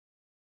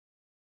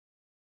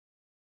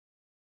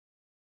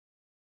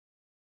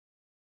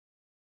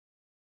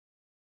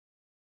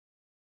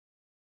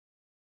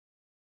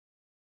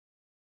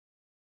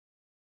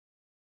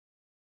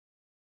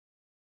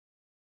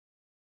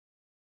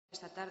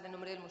esta tarde en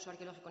nombre del Museo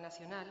Arqueológico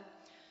Nacional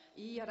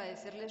y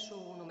agradecerle su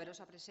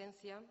numerosa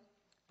presencia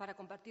para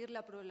compartir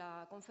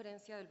la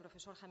conferencia del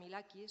profesor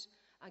Hamilakis,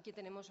 a quien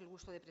tenemos el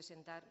gusto de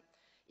presentar,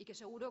 y que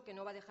seguro que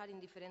no va a dejar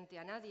indiferente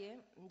a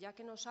nadie, ya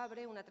que nos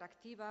abre una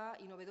atractiva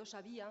y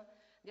novedosa vía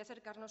de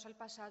acercarnos al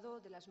pasado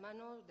de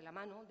la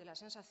mano de las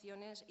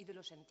sensaciones y de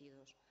los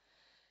sentidos.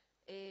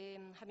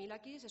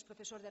 Hamilakis es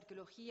profesor de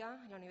Arqueología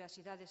en la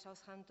Universidad de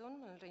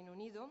Southampton, en el Reino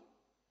Unido.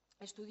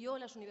 Estudió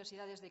en las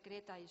universidades de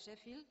Creta y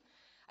Sheffield.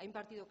 Ha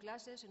impartido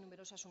clases en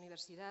numerosas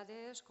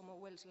universidades como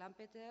Wells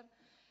Lampeter,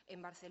 en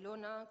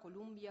Barcelona,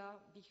 Columbia,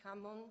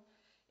 Binghamton,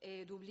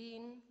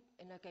 Dublín,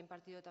 en la que ha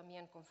impartido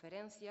también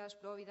conferencias,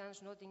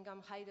 Providence,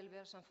 Nottingham,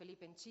 Heidelberg, San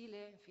Felipe en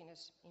Chile, en fin,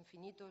 es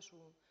infinito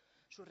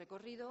su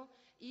recorrido,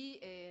 y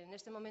en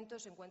este momento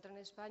se encuentra en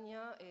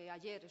España.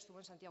 Ayer estuvo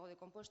en Santiago de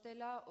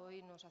Compostela,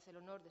 hoy nos hace el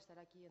honor de estar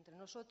aquí entre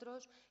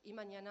nosotros y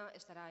mañana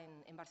estará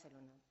en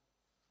Barcelona.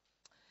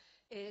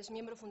 Es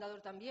miembro fundador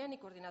también y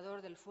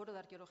coordinador del Foro de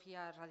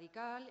Arqueología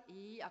Radical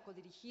y ha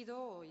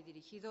codirigido y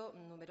dirigido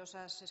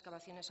numerosas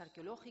excavaciones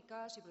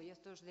arqueológicas y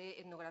proyectos de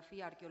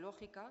etnografía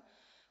arqueológica,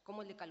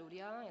 como el de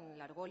Caluriá, en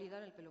la Argólida,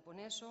 en el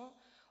Peloponeso,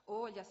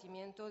 o el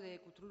yacimiento de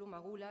Cutrulu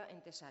Magula,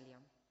 en Tesalia.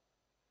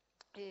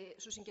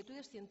 Sus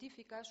inquietudes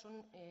científicas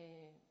son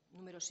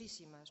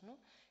numerosísimas, ¿no?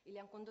 Y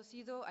le han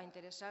conducido a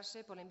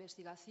interesarse por la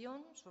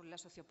investigación sobre la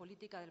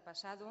sociopolítica del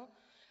pasado,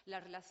 la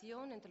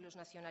relación entre los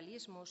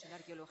nacionalismos y la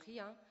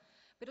arqueología,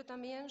 pero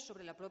también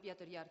sobre la propia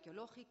teoría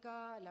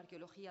arqueológica, la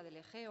arqueología del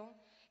Egeo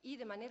y,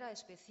 de manera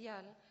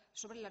especial,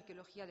 sobre la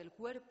arqueología del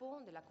cuerpo,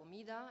 de la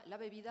comida, la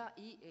bebida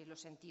y los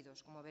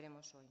sentidos, como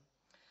veremos hoy.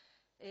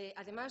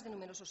 Además de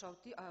numerosos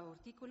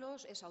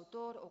artículos, es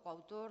autor o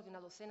coautor de una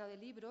docena de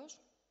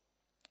libros,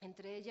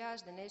 entre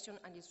ellas The Nation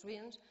and its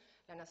Ruins,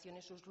 La Nación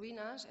y sus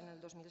Ruinas, en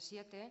el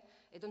 2007,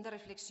 donde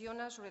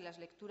reflexiona sobre las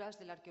lecturas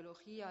de la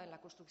arqueología en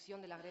la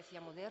construcción de la Grecia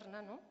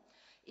moderna, ¿no?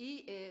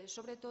 Y,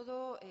 sobre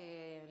todo,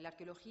 la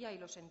arqueología y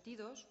los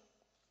sentidos,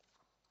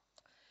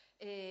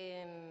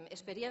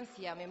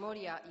 Experiencia,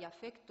 Memoria y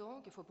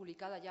Afecto, que fue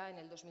publicada ya en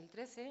el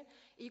 2013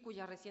 y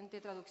cuya reciente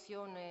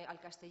traducción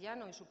al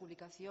castellano y su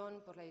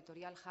publicación por la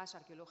editorial Haas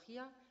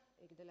Arqueología,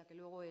 de la que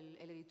luego el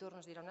editor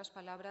nos dirá unas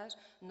palabras,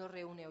 nos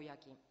reúne hoy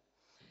aquí.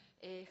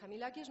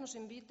 Hamilakis nos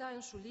invita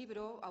en su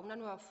libro a una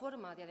nueva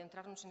forma de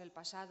adentrarnos en el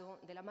pasado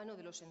de la mano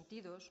de los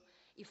sentidos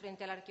y,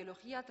 frente a la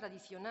arqueología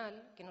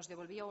tradicional, que nos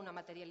devolvía una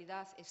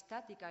materialidad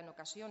estática en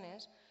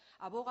ocasiones,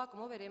 aboga,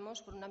 como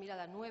veremos, por una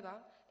mirada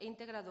nueva e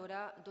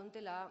integradora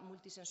donde la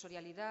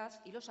multisensorialidad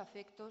y los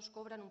afectos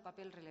cobran un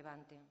papel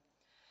relevante.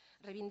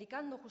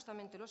 Reivindicando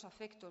justamente los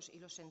afectos y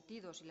los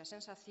sentidos y las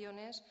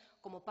sensaciones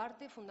como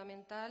parte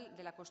fundamental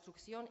de la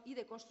construcción y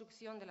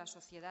deconstrucción de las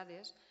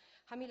sociedades,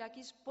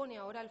 Hamilakis pone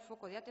ahora el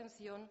foco de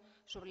atención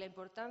sobre la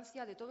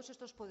importancia de todos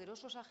estos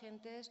poderosos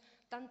agentes,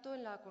 tanto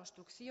en la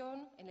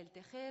construcción, en el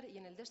tejer y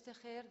en el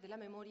destejer de la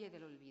memoria y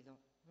del olvido.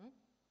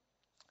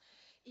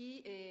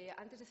 Y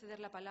antes de ceder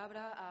la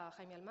palabra a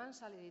Jaime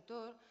Almansa, al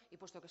editor, y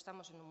puesto que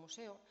estamos en un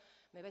museo,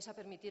 me vais a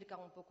permitir que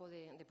haga un poco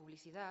de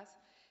publicidad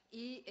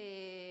y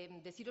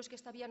deciros que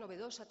esta vía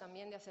novedosa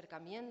también de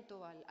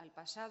acercamiento al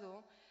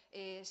pasado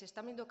se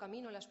está abriendo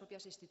camino en las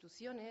propias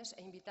instituciones,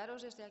 e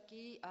invitaros desde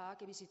aquí a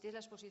que visitéis la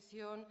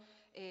exposición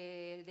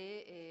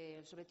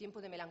sobre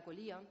tiempo de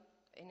melancolía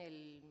en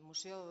el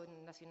Museo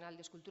Nacional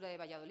de Escultura de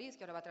Valladolid,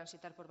 que ahora va a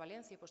transitar por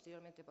Valencia y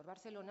posteriormente por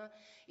Barcelona,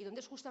 y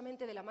donde es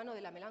justamente de la mano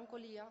de la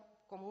melancolía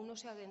como uno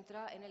se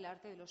adentra en el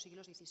arte de los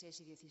siglos XVI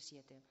y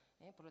XVII.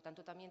 Por lo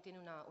tanto, también tiene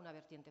una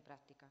vertiente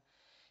práctica.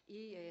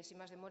 Y, sin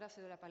más demora,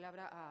 cedo la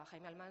palabra a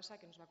Jaime Almansa,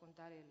 que nos va a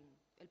contar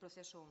el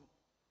proceso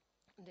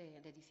de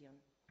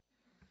edición.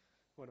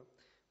 Bueno,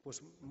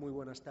 pues muy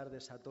buenas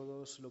tardes a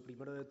todos. Lo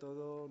primero de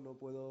todo, no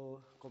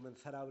puedo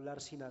comenzar a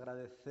hablar sin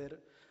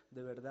agradecer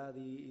de verdad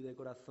y de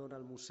corazón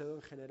al museo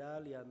en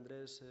general y a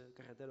Andrés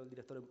Carretero, el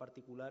director en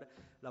particular,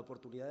 la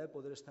oportunidad de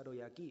poder estar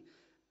hoy aquí,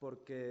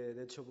 porque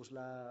de hecho pues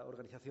la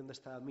organización de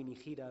esta mini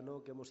gira,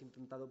 ¿no?, que hemos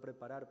intentado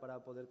preparar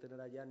para poder tener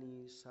a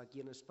Yannis aquí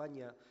en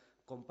España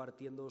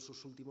compartiendo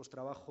sus últimos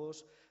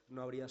trabajos,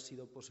 no habría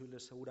sido posible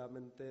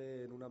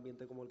seguramente en un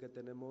ambiente como el que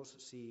tenemos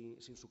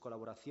sin su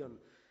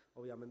colaboración.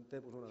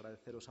 Obviamente, pues bueno,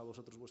 agradeceros a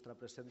vosotros vuestra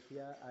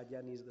presencia, a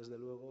Yannis desde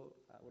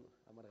luego,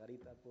 a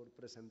Margarita por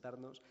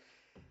presentarnos.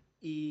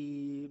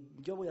 Y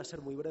yo voy a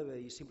ser muy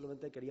breve y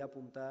simplemente quería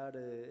apuntar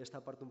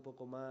esta parte un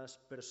poco más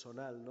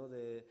personal, ¿no?,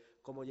 de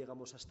cómo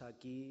llegamos hasta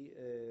aquí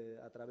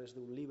a través de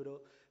un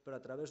libro, pero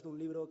a través de un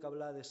libro que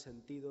habla de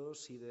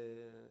sentidos y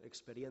de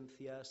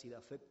experiencias y de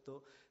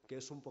afecto, que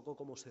es un poco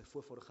cómo se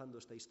fue forjando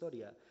esta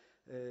historia.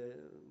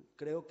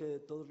 Creo que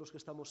todos los que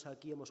estamos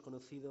aquí hemos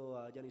conocido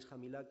a Yannis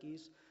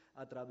Hamilakis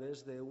a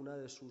través de una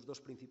de sus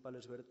dos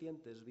principales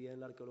vertientes,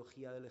 bien la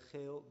arqueología del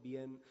Egeo,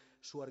 bien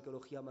su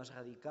arqueología más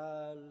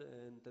radical,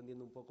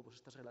 entendiendo un poco pues,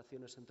 estas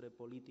relaciones entre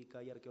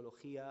política y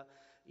arqueología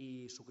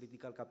y su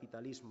crítica al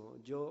capitalismo.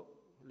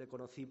 Yo le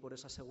conocí por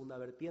esa segunda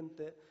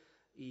vertiente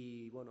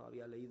y bueno,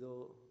 había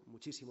leído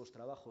muchísimos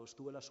trabajos.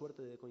 Tuve la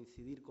suerte de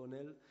coincidir con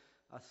él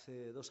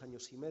hace 2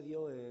 años y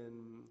medio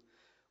en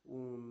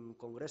un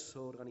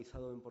congreso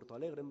organizado en Porto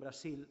Alegre, en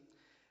Brasil,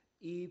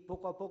 y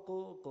poco a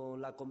poco,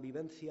 con la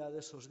convivencia de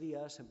esos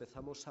días,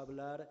 empezamos a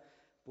hablar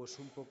pues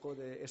un poco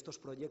de estos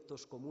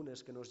proyectos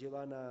comunes que nos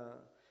llevan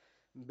a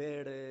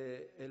ver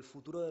el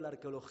futuro de la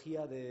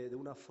arqueología de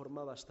una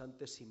forma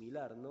bastante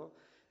similar, ¿no?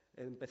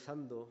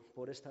 Empezando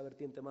por esta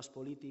vertiente más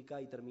política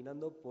y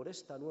terminando por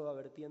esta nueva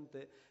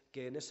vertiente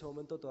que en ese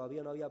momento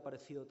todavía no había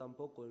aparecido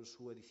tampoco en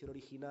su edición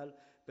original,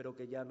 pero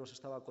que ya nos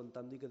estaba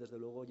contando y que desde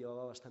luego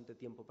llevaba bastante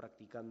tiempo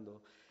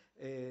practicando.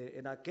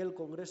 En aquel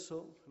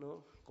congreso,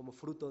 ¿no?, como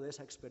fruto de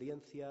esa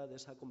experiencia, de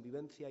esa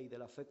convivencia y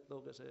del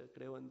afecto que se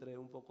creó entre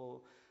un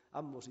poco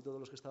ambos y todos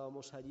los que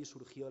estábamos allí,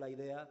 surgió la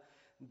idea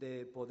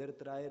de poder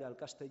traer al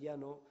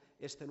castellano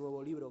este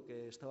nuevo libro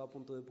que estaba a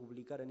punto de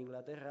publicar en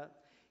Inglaterra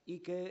y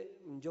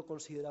que yo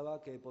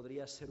consideraba que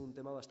podría ser un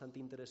tema bastante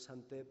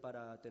interesante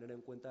para tener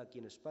en cuenta aquí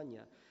en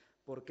España.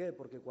 ¿Por qué?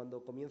 Porque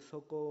cuando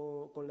comienzo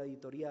con la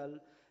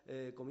editorial,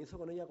 comienzo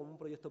con ella como un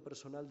proyecto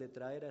personal de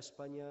traer a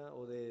España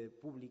o de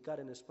publicar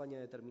en España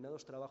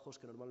determinados trabajos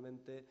que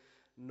normalmente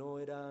no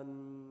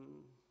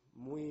eran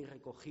muy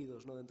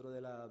recogidos, ¿no?, dentro de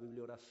la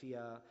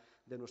bibliografía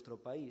de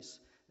nuestro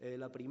país.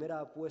 La primera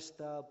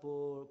apuesta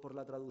por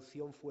la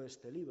traducción fue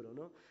este libro,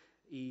 ¿no?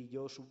 Y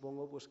yo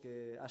supongo pues,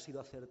 que ha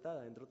sido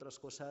acertada, entre otras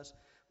cosas,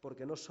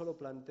 porque no solo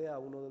plantea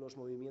uno de los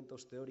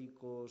movimientos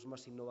teóricos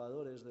más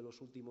innovadores de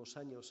los últimos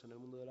años en el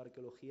mundo de la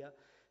arqueología,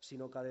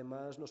 sino que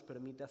además nos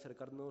permite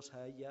acercarnos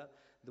a ella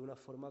de una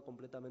forma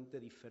completamente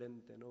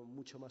diferente, ¿no?,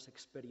 mucho más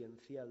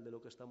experiencial de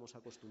lo que estamos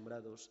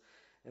acostumbrados.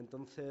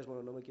 Entonces,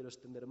 bueno, no me quiero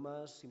extender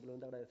más,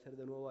 simplemente agradecer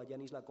de nuevo a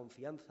Yannis la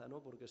confianza,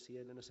 ¿no?, porque si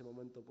él en ese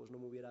momento pues, no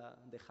me hubiera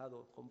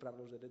dejado comprar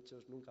los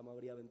derechos, nunca me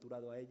habría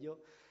aventurado a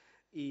ello.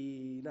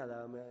 Y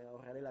nada, me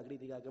ahorraré la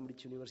crítica a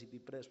Cambridge University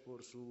Press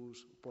por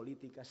sus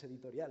políticas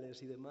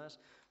editoriales y demás,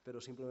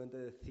 pero simplemente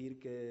decir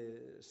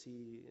que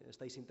si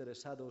estáis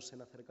interesados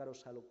en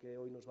acercaros a lo que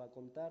hoy nos va a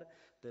contar,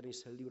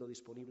 tenéis el libro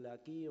disponible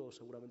aquí o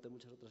seguramente en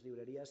muchas otras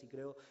librerías y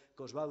creo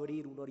que os va a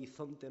abrir un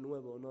horizonte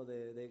nuevo, ¿no?,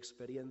 de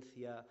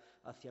experiencia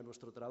hacia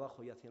nuestro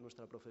trabajo y hacia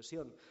nuestra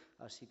profesión.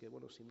 Así que,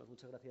 bueno, sin más,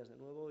 muchas gracias de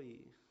nuevo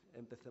y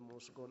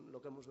empecemos con lo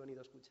que hemos venido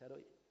a escuchar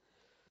hoy.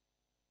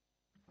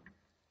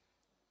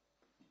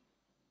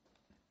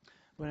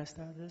 Buenas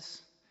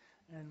tardes,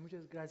 and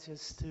muchas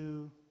gracias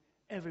to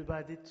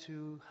everybody,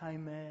 to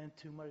Jaime,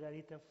 to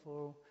Margarita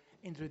for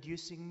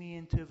introducing me,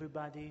 and to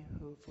everybody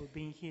for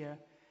being here.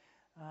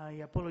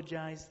 I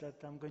apologize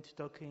that I'm going to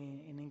talk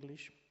in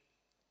English.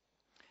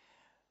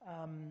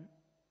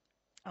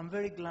 I'm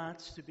very glad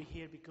to be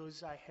here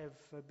because I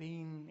have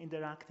been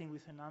interacting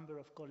with a number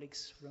of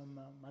colleagues from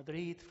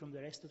Madrid, from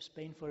the rest of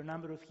Spain for a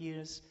number of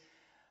years.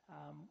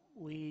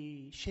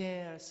 We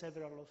share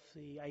several of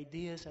the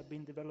ideas I've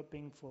been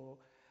developing for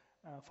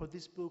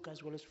this book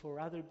as well as for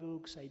other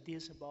books,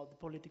 ideas about the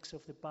politics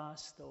of the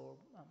past or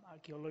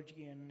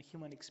archaeology and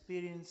human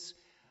experience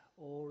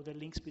or the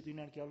links between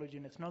archaeology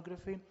and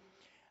ethnography.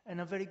 And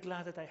I'm very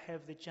glad that I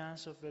have the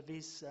chance over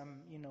these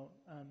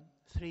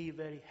 3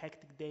 very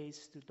hectic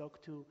days to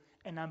talk to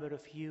a number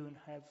of you and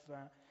have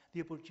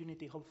the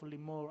opportunity, hopefully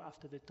more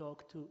after the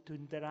talk, to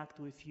interact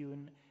with you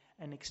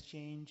and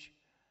exchange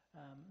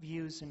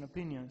views and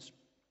opinions.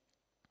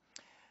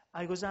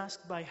 I was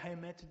asked by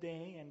Jaime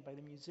today and by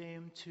the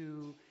museum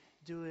to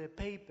do a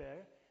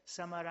paper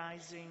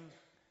summarizing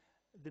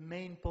the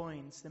main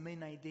points, the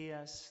main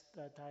ideas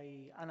that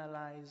I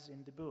analyze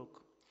in the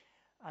book.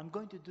 I'm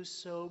going to do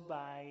so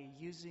by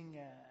using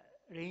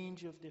a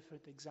range of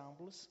different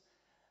examples,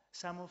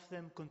 some of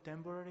them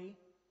contemporary,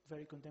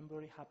 very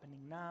contemporary,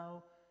 happening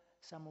now,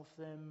 some of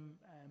them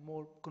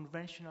more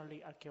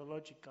conventionally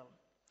archaeological.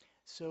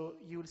 So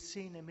you'll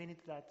see in a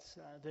minute that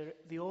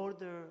the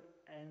order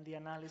and the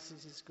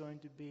analysis is going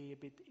to be a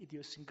bit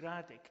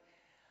idiosyncratic.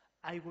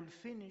 I will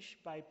finish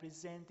by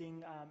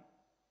presenting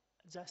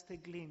just a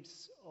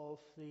glimpse of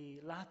the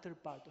latter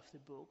part of the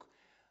book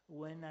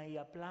when I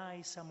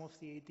apply some of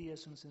the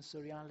ideas on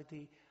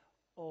sensoriality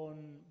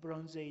on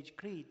Bronze Age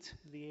Crete,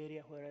 the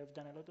area where I've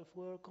done a lot of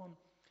work on,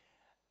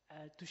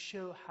 to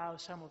show how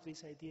some of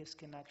these ideas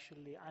can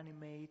actually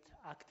animate,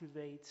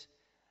 activate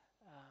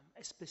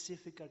a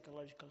specific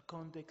archaeological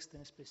context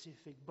and a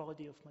specific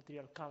body of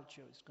material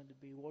culture. It's going to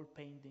be wall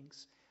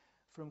paintings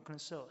from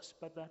Knossos,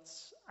 but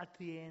that's at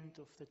the end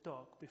of the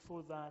talk.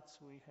 Before that,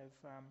 we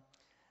have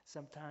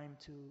some time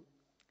to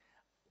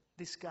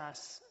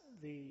discuss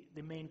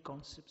the main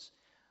concepts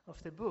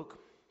of the book.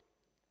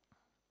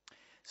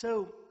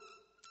 So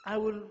I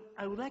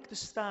would like to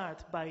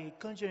start by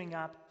conjuring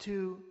up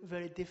 2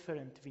 very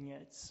different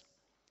vignettes.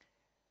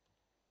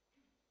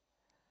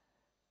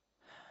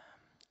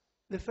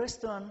 The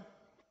first one,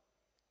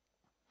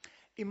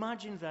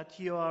 imagine that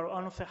you are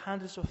one of the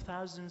hundreds of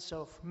thousands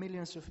of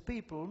millions of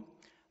people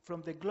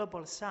from the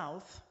global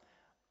south,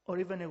 or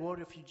even a war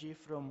refugee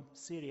from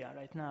Syria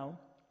right now,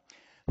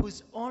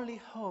 whose only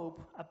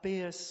hope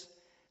appears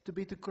to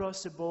be to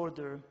cross a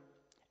border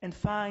and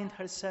find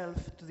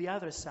herself to the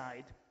other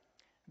side,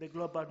 the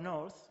global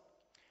north,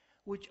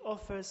 which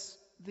offers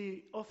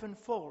the often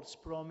false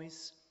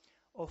promise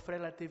of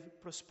relative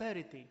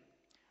prosperity,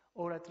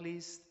 or at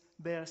least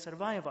bare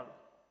survival.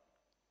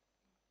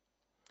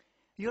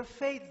 Your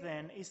fate,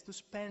 then, is to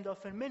spend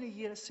often many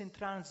years in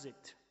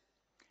transit,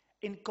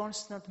 in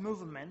constant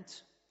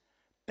movement,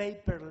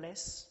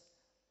 paperless,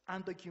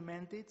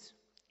 undocumented,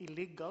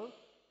 illegal,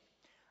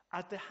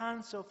 at the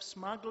hands of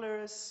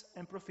smugglers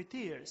and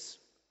profiteers,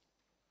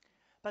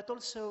 but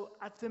also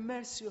at the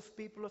mercy of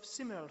people of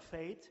similar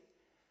fate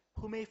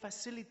who may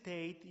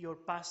facilitate your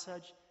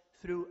passage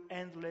through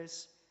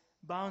endless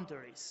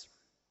boundaries.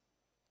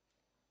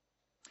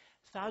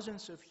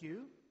 Thousands of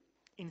you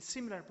in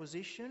similar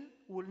position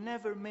will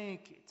never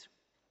make it,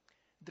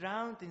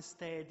 drowned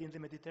instead in the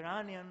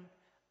Mediterranean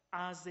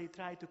as they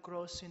try to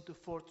cross into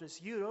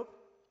Fortress Europe,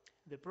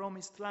 the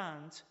promised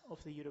land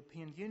of the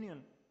European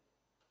Union,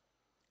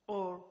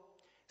 or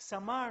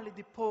summarily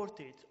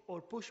deported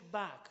or pushed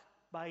back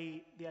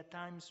by the at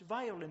times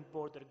violent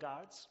border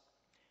guards,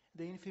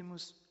 the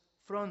infamous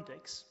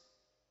Frontex,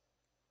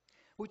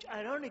 which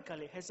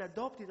ironically has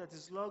adopted as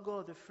its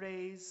logo the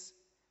phrase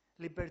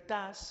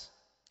Libertas,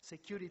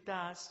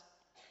 Securitas,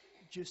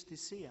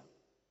 Justicia,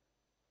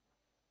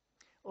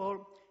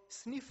 or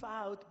sniffed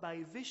out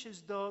by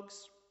vicious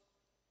dogs,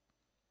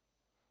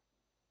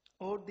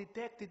 or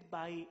detected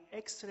by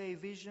X-ray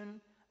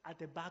vision at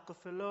the back of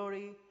a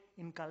lorry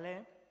in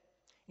Calais,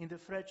 in the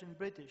French and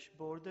British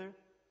border,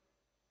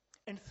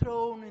 and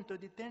thrown into a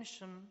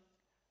detention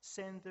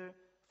center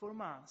for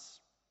months,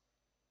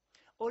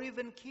 or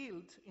even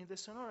killed in the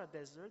Sonora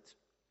Desert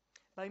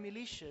by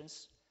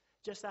militias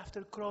just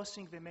after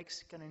crossing the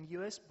Mexican and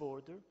US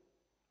border,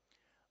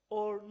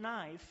 or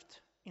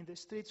knifed in the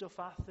streets of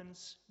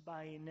Athens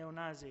by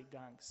neo-Nazi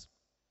gangs.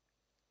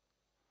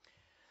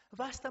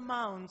 Vast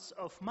amounts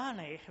of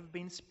money have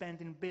been spent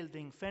in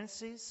building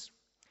fences,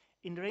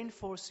 in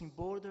reinforcing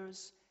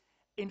borders,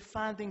 in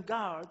funding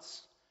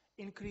guards,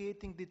 in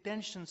creating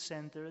detention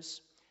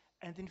centers,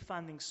 and in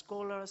funding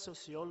scholars,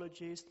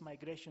 sociologists,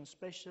 migration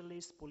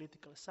specialists,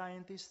 political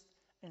scientists,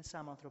 and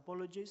some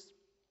anthropologists.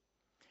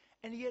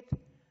 And yet,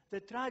 the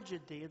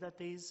tragedy that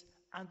is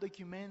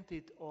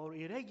undocumented or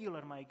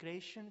irregular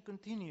migration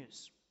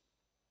continues.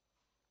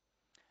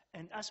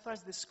 And as far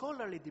as the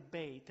scholarly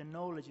debate and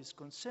knowledge is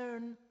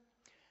concerned,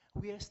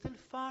 we are still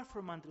far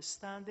from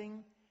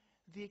understanding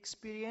the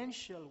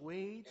experiential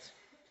weight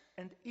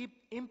and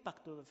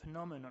impact of the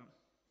phenomenon,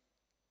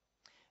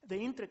 the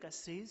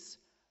intricacies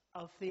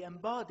of the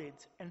embodied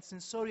and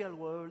sensorial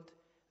world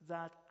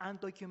that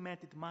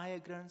undocumented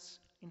migrants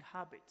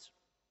inhabit.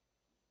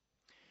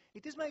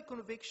 It is my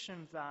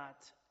conviction that,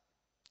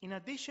 in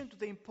addition to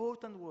the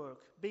important work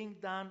being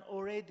done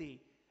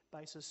already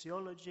by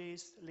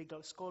sociologists,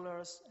 legal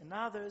scholars, and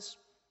others,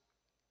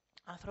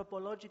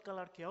 anthropological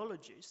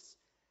archaeologists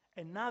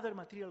and other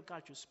material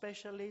culture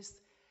specialists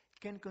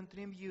can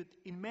contribute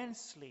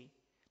immensely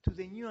to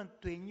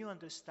a new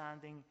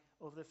understanding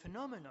of the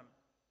phenomenon.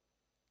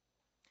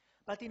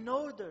 But in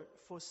order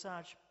for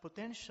such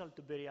potential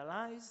to be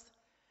realized,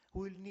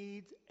 we'll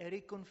need a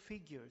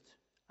reconfigured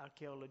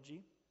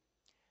archaeology,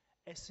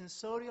 a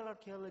sensorial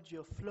archaeology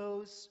of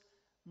flows,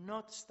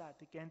 not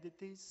static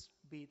entities,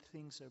 be it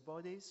things or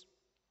bodies,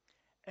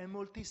 a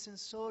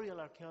multisensorial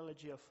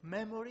archaeology of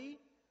memory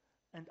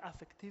and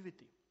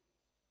affectivity.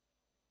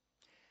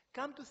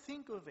 Come to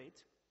think of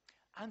it,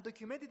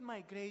 undocumented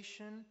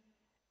migration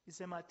is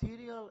a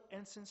material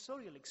and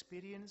sensorial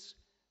experience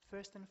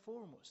first and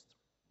foremost.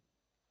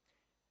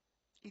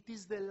 It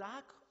is the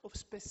lack of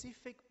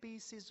specific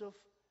pieces of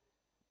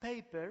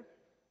paper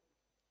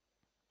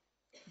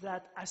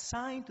that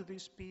assign to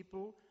these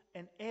people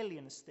an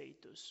alien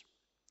status,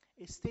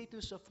 a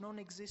status of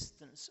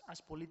non-existence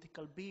as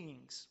political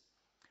beings,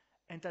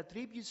 and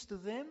attributes to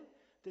them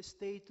the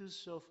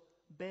status of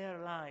bare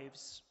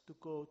lives, to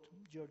quote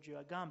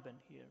Giorgio Agamben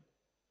here.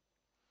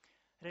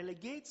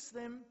 Relegates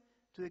them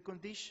to the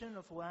condition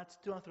of what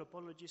two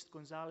anthropologists,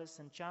 Gonzalez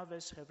and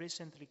Chavez, have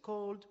recently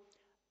called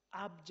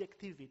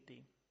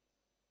objectivity,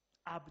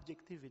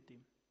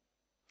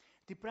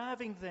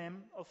 depriving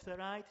them of the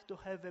right to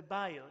have a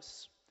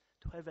bios,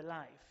 to have a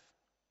life,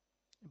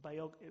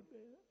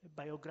 a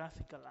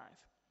biographical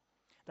life.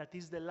 That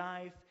is the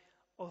life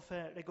of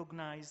a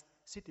recognized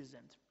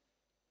citizen.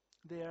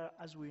 They are,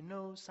 as we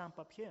know,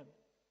 sans-papiers.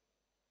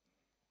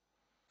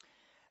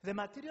 The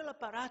material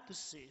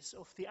apparatuses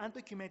of the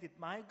undocumented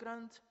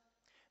migrant,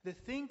 the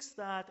things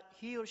that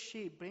he or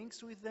she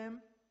brings with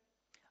them,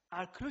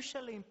 are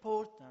crucially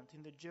important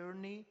in the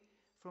journey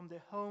from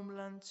the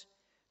homeland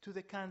to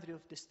the country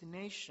of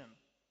destination.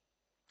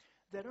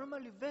 There are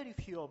normally very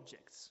few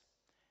objects,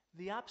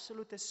 the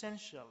absolute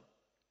essential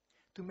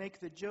to make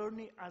the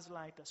journey as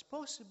light as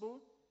possible,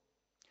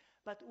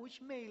 but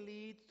which may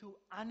lead to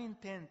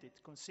unintended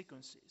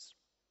consequences.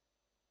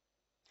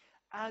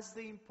 As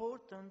the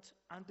important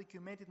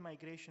undocumented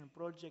migration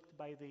project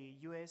by the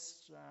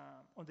US,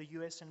 on the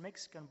US and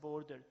Mexican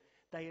border,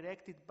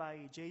 directed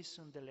by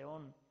Jason De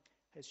Leon,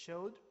 has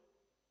showed,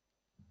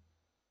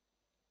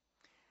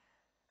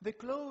 the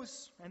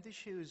clothes and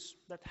issues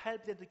that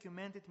help the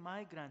undocumented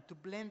migrant to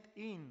blend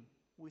in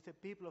with the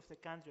people of the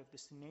country of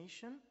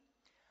destination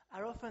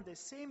are often the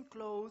same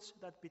clothes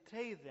that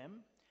betray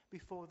them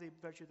before they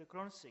venture the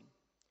crossing,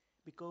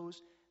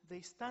 because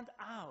they stand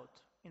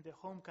out in the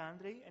home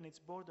country and its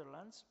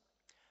borderlands,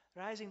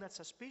 raising that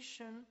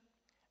suspicion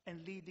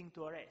and leading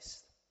to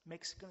arrest.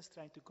 Mexicans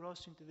trying to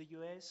cross into the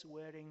US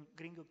wearing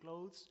gringo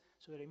clothes,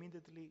 so they're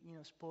immediately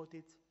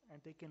spotted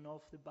and taken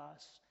off the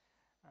bus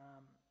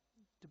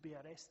to be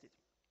arrested.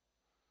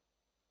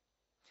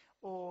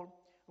 Or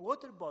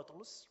water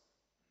bottles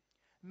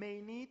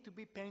may need to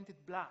be painted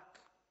black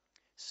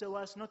so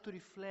as not to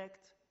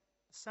reflect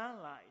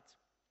sunlight,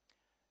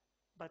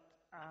 but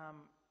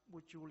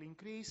which will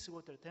increase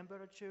water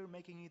temperature,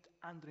 making it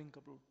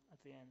undrinkable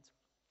at the end.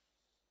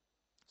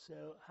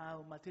 So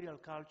how material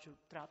culture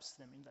traps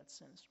them in that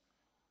sense.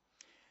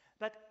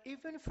 But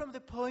even from the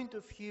point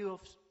of view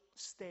of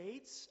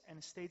states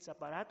and states'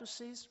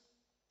 apparatuses,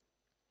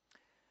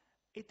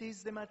 it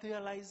is the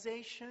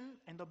materialization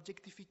and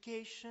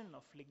objectification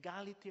of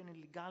legality and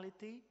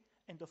illegality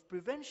and of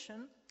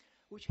prevention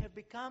which have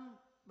become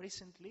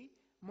recently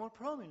more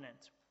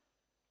prominent.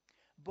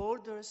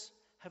 Borders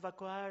have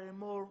acquired a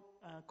more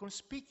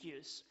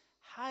conspicuous,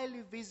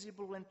 highly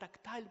visible and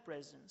tactile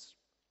presence,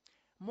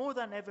 more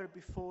than ever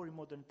before in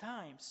modern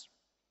times.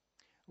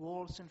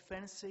 Walls and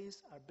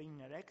fences are being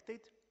erected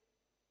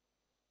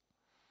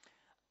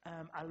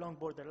along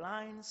border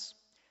lines.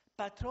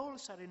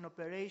 Patrols are in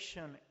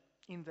operation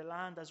in the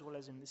land as well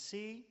as in the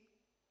sea.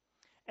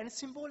 And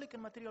symbolic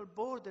and material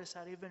borders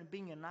are even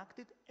being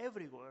enacted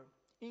everywhere,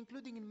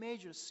 including in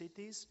major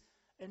cities,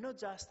 and not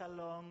just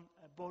along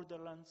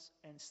borderlands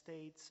and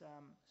state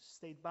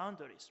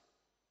boundaries.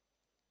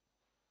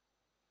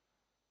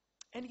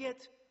 And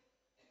yet,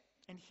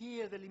 and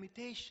here the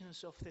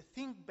limitations of the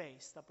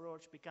think-based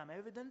approach become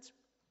evident,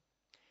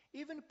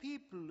 even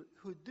people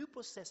who do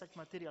possess such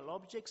material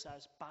objects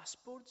as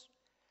passports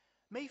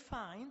may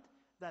find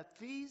that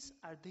these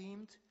are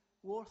deemed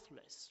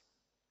worthless.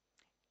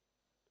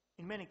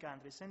 In many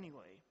countries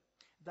anyway,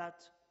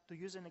 that, to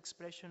use an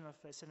expression of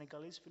a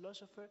Senegalese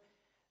philosopher,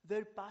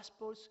 their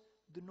passports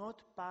do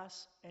not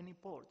pass any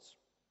ports.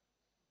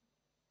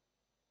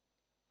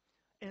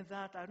 And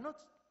that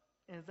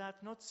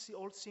not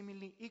all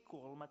seemingly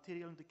equal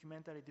material and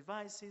documentary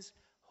devices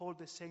hold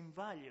the same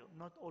value.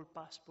 Not all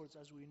passports,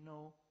 as we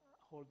know,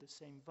 hold the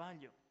same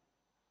value.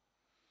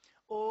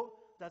 Or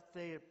that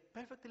their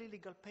perfectly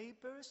legal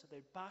papers,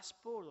 their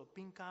passport or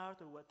PIN card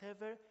or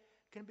whatever,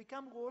 can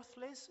become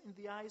worthless in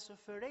the eyes of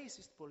a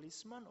racist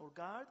policeman or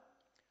guard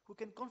who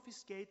can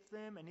confiscate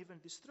them and even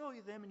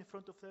destroy them in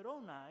front of their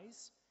own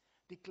eyes,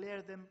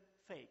 declare them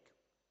fake.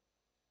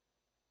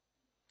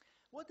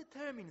 What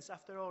determines,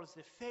 after all,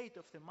 the fate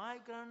of the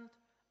migrant,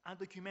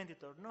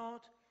 undocumented or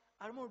not,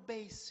 are more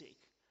basic,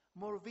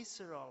 more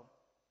visceral,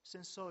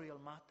 sensorial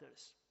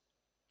matters.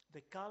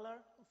 The color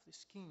of the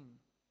skin,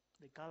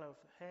 the color of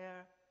the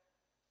hair,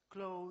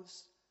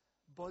 clothes,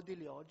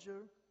 bodily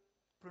odor,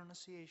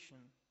 pronunciation.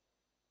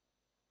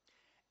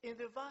 In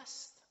the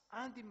vast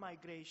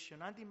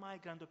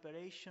anti-migrant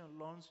operation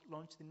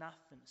launched in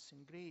Athens,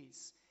 in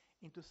Greece,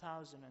 in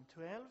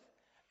 2012,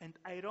 and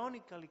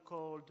ironically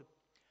called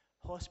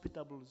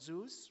Hospitable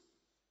Zeus,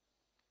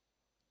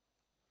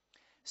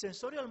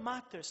 sensorial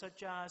matters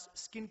such as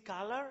skin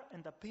color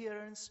and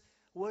appearance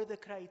were the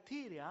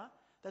criteria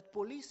that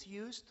police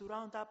used to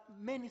round up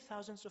many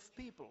thousands of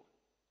people.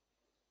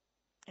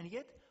 And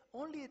yet,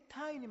 only a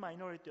tiny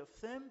minority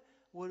of them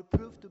were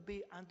proved to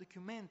be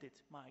undocumented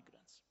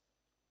migrants.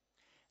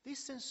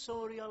 This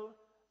sensorial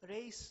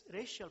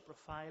racial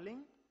profiling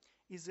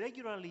is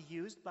regularly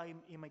used by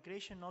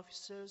immigration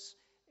officers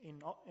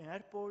in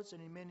airports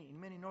and in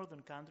many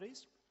northern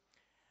countries.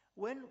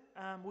 When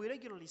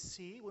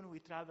we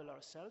travel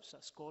ourselves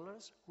as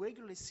scholars, we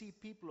regularly see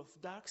people of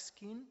dark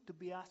skin to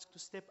be asked to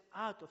step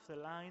out of the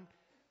line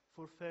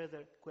for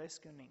further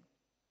questioning.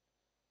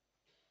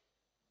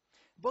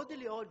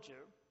 Bodily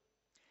odor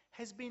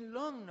has been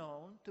long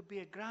known to be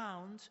a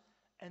ground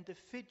and a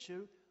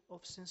feature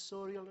of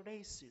sensorial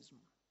racism.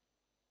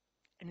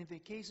 And in the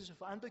cases of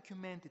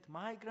undocumented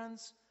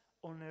migrants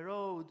on a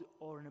road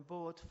or on a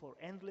boat for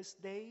endless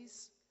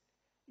days,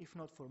 if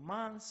not for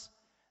months,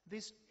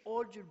 this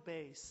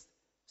odor-based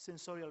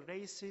sensorial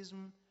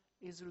racism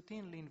is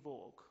routinely in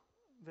vogue,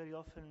 very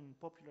often in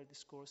popular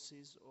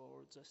discourses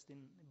or just in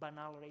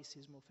banal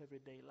racism of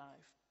everyday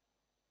life.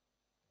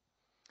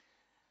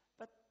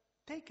 But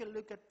take a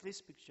look at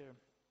this picture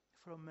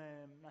from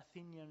an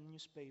Athenian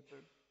newspaper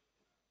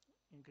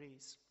in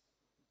Greece.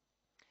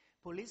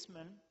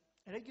 Policemen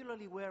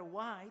regularly wear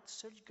white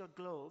surgical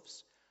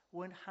gloves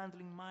when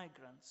handling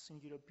migrants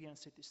in European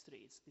city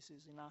streets. This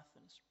is in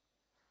Athens.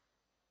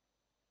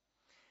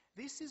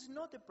 This is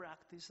not a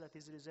practice that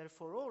is reserved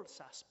for all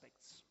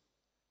suspects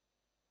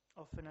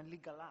of an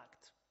illegal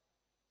act,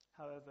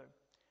 however.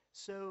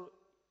 So,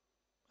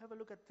 have a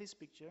look at this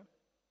picture.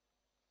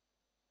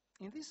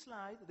 In this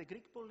slide, the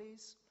Greek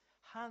police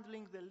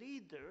handling the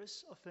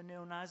leaders of a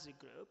neo-Nazi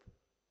group,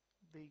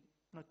 the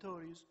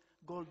notorious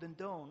Golden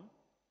Dawn,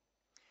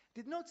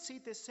 did not see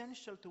it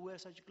essential to wear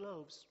such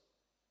gloves.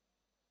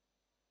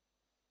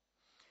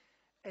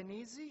 An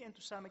easy and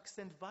to some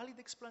extent valid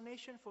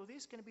explanation for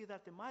this can be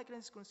that the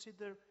migrant is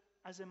considered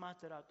as a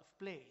matter out of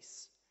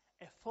place,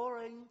 a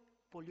foreign,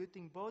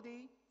 polluting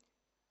body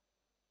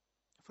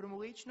from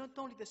which not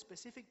only the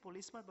specific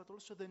policeman but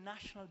also the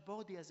national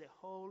body as a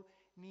whole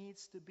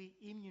needs to be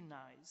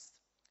immunized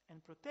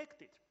and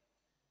protected.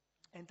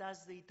 And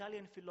as the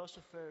Italian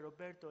philosopher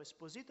Roberto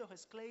Esposito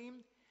has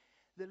claimed,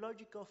 the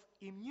logic of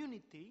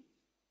immunity,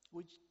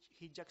 which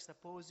he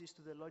juxtaposes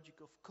to the logic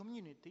of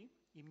community,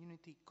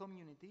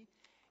 immunity-community,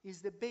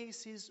 is the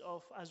basis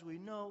of, as we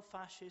know,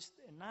 fascist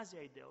and Nazi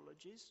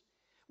ideologies,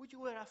 which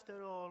were,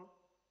 after all,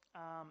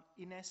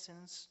 in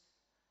essence,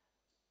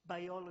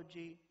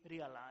 biology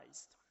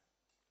realized.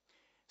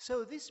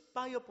 So this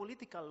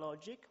biopolitical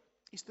logic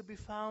is to be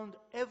found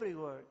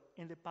everywhere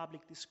in the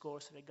public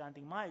discourse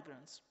regarding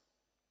migrants.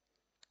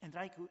 And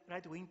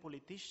right-wing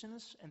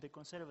politicians and the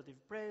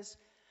conservative press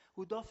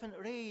would often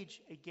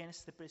rage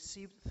against the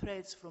perceived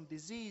threats from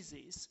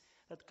diseases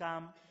that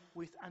come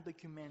with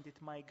undocumented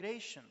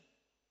migration.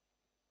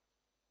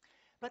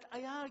 But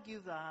I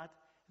argue that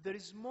there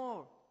is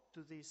more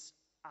to this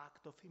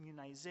act of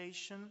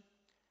immunization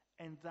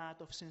and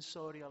that of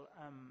sensorial,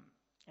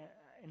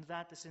 and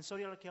that the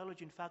sensorial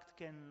archaeology, in fact,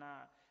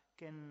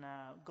 can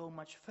go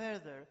much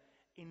further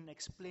in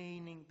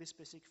explaining this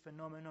specific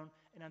phenomenon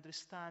and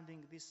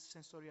understanding this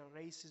sensorial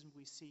racism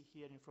we see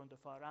here in front of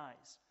our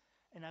eyes.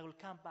 And I will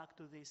come back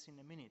to this in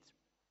a minute.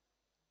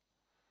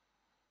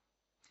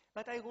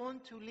 But I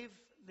want to leave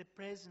the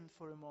present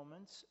for a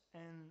moment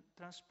and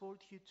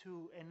transport you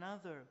to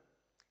another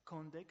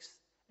context,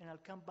 and I'll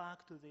come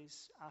back to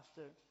this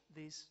after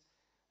this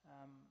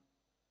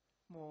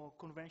more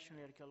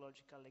conventional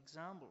archaeological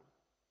example.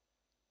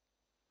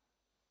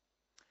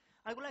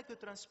 I would like to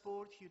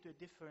transport you to a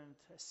different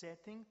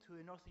setting, to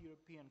a North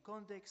European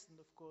context, and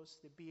of course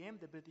the BM,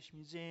 the British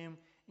Museum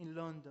in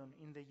London,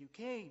 in the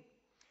UK.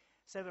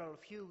 Several of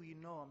you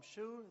know, I'm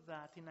sure,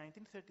 that in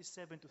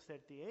 1937 to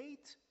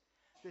 38,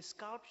 the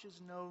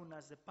sculptures known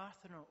as the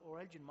Parthenon or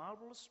Elgin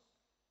marbles,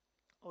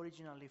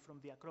 originally from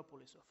the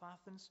Acropolis of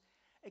Athens,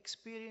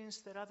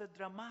 experienced a rather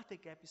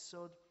dramatic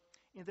episode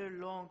in their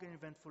long and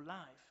eventful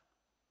life.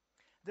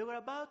 They were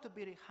about to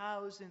be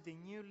rehoused in the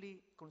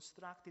newly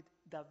constructed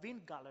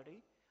Davin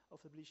Gallery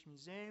of the British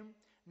Museum,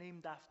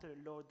 named after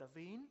Lord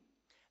Davin,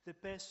 the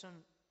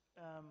person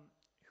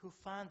who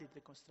funded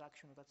the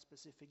construction of that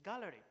specific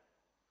gallery.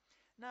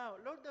 Now,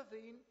 Lord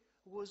Davin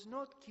was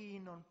not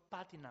keen on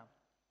patina,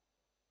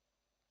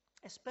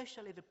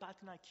 especially the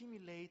patina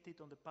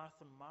accumulated on the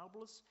Parthenon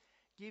marbles,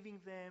 giving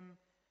them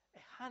a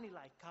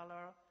honey-like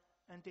color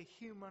and a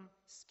human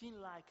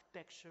skin-like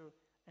texture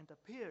and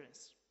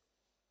appearance.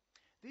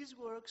 These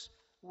works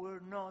were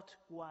not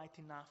white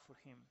enough for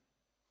him.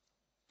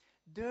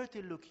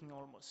 Dirty looking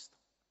almost.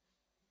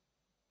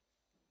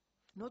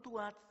 Not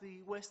what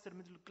the Western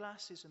middle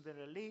classes and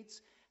their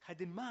elites had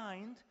in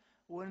mind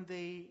when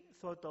they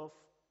thought of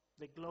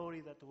the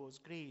glory that was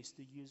Greece,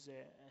 to use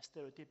a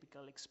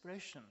stereotypical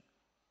expression.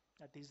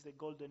 That is the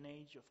golden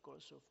age, of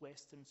course, of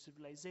Western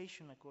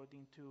civilization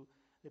according to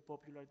the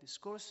popular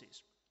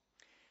discourses.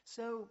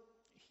 So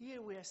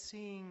here we are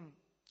seeing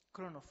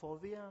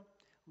chronophobia,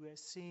 we are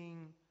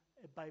seeing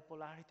a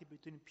bipolarity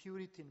between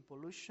purity and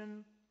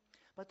pollution,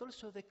 but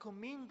also the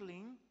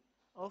commingling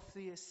of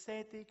the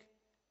aesthetic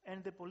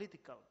and the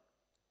political.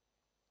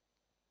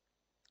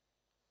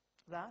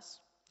 Thus,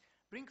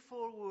 bring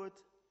forward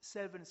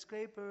 7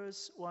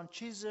 scrapers, 1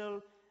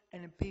 chisel,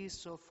 and a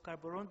piece of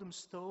carborundum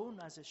stone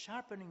as a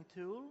sharpening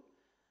tool,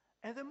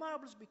 and the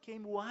marbles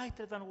became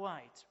whiter than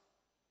white,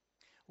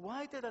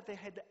 whiter than they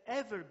had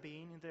ever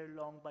been in their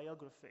long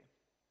biography.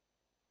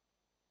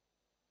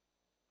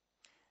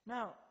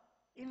 Now,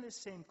 in the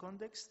same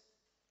context,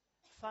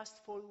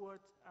 fast forward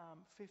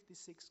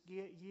 56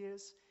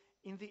 years,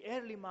 in the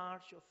early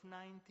March of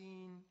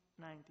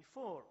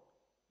 1994,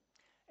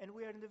 and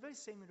we are in the very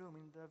same room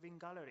in the Davin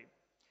Gallery.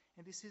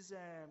 And this is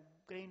a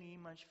grainy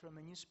image from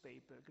a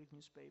newspaper, a Greek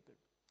newspaper.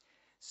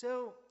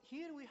 So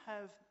here we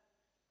have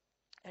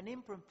an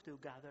impromptu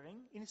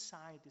gathering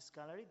inside this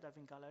gallery,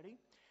 Davin Gallery,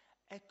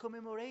 a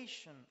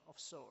commemoration of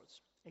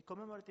sorts, a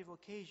commemorative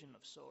occasion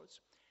of sorts,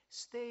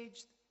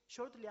 staged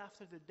shortly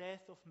after the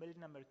death of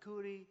Melina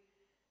Mercouri,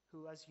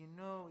 who, as you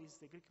know, is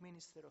the Greek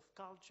Minister of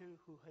Culture,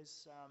 who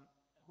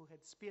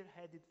had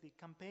spearheaded the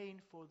campaign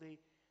for the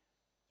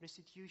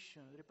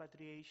restitution,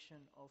 repatriation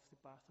of the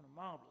Parthenon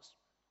marbles.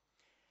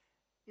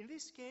 In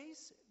this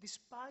case,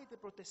 despite the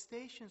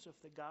protestations of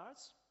the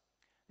guards,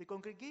 the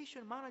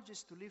congregation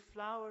manages to leave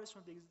flowers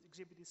on the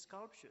exhibited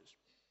sculptures.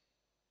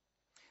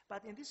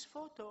 But in this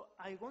photo,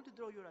 I want to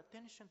draw your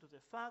attention to the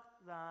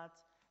fact that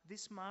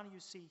this man you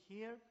see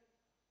here,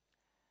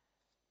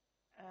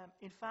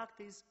 in fact,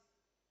 is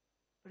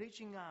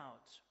reaching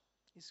out.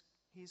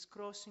 He's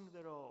crossing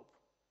the rope.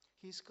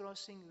 He's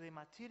crossing the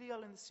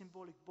material and the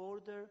symbolic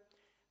border,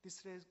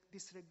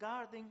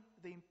 disregarding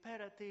the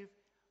imperative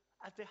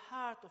at the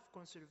heart of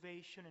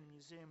conservation and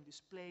museum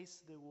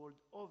displays the world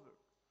over,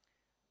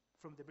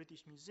 from the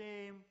British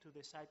Museum to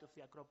the site of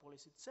the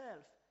Acropolis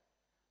itself.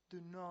 Do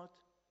not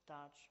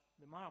touch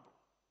the marble.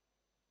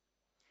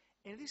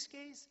 In this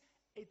case,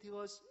 it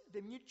was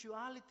the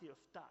mutuality of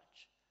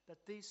touch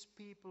that these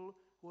people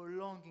were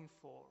longing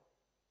for.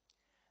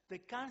 The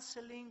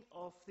cancelling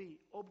of the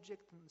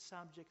object and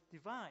subject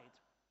divide,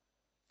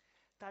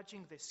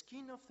 touching the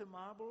skin of the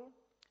marble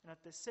and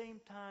at the same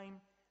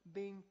time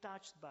being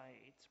touched by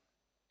it.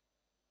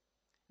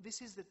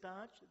 This is the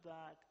touch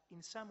that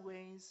in some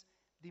ways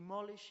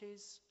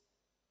demolishes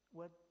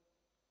what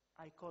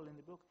I call in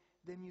the book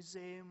the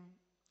Museum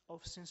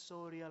of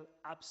Sensorial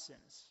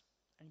Absence.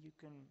 And you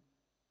can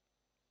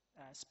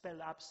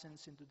spell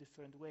absence into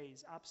different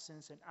ways,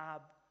 absence and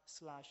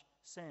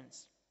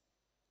ab/sense.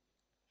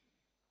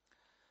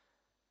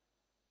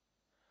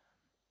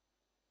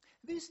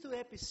 These two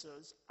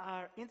episodes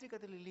are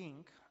intricately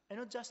linked, and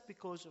not just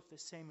because of the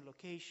same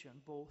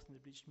location, both in the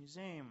British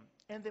Museum,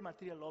 and the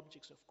material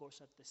objects, of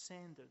course, at the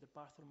center, the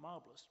Parthenon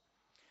marbles.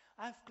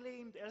 I've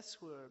claimed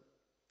elsewhere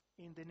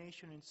in the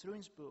Nation in its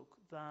Ruins book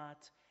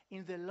that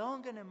in the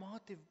long and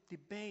emotive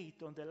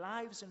debate on the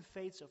lives and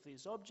fates of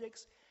these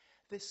objects,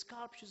 the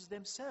sculptures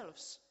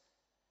themselves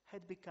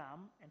had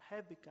become, and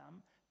have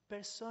become,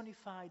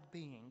 personified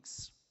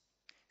beings,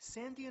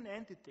 sentient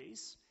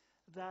entities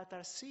that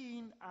are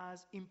seen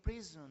as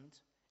imprisoned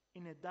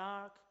in a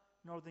dark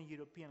Northern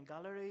European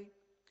gallery,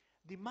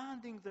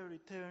 demanding their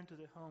return to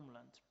the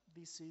homeland.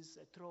 This is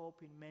a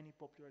trope in many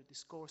popular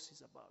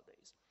discourses about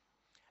this.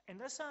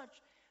 And as such,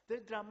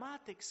 their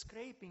dramatic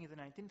scraping in the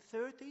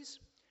 1930s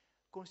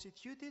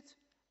constituted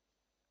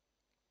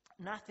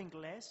nothing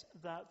less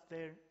than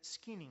their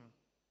skinning,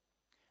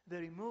 the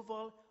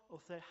removal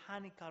of their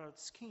honey-colored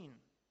skin.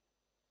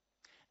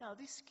 Now,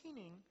 this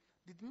skinning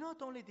did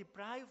not only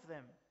deprive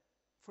them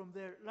from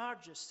their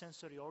largest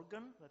sensory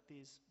organ, that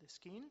is the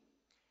skin,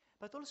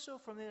 but also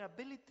from their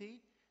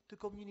ability to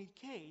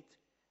communicate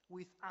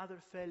with other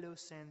fellow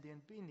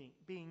sentient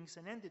beings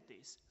and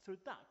entities through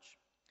touch,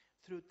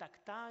 through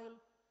tactile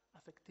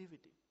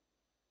affectivity.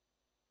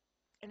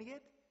 And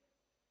yet,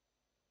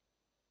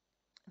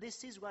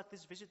 this is what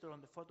this visitor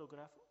on the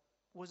photograph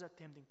was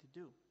attempting to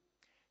do,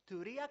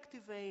 to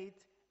reactivate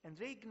and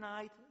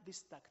reignite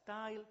this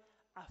tactile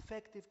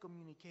affective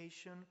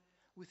communication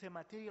with a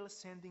material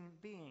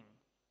sentient being,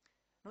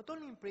 not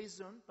only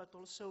imprisoned, but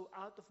also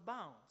out of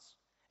bounds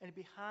and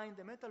behind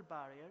the metal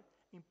barrier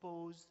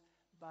imposed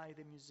by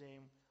the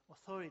museum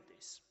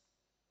authorities.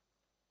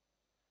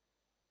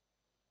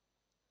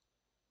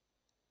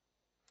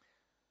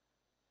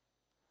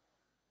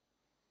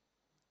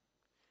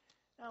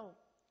 Now,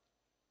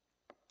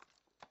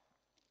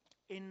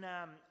 in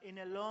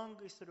a long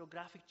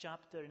historiographic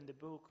chapter in the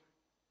book,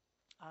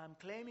 I'm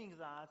claiming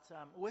that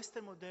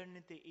Western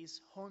modernity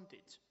is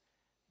haunted.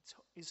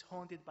 Is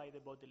haunted by the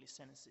bodily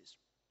senses.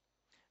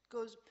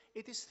 Because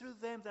it is through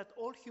them that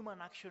all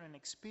human action and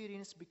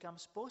experience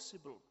becomes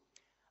possible.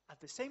 At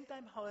the same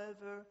time,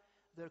 however,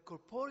 their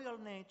corporeal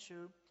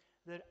nature,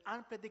 their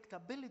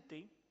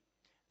unpredictability,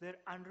 their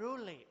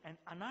unruly and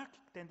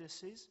anarchic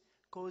tendencies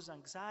cause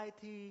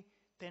anxiety,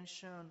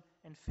 tension,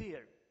 and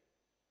fear.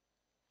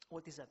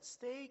 What is at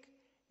stake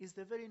is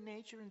the very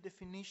nature and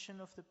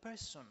definition of the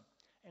person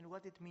and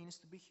what it means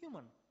to be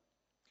human.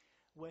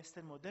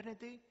 Western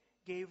modernity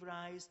gave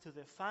rise to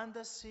the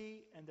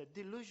fantasy and the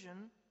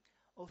delusion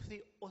of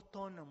the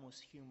autonomous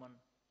human,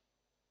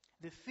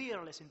 the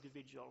fearless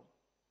individual,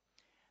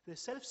 the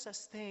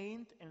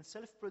self-sustained and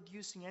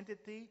self-producing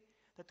entity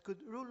that could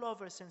rule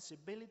over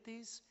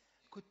sensibilities,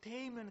 could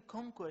tame and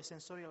conquer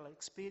sensorial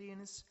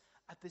experience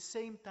at the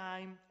same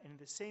time and in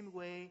the same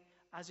way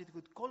as it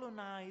could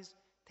colonize,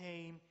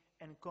 tame,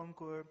 and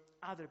conquer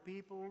other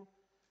people,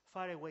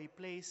 faraway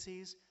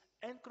places,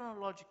 and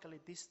chronologically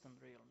distant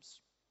realms,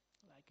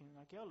 like in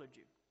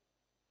archaeology.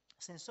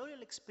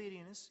 Sensorial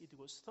experience, it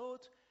was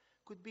thought,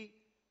 could be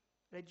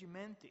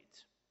regimented,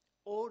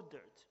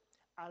 ordered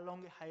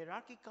along a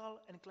hierarchical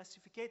and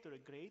classificatory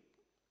grid,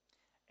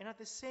 and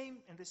the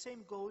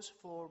same goes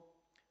for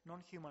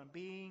non-human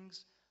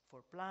beings,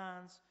 for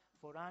plants,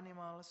 for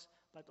animals,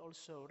 but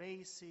also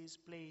races,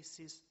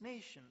 places,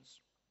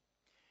 nations.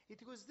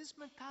 It was this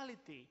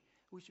mentality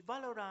which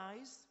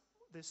valorized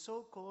the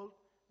so-called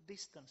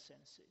distant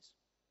senses,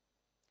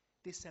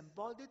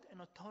 disembodied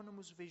and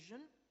autonomous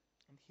vision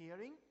and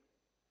hearing,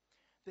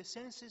 the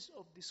senses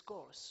of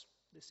discourse,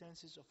 the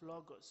senses of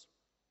logos,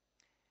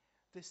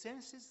 the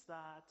senses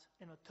that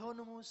an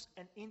autonomous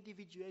and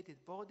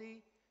individuated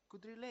body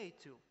could relate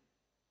to.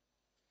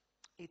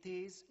 It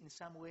is, in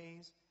some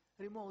ways,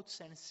 remote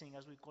sensing,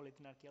 as we call it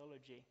in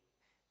archaeology,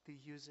 to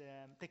use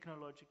a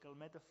technological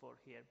metaphor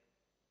here.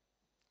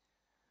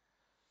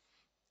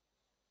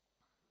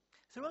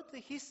 Throughout the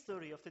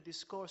history of the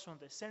discourse on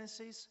the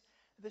senses,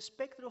 the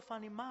specter of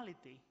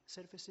animality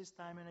surfaces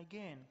time and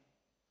again.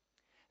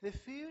 The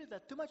fear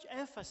that too much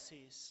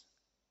emphasis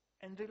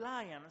and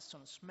reliance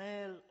on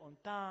smell, on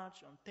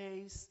touch, on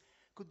taste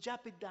could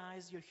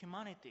jeopardize your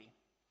humanity.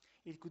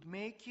 It could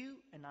make you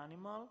an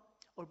animal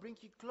or bring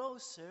you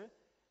closer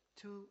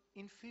to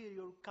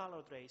inferior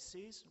colored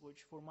races,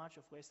 which for much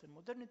of Western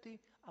modernity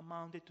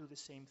amounted to the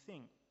same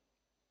thing.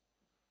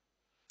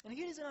 And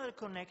here is another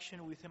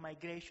connection with a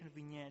migration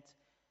vignette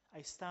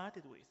I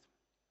started with.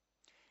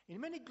 In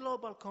many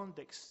global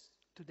contexts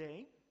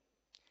today,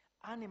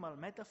 animal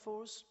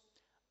metaphors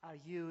are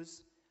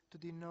used to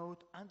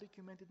denote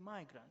undocumented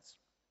migrants,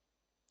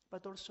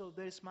 but also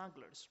their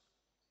smugglers.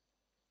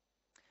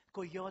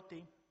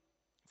 Coyote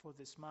for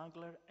the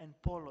smuggler, and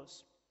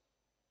polos,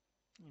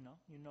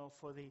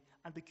 for the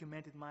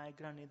undocumented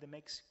migrant in the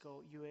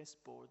Mexico-US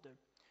border.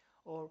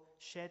 Or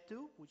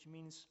shetu, which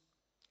means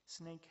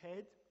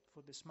snakehead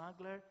for the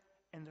smuggler,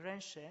 and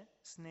renshe,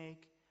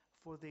 snake,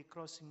 for the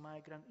crossing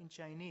migrant in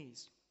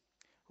Chinese.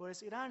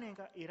 Whereas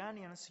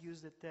Iranians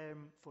use the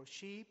term for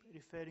sheep,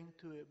 referring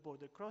to a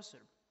border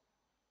crosser.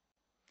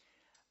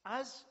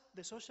 As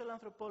the social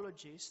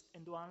anthropologist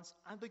and once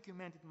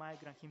undocumented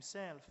migrant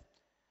himself,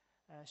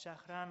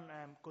 Shahran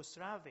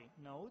Khosravi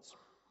notes,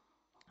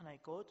 and I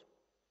quote,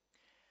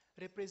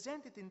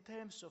 represented in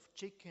terms of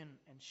chicken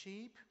and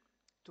sheep,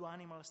 two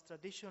animals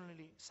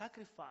traditionally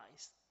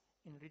sacrificed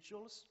in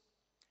rituals,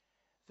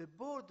 the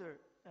border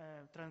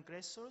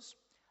transgressors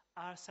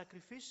are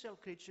sacrificial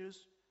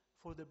creatures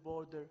for the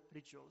border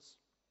rituals.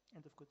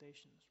 End of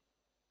quotations.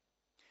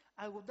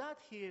 I would add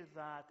here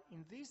that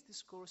in these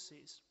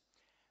discourses,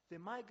 the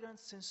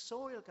migrants'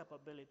 sensorial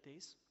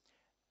capabilities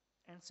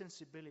and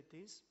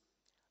sensibilities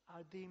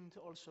are deemed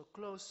also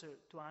closer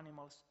to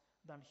animals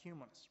than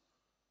humans.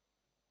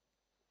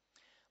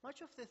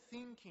 Much of the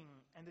thinking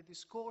and the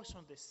discourse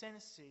on the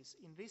senses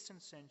in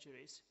recent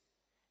centuries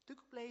took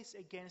place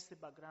against the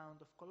background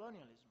of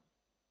colonialism.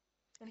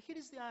 And here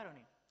is the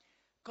irony.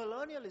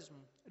 Colonialism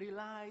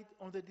relied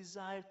on the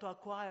desire to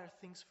acquire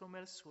things from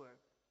elsewhere,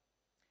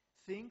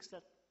 things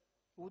that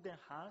would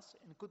enhance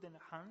and could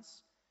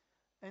enhance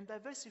and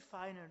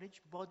diversify and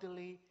enrich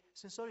bodily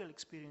sensorial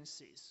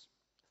experiences.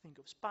 Think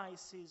of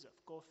spices,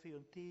 of coffee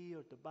or tea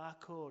or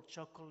tobacco or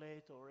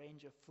chocolate or a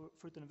range of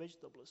fruit and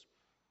vegetables.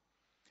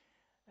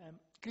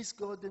 Chris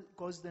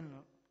Gosden,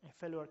 a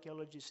fellow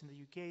archaeologist in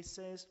the UK,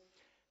 says,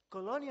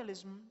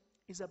 colonialism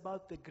is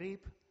about the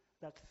grip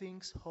that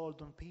things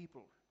hold on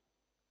people.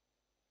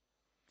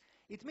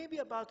 It may be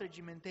about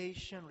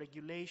regimentation,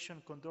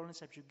 regulation, control and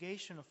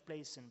subjugation of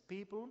place and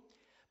people,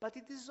 but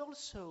it is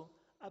also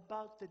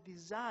about the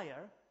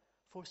desire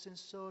for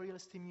sensorial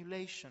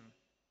stimulation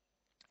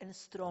and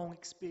strong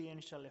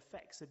experiential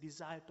effects, the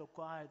desire to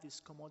acquire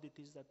these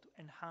commodities that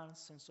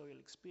enhance sensorial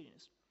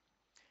experience.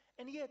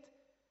 And yet,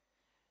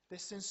 the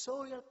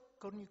sensorial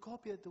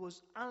cornucopia that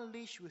was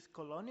unleashed with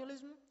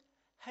colonialism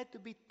had to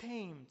be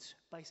tamed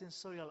by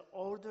sensorial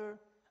order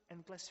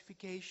and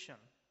classification,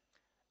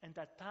 and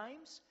at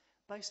times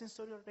by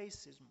sensorial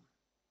racism.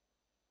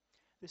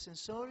 The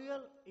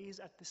sensorial is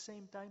at the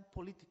same time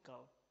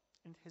political,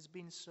 and has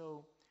been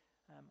so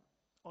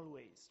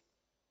always.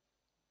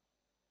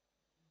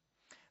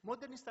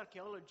 Modernist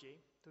archaeology,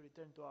 to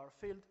return to our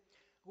field,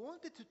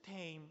 wanted to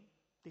tame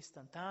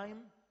distant time,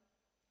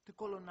 to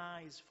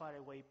colonize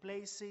faraway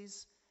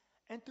places,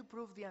 and to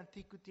prove the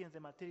antiquity and the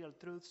material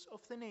truths of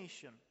the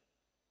nation.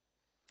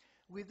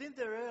 Within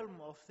the realm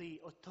of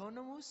the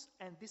autonomous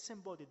and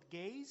disembodied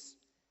gaze,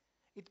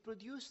 it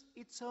produced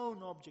its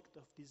own object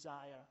of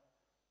desire.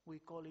 We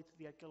call it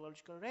the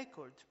archaeological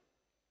record,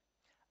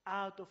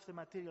 out of the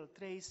material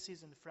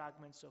traces and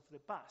fragments of the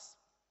past.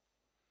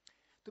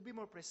 To be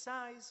more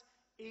precise,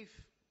 if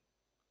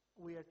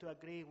we are to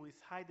agree with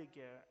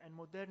Heidegger and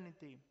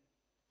modernity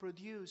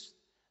produced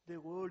the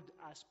world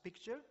as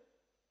picture,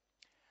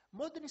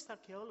 modernist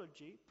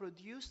archaeology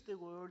produced the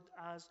world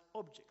as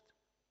object,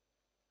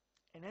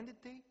 an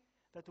entity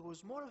that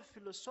was more of a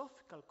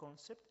philosophical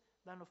concept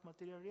than of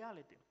material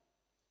reality,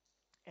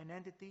 an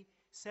entity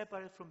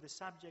separate from the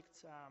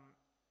subject's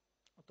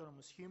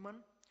autonomous human,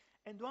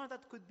 and one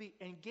that could be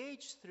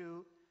engaged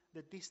through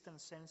the distant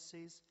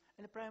senses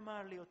and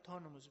primarily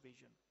autonomous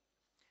vision.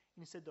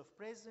 Instead of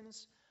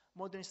presence,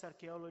 modernist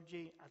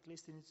archaeology, at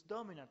least in its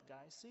dominant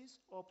guises,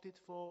 opted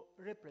for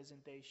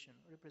representation.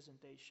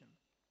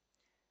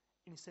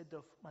 Instead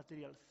of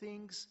material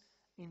things,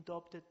 it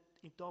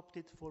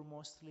opted for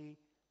mostly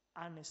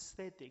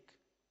anesthetic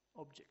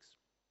objects.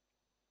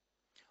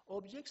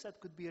 Objects that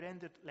could be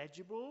rendered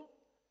legible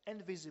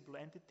and visible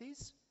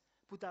entities,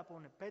 put up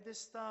on a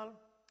pedestal,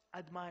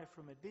 admired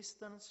from a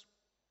distance,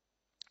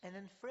 and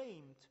then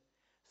framed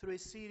through a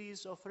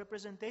series of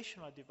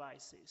representational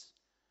devices: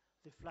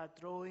 the flat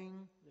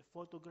drawing, the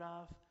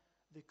photograph,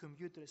 the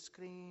computer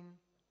screen,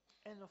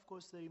 and of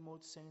course the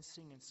remote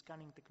sensing and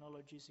scanning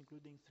technologies,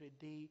 including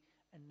 3D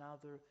and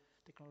other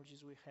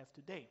technologies we have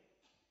today.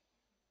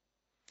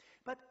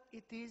 But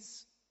it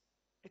is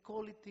a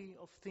quality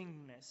of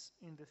thingness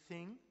in the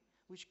thing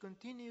which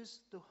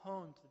continues to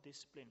haunt the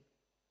discipline.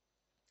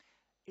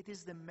 It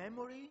is the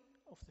memory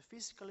of the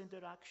physical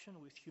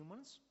interaction with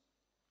humans,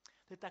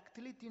 the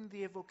tactility in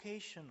the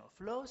evocation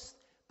of lost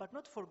but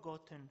not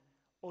forgotten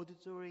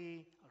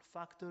auditory,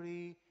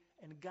 olfactory,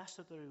 and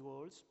gustatory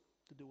worlds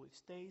to do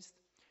with taste,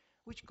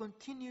 which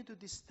continue to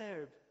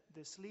disturb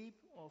the sleep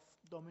of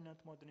dominant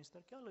modernist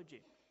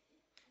archaeology.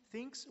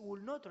 Things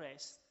will not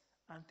rest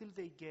until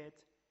they get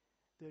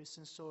their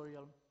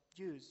sensorial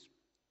dues.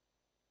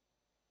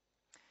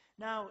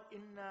 Now,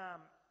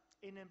 in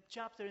in a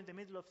chapter in the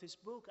middle of this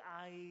book,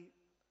 I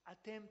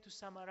attempt to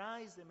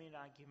summarize the main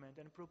argument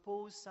and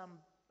propose some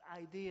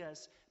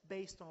ideas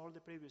based on all the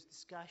previous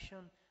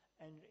discussion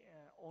and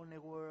on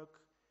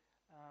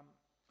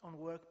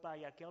work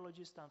by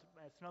archaeologists,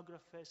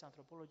 ethnographers,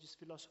 anthropologists,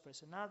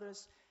 philosophers, and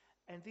others.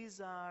 And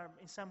these are,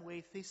 in some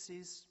way,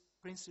 theses,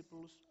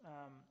 principles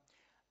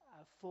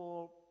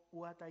for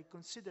what I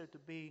consider to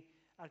be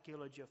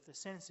archaeology of the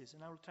senses.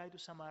 And I will try to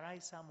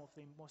summarize some of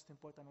the most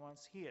important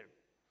ones here.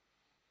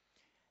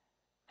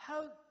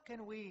 How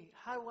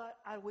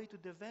are we to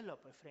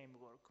develop a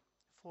framework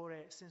for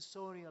a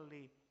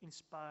sensorially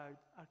inspired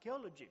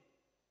archaeology?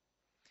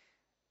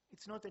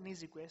 It's not an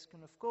easy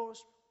question, of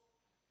course,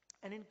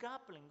 and in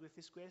grappling with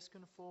this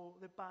question for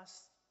the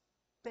past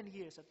 10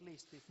 years at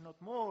least, if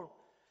not more,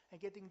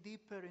 and getting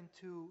deeper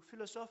into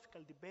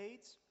philosophical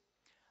debates,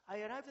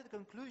 I arrived at the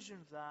conclusion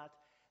that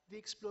the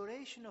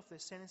exploration of the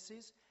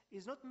senses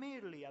is not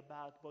merely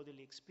about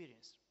bodily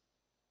experience.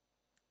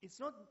 It's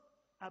not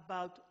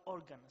about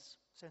organs,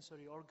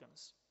 sensory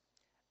organs,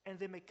 and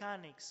the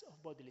mechanics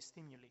of bodily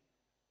stimuli.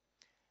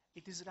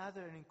 It is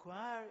rather an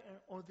inquiry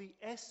on the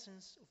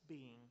essence of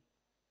being,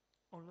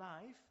 on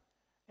life,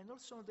 and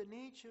also on the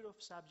nature of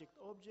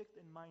subject-object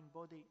and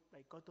mind-body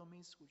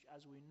dichotomies, which,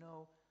 as we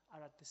know,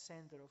 are at the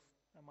center of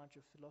much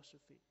of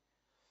philosophy.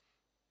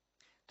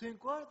 To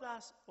inquire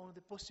thus on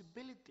the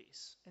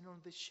possibilities and on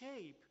the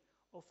shape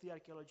of the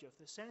archaeology of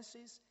the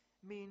senses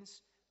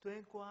means to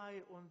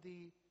inquire on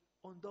the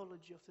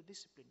ontology of the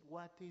discipline.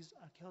 What is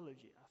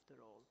archaeology,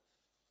 after all?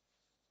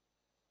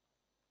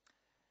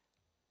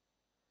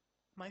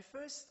 My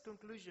first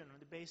conclusion on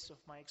the basis of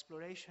my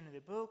exploration in the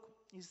book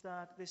is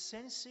that the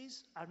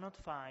senses are not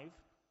five,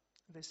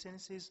 the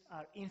senses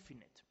are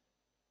infinite.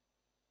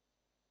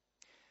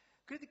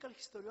 Critical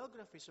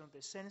historiographies on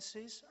the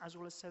senses, as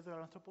well as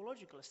several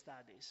anthropological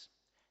studies,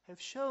 have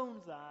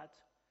shown that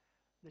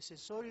the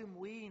sensorium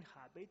we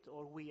inhabit,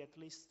 or we at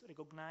least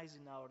recognize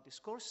in our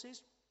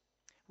discourses,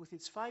 with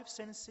its five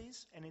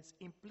senses and its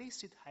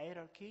implicit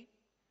hierarchy,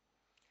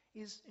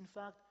 is in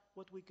fact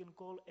what we can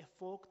call a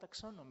folk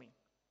taxonomy,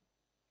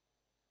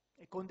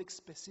 a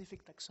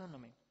context-specific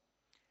taxonomy,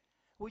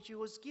 which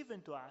was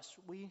given to us.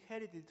 We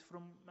inherited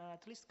from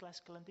at least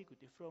classical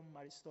antiquity, from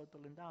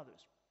Aristotle and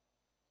others.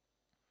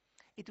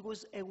 It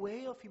was a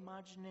way of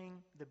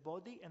imagining the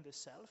body and the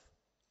self,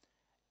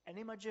 an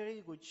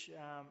imagery which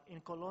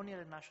in colonial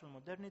and national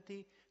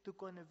modernity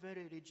took on a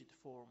very rigid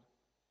form.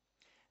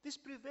 This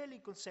prevailing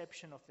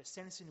conception of the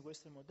sense in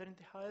Western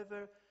modernity,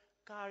 however,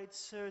 carried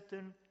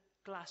certain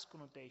class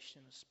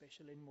connotations,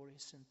 especially in more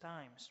recent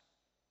times.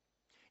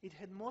 It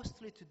had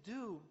mostly to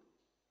do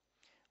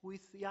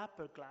with the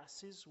upper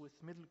classes, with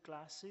middle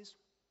classes,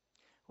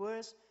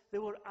 whereas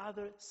there were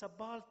other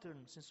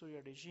subaltern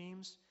sensorial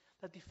regimes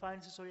that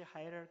defined sensorial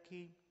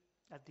hierarchy,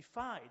 that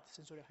defied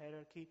sensorial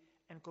hierarchy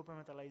and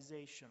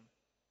compartmentalization.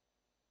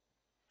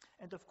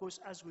 And of course,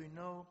 as we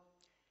know,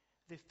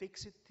 the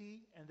fixity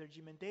and the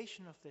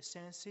regimentation of the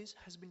senses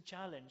has been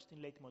challenged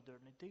in late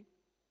modernity,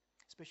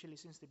 especially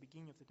since the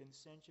beginning of the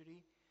 20th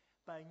century,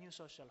 by new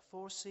social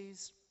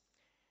forces,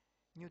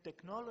 new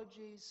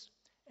technologies,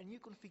 and new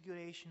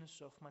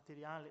configurations of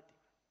materiality.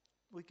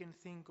 We can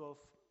think of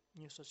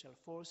new social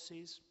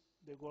forces,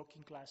 the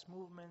working class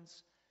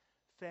movements,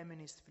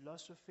 feminist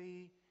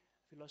philosophies,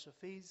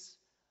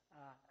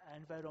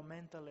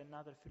 environmental and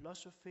other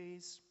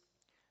philosophies,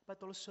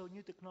 but also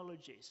new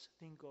technologies.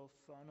 Think of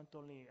not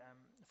only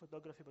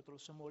photography, but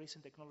also more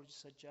recent technologies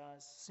such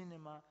as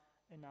cinema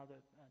and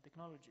other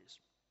technologies.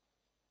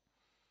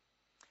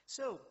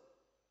 So,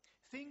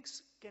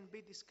 things can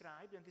be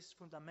described, and this is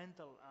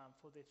fundamental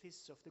for the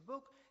thesis of the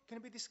book,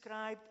 can be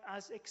described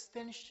as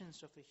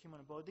extensions of the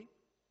human body,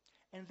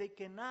 and they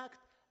can act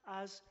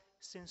as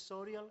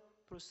sensorial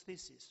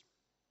prostheses.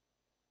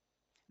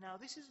 Now,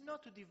 this is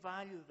not to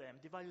devalue them,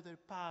 devalue their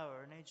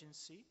power and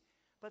agency,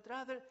 but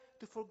rather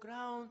to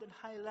foreground and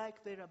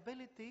highlight their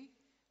ability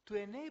to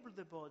enable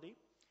the body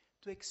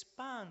to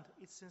expand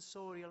its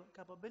sensorial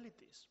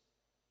capabilities.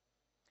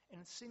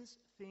 And since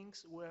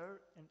things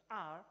were and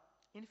are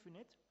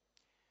infinite,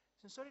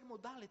 sensorial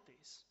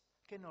modalities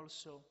can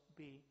also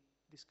be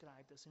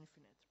described as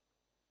infinite.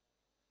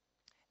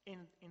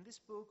 In this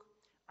book,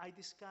 I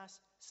discuss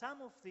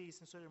some of these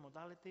sensorial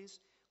modalities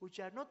which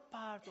are not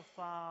part of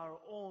our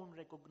own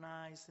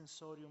recognized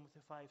sensorium of the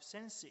five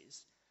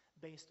senses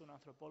based on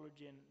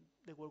anthropology and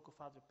the work of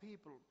other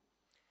people.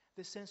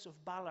 The sense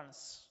of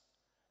balance,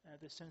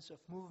 the sense of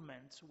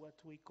movement, what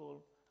we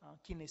call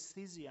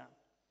kinesthesia.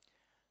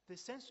 The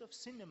sense of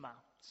cinema.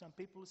 Some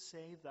people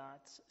say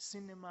that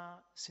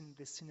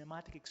the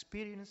cinematic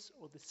experience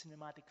or the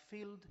cinematic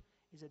field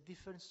is a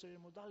different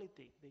sensorial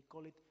modality. They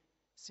call it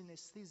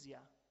synesthesia,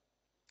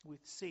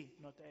 with C,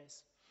 not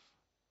S.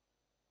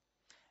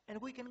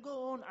 And we can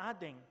go on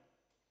adding.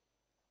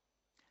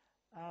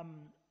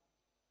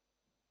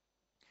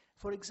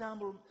 For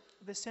example,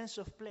 the sense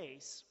of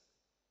place.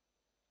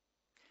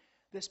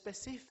 The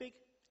specific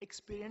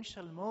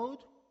experiential mode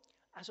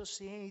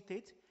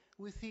associated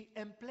with the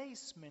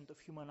emplacement of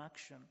human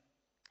action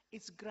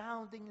its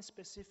grounding in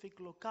specific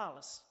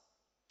locales,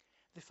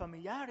 the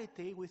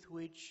familiarity with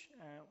which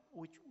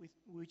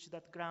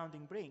that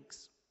grounding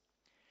brings,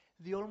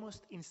 the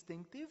almost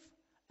instinctive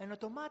and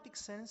automatic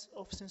sense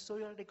of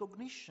sensorial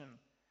recognition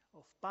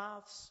of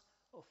paths,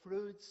 of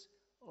routes,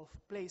 of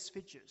place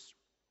features,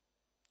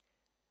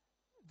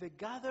 the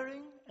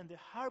gathering and the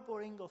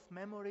harboring of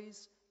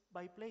memories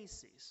by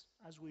places.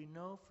 As we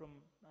know from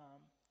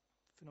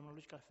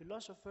phenomenological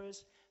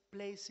philosophers,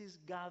 places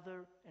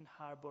gather and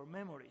harbor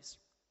memories.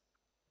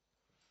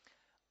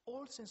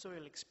 All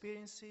sensorial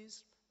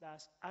experiences,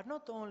 thus, are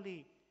not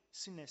only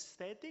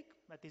synesthetic,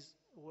 that is,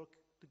 work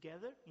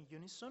together in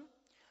unison,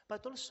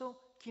 but also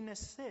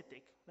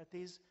kinesthetic, that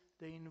is,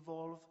 they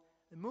involve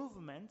the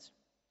movement,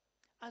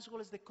 as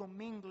well as the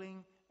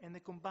commingling and the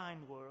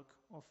combined work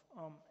of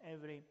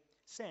every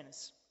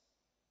sense.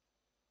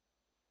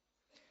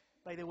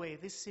 By the way,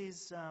 this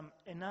is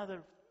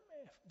another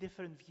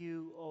different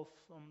view of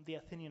the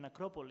Athenian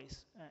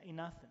Acropolis in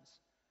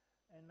Athens.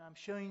 And I'm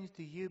showing it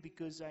to you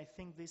because I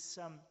think this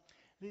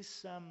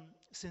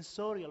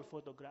sensorial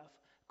photograph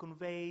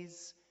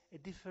conveys a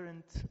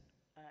different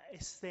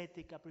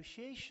aesthetic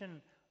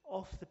appreciation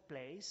of the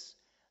place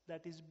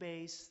that is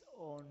based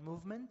on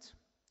movement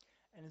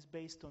and is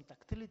based on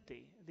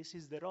tactility. This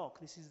is the rock,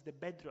 this is the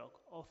bedrock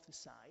of the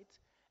site,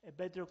 a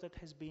bedrock that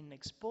has been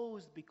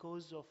exposed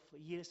because of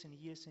years and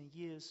years and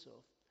years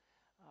of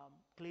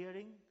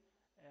clearing,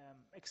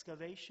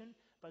 excavation,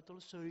 but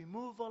also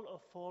removal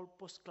of all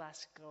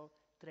post-classical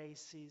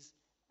traces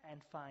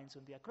and finds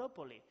on the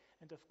Acropolis.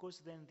 And of course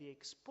then the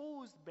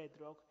exposed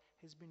bedrock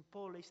has been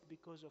polished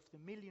because of the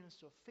millions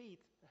of feet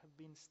that have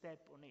been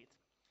stepped on it.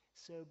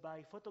 So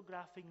by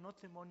photographing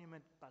not the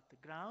monument but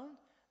the ground,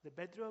 the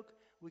bedrock,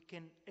 we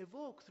can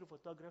evoke through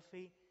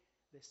photography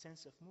the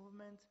sense of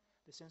movement,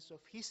 the sense of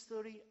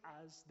history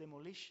as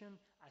demolition,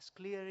 as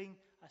clearing,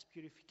 as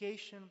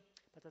purification,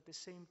 but at the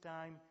same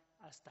time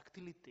as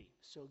tactility.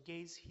 So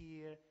gaze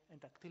here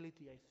and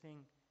tactility, I think,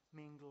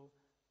 mingle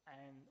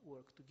and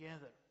work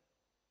together.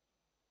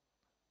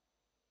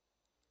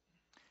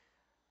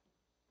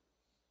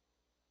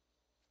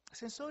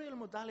 Sensorial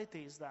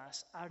modalities,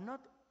 thus, are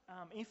not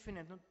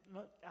infinite,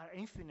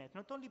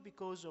 not only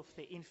because of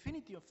the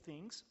infinity of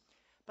things,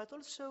 but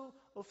also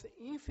of the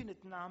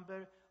infinite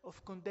number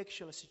of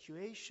contextual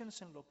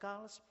situations and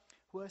locales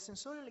where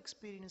sensorial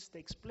experience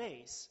takes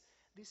place.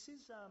 This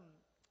is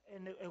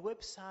a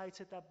website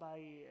set up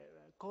by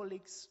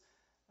colleagues,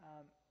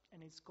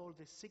 and it's called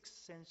the Sixth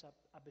Sense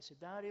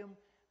Abecedarium.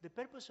 The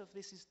purpose of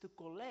this is to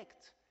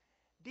collect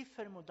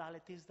different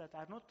modalities that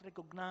are not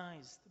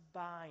recognized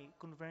by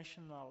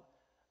conventional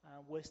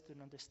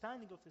Western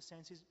understanding of the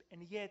senses,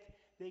 and yet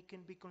they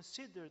can be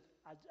considered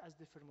as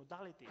different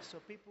modalities. So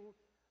people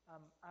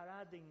are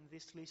adding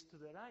this list to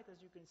the right,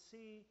 as you can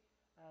see,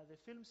 the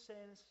film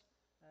sense,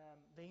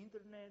 the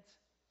internet,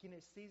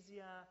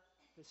 kinesthesia,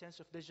 the sense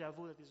of déjà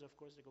vu that is, of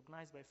course,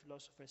 recognized by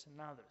philosophers and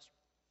others.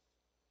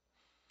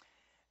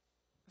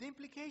 The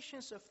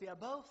implications of the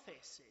above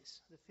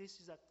thesis, the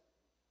thesis that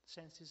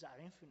senses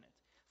are infinite,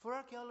 for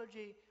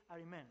archaeology are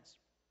immense.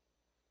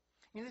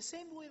 In the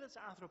same way that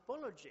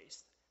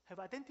anthropologists have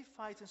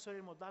identified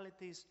sensorial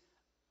modalities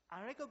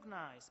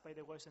unrecognized by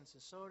the Western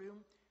sensorium,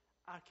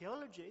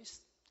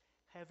 archaeologists,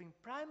 having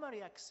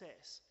primary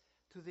access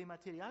to the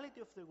materiality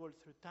of the world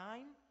through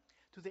time,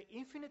 to the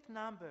infinite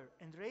number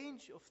and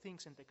range of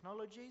things and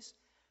technologies,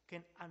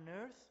 can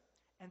unearth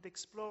and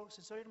explore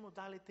sensorial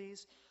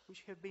modalities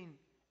which have been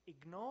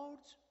ignored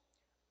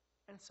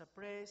and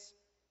suppressed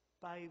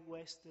by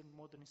Western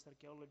modernist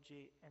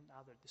archaeology and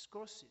other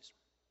discourses.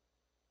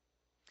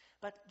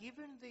 But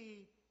given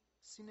the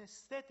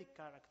synesthetic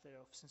character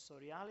of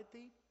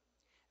sensoriality,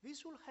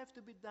 this will have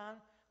to be done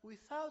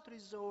without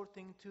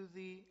resorting to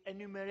the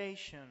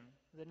enumeration,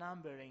 the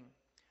numbering,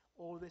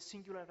 or the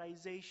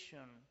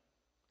singularization,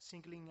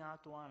 singling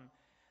out one,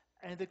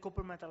 and the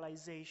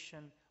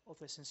compartmentalization of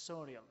the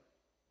sensorial.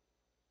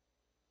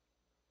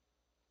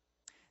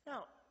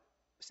 Now,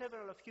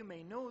 several of you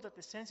may know that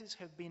the senses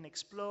have been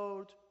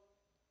explored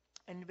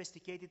and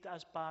investigated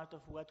as part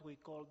of what we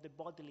call the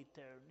bodily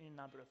turn in a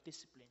number of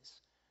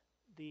disciplines,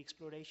 the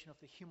exploration of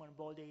the human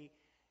body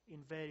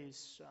in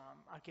various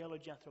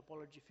archaeology,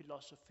 anthropology,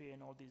 philosophy,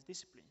 and all these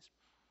disciplines.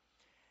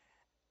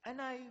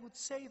 And I would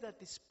say that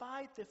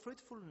despite the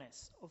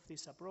fruitfulness of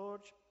this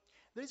approach,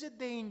 there is a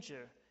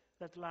danger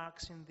that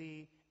lurks in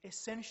the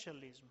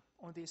essentialism,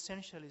 or the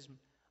essentialism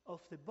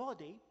of the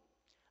body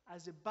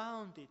as a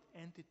bounded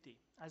entity,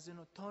 as an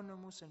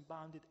autonomous and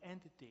bounded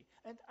entity,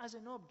 and as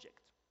an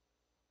object.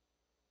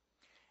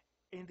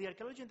 In the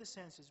Archaeology and the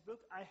Senses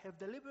book, I have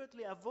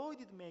deliberately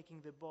avoided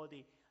making the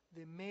body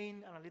the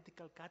main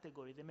analytical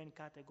category, the main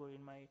category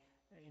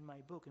in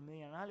my book, in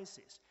my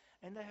analysis.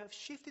 And I have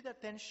shifted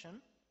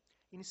attention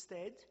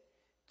instead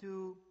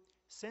to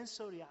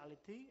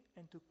sensoriality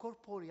and to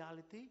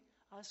corporeality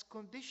as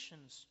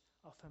conditions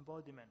of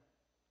embodiment.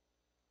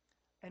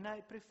 And I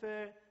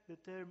prefer the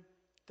term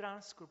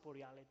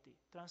transcorporeality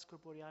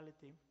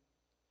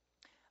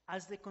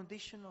as the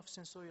condition of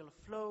sensorial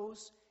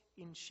flows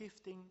in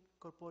shifting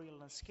corporeal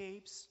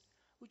landscapes,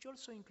 which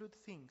also include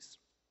things.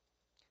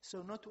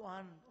 So not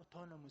one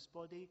autonomous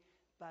body,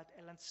 but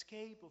a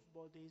landscape of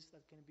bodies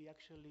that can be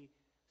actually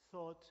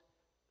thought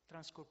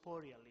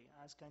transcorporeally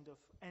as kind of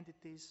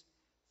entities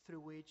through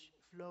which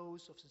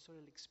flows of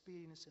sensorial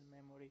experience and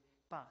memory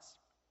pass.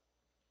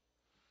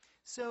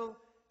 So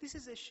this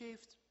is a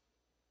shift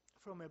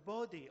from a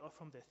body or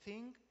from the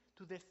thing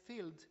to the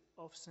field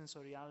of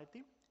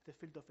sensoriality, the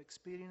field of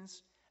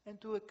experience, and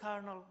to a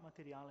carnal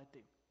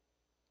materiality.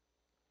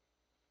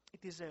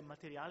 It is a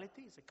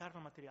materiality, it's a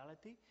carnal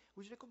materiality,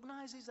 which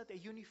recognizes that a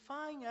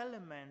unifying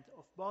element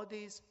of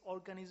bodies,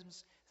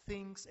 organisms,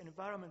 things,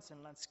 environments,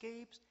 and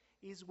landscapes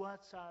is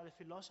what the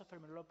philosopher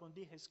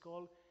Merleau-Ponty has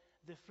called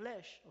the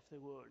flesh of the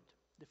world,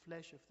 the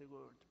flesh of the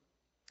world.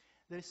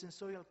 There is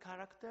sensorial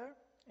character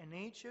and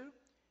nature,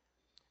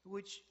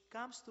 which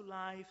comes to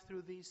life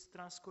through these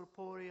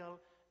transcorporeal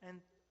and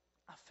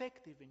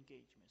affective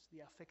engagements. The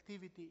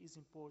affectivity is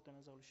important,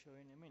 as I will show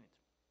in a minute.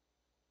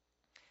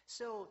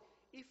 So,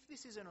 if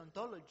this is an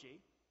ontology,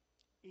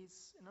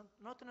 it's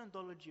not an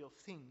ontology of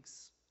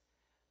things,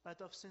 but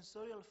of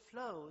sensorial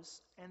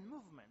flows and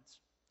movements,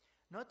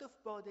 not of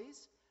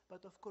bodies,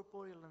 but of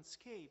corporeal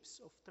landscapes,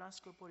 of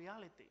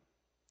transcorporeality,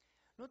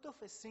 not of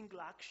a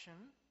single action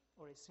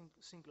or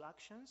single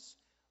actions,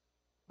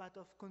 but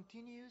of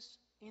continuous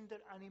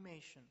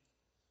interanimation.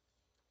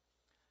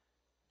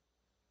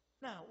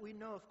 Now, we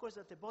know, of course,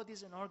 that the body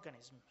is an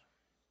organism,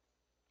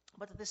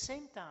 but at the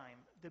same time,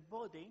 the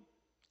body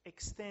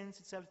extends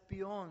itself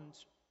beyond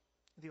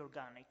the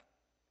organic,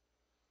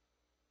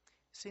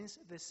 since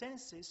the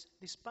senses,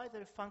 despite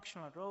their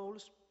functional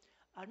roles,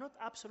 are not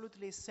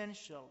absolutely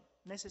essential,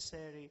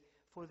 necessary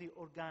for the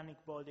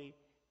organic body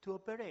to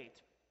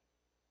operate.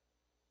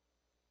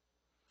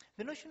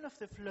 The notion of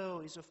the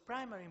flow is of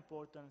primary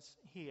importance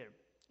here.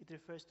 It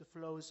refers to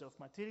flows of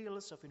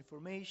materials, of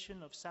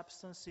information, of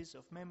substances,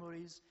 of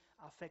memories,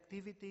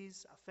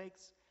 affectivities,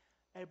 affects,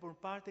 airborne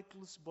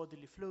particles,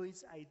 bodily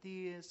fluids,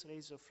 ideas,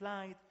 rays of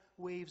light,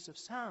 waves of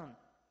sound.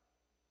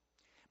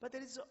 But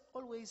there is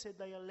always a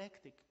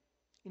dialectic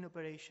in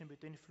operation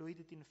between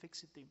fluidity and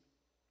fixity,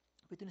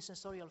 between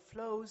sensorial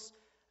flows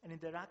and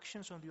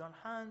interactions on the one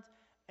hand,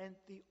 and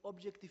the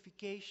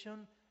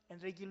objectification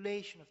and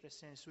regulation of the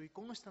sense. We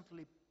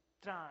constantly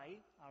try,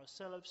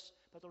 ourselves,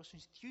 but also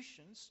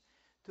institutions,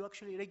 to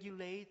actually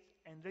regulate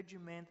and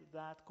regiment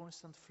that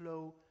constant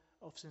flow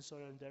of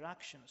sensorial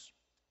interactions.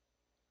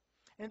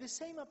 And the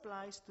same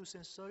applies to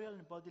sensorial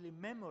and bodily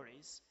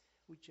memories,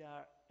 which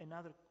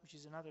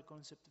is another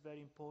concept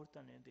very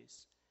important in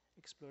this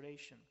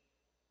exploration.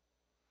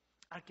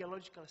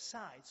 Archaeological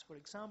sites, for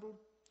example,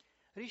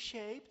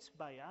 reshaped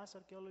by us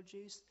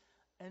archaeologists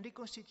and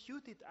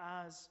reconstituted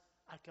as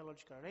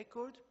archaeological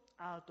record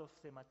out of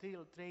the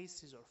material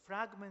traces or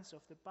fragments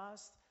of the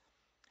past,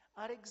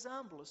 are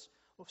examples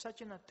of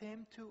such an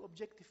attempt to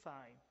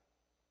objectify,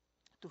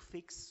 to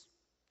fix,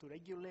 to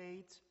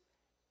regulate,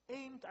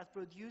 aimed at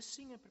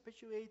producing and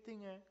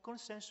perpetuating a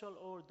consensual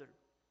order.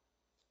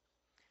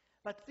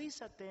 But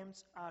these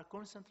attempts are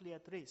constantly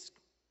at risk.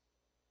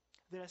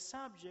 They are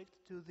subject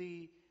to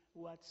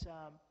what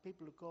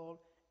people call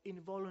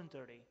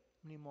involuntary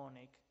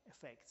mnemonic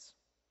effects,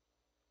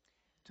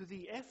 to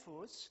the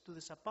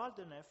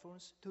subaltern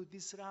efforts to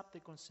disrupt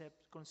the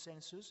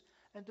consensus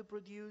and to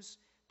produce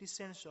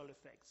dissensual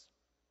effects.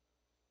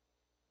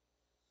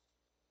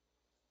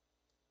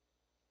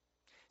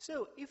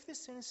 So, if the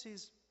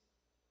senses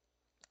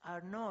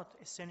are not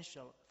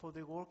essential for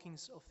the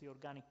workings of the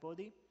organic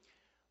body,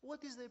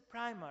 what is their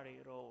primary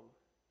role?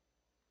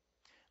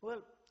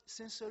 Well,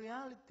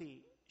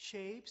 sensoriality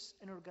shapes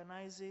and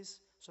organizes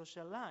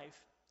social life,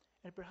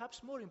 and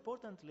perhaps more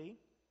importantly,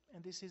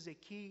 and this is a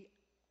key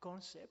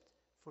concept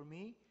for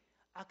me,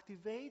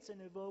 activates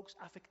and evokes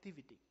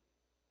affectivity.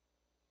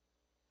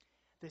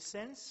 The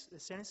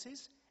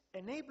senses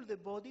enable the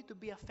body to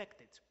be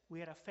affected.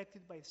 We are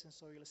affected by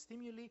sensorial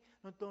stimuli,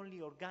 not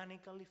only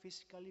organically,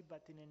 physically,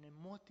 but in an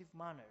emotive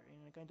manner,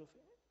 in a kind of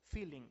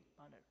feeling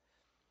manner.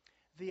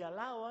 They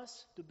allow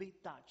us to be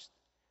touched,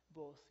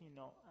 both,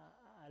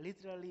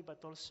 literally,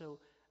 but also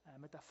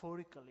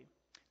metaphorically.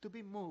 To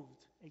be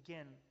moved,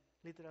 again,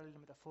 literally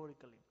and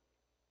metaphorically.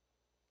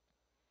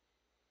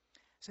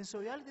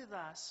 Sensoriality,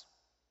 thus,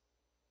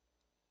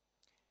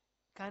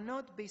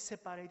 cannot be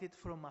separated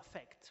from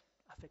affect.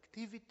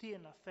 Affectivity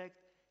and affect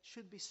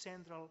should be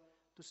central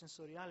to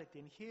sensoriality.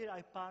 And here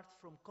I part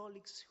from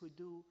colleagues who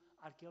do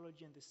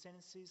archaeology and the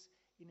senses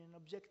in an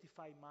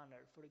objectified manner.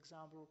 For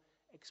example,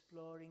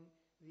 exploring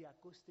the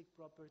acoustic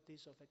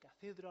properties of a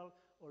cathedral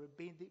or a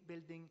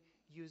building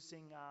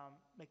using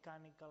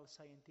mechanical,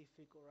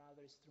 scientific, or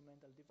other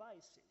instrumental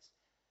devices.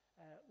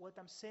 What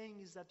I'm saying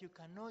is that you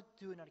cannot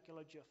do an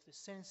archaeology of the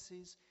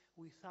senses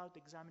without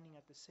examining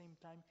at the same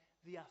time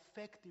the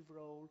affective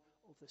role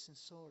of the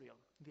sensorial,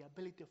 the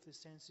ability of the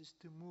senses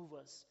to move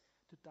us,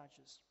 to touch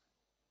us.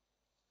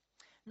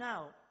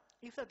 Now,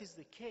 if that is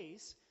the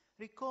case,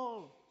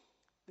 recall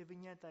the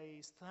vignette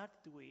I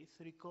started with,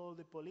 recall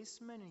the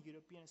policemen in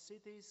European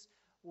cities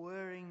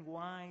wearing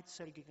white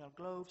surgical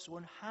gloves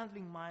when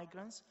handling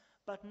migrants,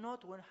 but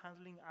not when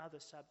handling other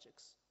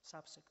suspects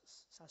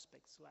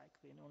like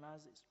the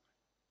neo-Nazis.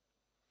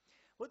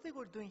 What they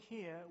were doing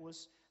here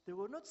was they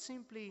were not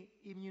simply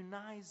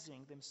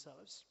immunizing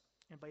themselves,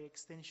 and by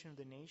extension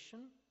the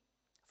nation,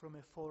 from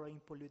a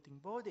foreign polluting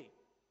body.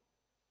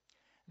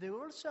 They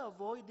were also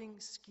avoiding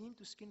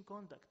skin-to-skin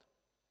contact.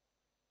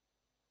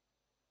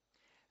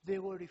 They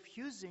were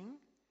refusing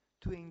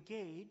to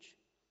engage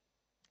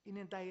in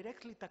a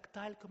directly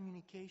tactile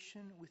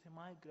communication with a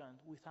migrant,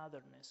 with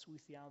otherness,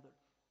 with the other.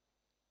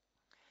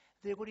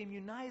 They were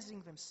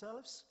immunizing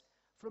themselves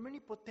from any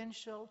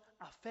potential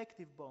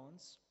affective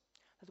bonds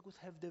that could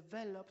have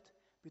developed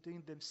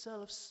between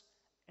themselves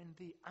and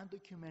the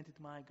undocumented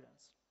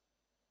migrants.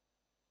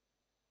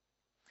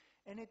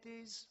 And it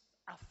is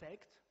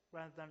affect,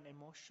 rather than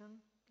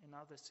emotion,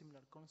 another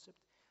similar concept,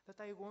 that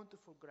I want to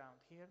foreground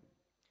here,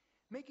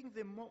 making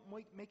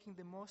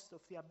the most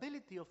of the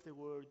ability of the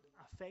word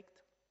affect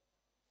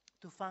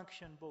to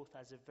function both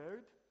as a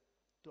verb,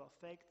 to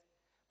affect,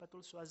 but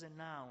also as a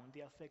noun,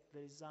 the affect,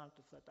 the result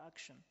of that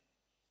action.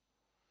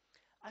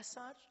 As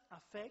such,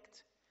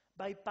 affect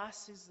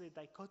bypasses the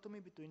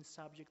dichotomy between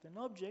subject and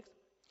object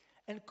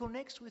and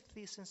connects with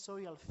the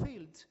sensorial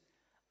field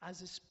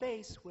as a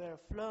space where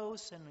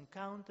flows and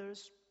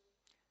encounters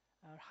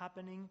are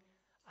happening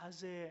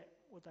as a,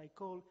 what I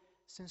call,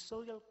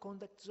 sensorial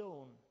contact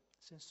zone.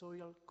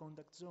 Sensorial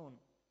contact zone.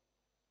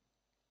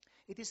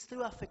 It is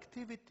through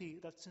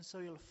affectivity that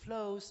sensorial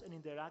flows and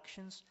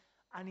interactions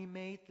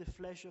animate the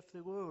flesh of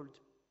the world.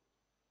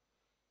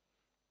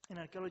 An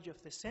archaeology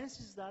of the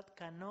senses that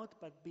cannot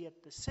but be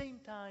at the same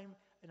time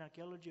an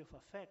archaeology of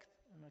affect,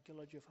 an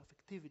archaeology of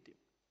affectivity.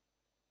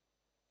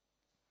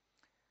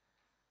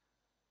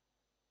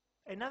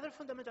 Another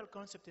fundamental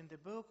concept in the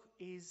book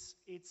is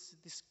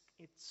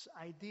its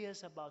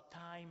ideas about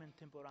time and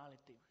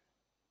temporality.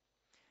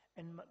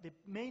 And the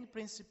main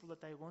principle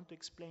that I want to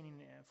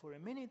explain for a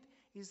minute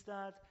is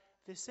that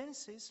the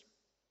senses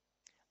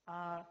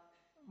are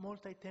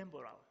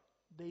multitemporal.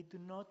 They do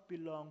not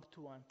belong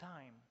to one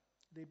time.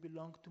 They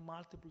belong to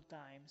multiple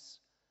times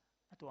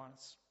at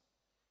once.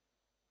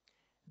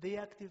 They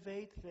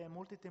activate the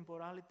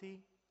multitemporality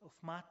of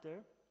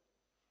matter,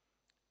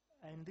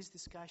 and this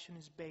discussion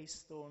is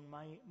based on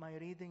my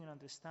reading and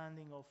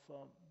understanding of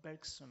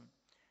Bergson,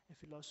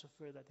 a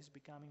philosopher that is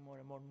becoming more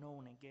and more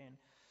known again.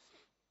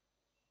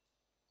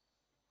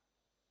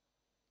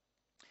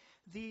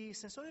 The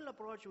sensorial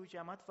approach which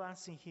I'm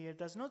advancing here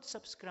does not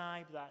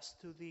subscribe thus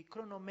to the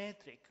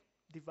chronometric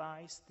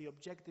device, the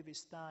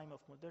objectivist time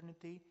of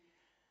modernity,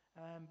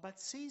 but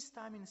sees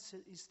time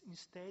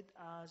instead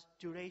as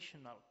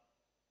durational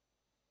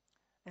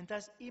and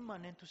as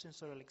immanent to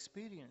sensorial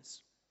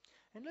experience.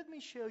 And let me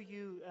show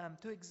you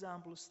two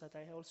examples that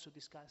I also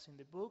discuss in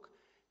the book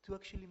to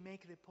actually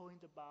make the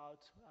point about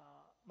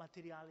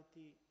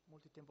materiality,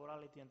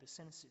 multitemporality, and the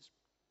senses.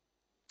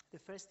 The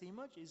first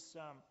image is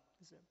a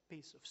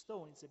piece of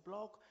stone. It's a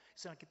block.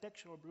 It's an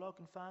architectural block,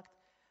 in fact,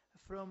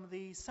 from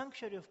the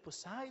sanctuary of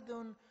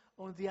Poseidon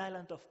on the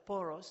island of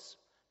Poros.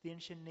 The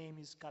ancient name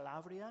is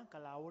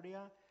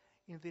Calauria,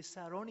 in the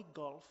Saronic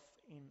Gulf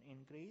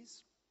in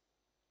Greece.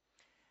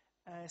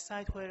 A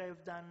site where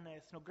I've done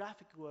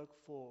ethnographic work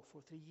for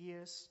 3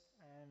 years,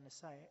 and a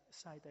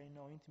site I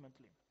know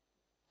intimately.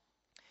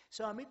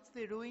 So amidst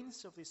the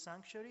ruins of the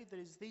sanctuary, there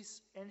is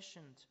this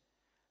ancient,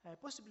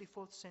 possibly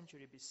 4th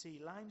century BC,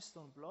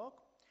 limestone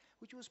block,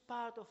 which was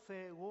part of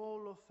a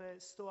wall of a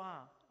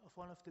stoa, of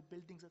one of the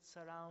buildings that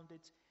surrounded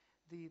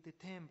the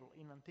temple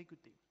in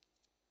antiquity.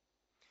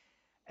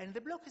 And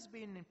the block has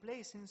been in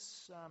place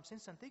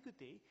since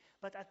antiquity,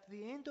 but at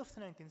the end of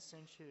the 19th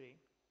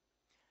century,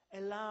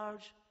 a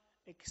large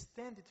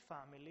extended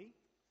family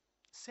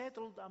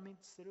settled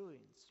amidst the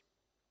ruins.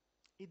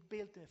 It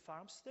built a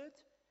farmstead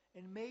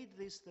and made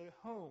this their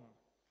home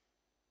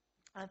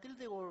until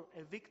they were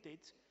evicted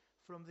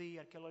from the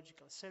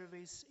Archaeological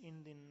Service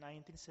in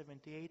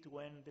 1978,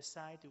 when the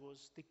site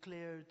was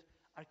declared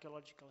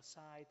archaeological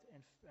site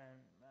and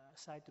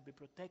site to be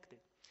protected.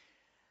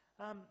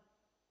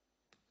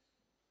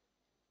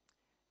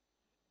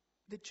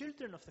 The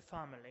children of the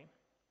family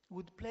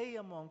would play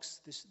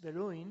amongst the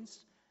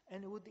ruins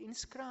and would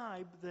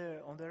inscribe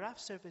on the rough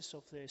surface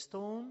of the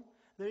stone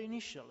their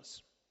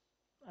initials,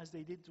 as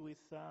they did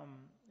with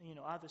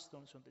other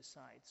stones on the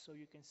site. So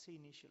you can see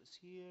initials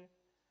here.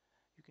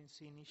 You can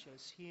see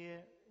initials here.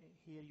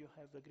 Here you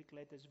have the Greek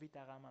letters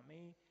Vita, Gamma,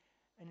 Me.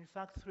 And in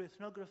fact, through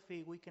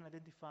ethnography, we can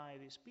identify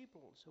these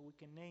people. So we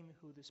can name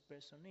who this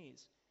person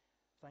is.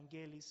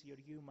 Vangelis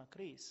Georgiou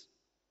Makris.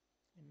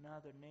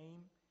 Another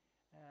name.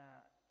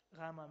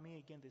 Gamma, Me,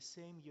 again the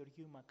same.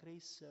 Georgiou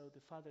Makris. So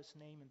the father's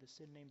name and the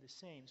surname the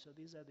same. So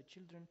these are the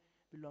children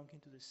belonging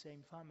to the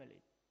same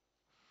family.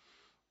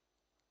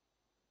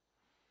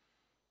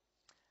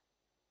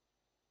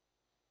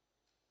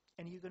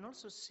 And you can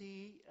also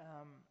see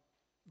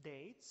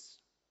dates,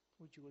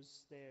 which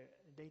was their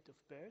date of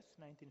birth,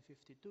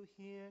 1952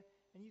 here,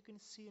 and you can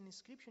see an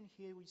inscription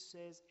here which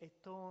says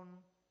Eton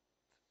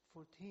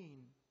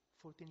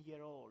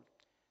 14-year-old.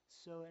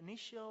 So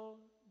initial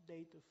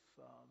date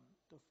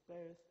of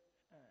birth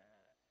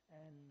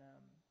and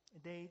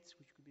dates,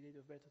 which could be date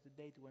of birth of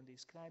the date when they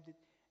described it,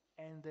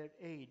 and their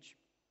age.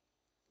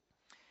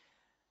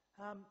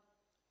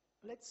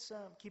 Let's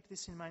keep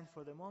this in mind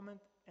for the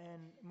moment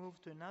and move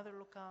to another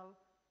locale,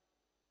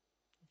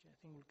 which I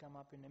think will come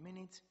up in a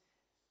minute,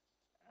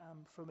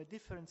 from a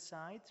different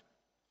site,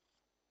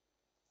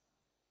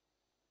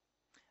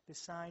 the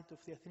site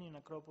of the Athenian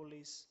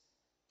Acropolis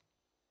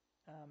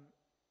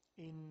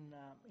in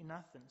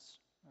Athens.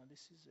 Now,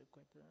 this is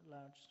quite a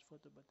large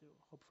photo, but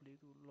hopefully it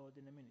will load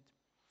in a minute.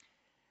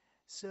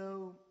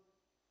 So,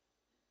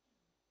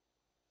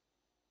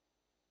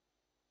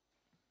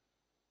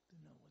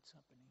 don't know what's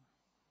happening.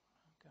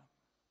 Okay.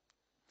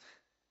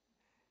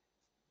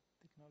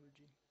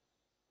 Technology.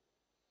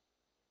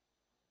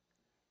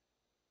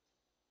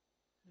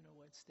 I don't know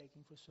why it's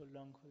taking for so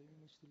long for the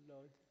image to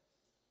load.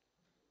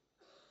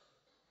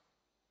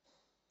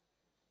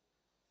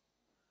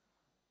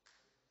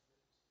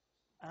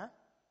 Huh?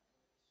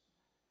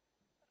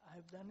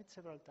 I've done it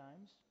several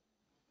times,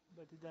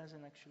 but it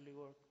doesn't actually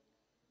work.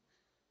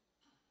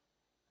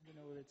 I don't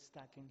know whether it's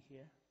stuck in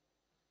here.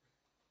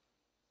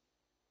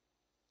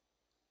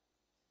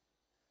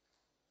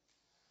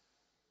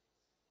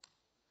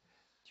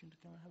 Tune the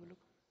camera, have a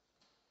look.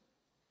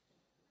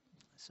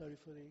 Sorry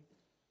for the...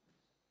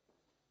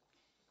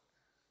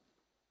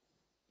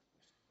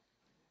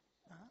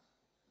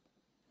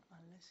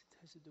 Unless it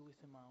has to do with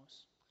the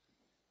mouse,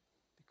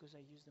 because I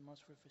used the mouse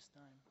for the first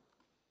time.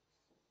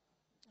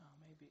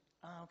 Maybe.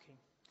 Okay.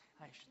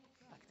 I should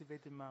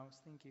activate the mouse.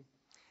 Thank you.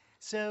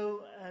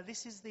 So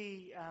this is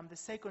the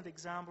second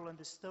example on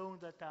the stone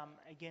that,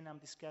 again, I'm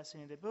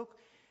discussing in the book.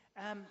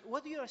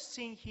 What you are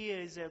seeing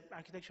here is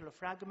architectural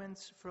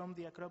fragments from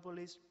the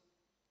Acropolis.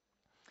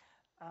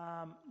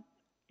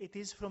 It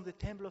is from the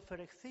Temple of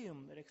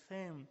Erechtheum.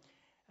 Erechtheum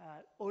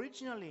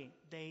originally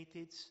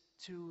dated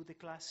to the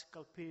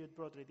classical period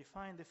broadly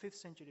defined, the 5th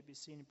century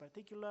BC in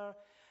particular.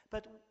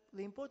 But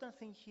the important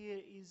thing here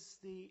is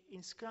the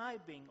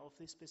inscribing of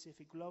this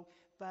specific block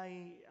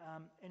by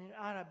an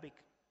Arabic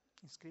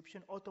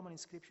inscription, Ottoman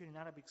inscription in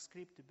Arabic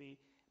script to be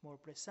more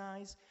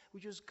precise,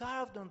 which was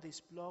carved on this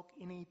block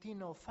in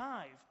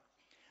 1805,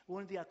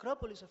 when the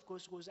Acropolis, of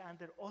course, was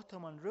under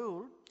Ottoman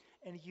rule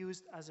and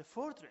used as a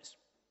fortress.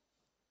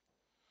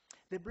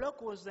 The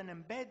block was then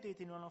embedded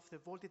in one of the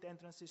vaulted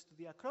entrances to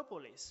the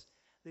Acropolis.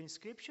 The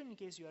inscription, in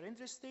case you are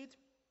interested,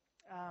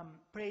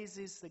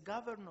 praises the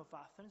governor of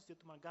Athens, the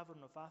Ottoman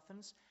governor of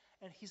Athens,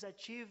 and his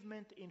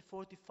achievement in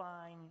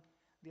fortifying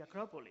the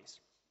Acropolis.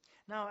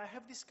 Now, I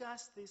have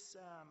discussed this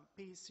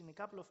piece in a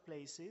couple of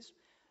places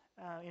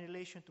in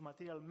relation to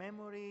material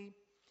memory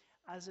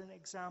as an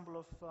example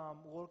of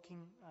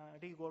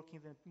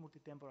reworking the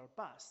multitemporal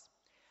past.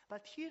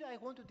 But here I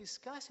want to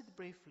discuss it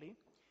briefly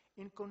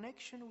in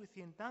connection with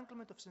the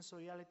entanglement of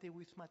sensoriality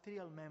with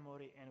material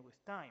memory and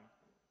with time.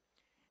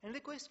 And the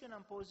question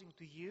I'm posing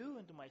to you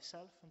and to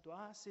myself and to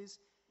us is,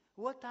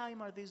 what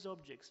time are these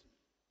objects?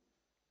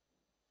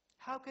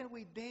 How can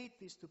we date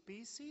these two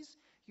pieces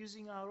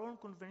using our own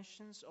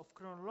conventions of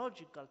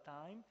chronological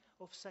time,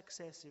 of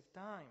successive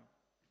time?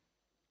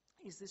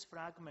 Is this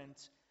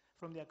fragment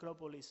from the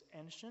Acropolis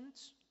ancient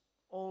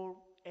or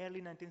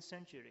early 19th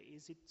century?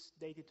 Is it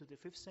dated to the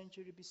 5th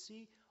century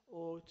BC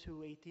or to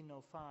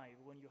 1805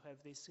 when you have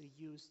this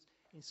reused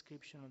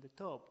inscription on the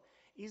top?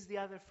 Is the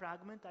other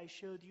fragment I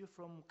showed you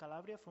from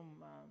Calabria, from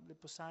the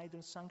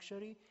Poseidon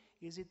sanctuary,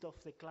 is it of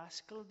the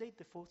classical date,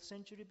 the 4th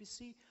century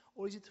BC,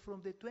 or is it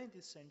from the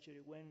 20th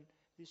century when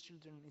these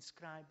children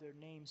inscribe their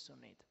names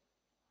on it?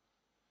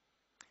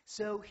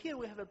 So here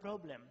we have a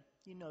problem.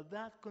 You know,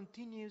 that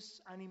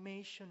continuous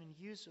animation and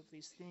use of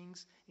these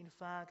things, in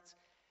fact,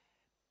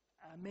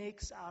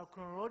 makes our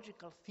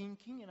chronological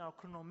thinking and our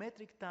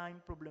chronometric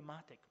time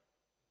problematic.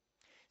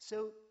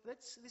 So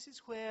this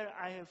is where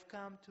I have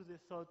come to the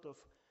thought of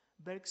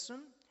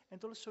Bergson,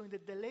 and also in the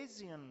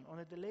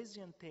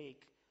Deleuzian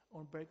take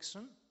on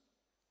Bergson.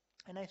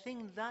 And I think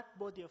in that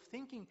body of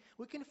thinking,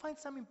 we can find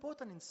some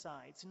important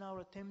insights in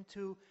our attempt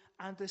to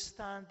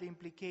understand the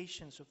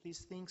implications of these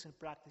things and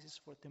practices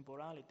for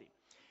temporality.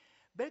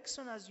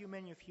 Bergson, as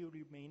many of you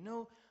may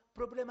know,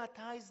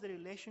 problematized the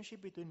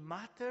relationship between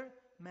matter,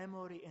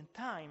 memory, and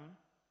time,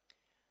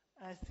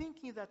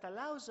 thinking that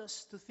allows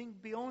us to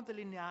think beyond the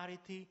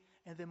linearity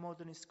and the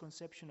modernist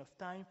conception of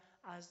time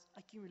as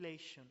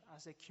accumulation,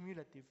 as a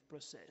cumulative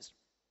process.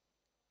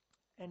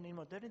 And in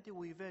modernity,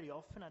 we very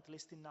often, at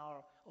least in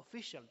our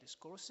official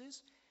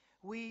discourses,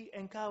 we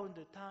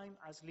encounter time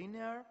as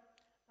linear,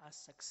 as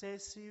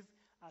successive,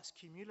 as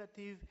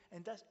cumulative,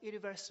 and as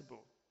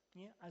irreversible,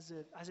 as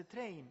a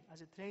train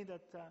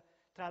that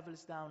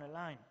travels down a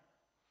line.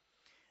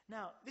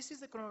 Now, this is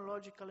the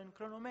chronological and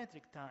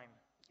chronometric time,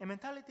 a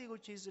mentality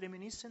which is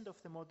reminiscent of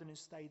the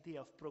modernist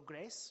idea of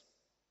progress,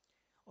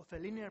 of a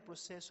linear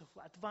process of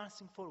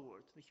advancing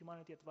forward. The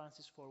humanity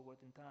advances forward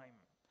in time.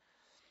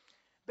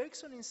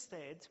 Bergson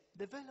instead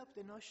developed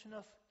the notion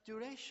of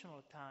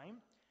durational time,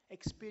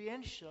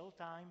 experiential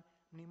time,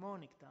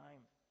 mnemonic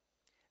time.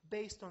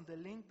 based on the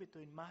link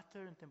between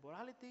matter and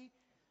temporality.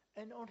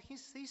 And on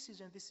his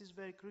thesis, and this is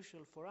very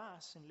crucial for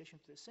us in relation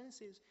to the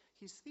senses,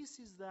 his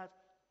thesis that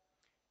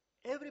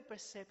every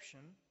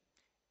perception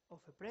of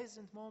a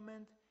present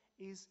moment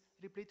is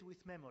replete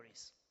with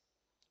memories.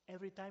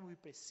 Every time we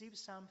perceive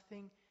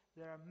something,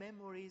 there are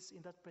memories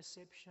in that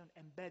perception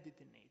embedded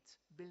in it,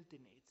 built in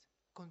it,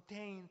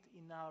 contained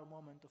in our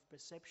moment of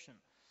perception.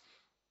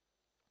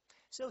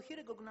 So he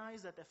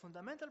recognized that a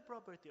fundamental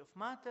property of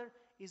matter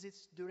is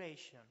its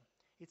duration,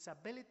 its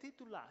ability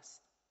to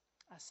last.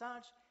 As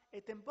such,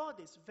 it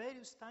embodies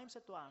various times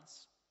at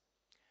once: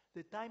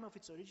 the time of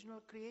its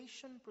original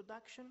creation,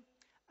 production,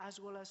 as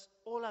well as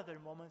all other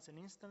moments and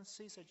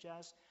instances, such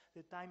as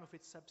the time of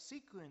its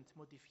subsequent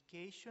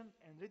modification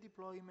and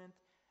redeployment,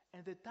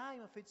 and the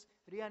time of its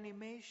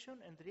reanimation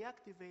and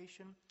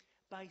reactivation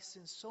by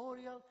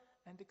sensorial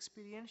and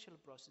experiential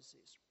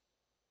processes.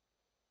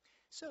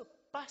 So,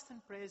 past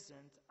and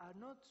present are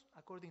not,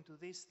 according to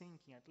this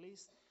thinking at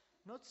least,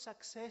 not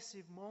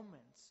successive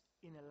moments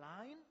in a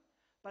line,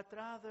 but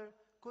rather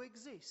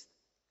coexist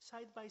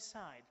side by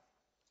side,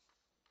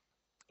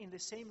 in the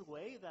same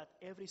way that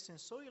every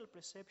sensorial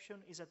perception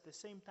is at the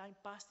same time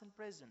past and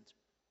present.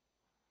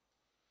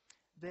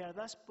 They are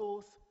thus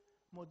both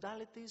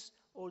modalities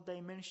or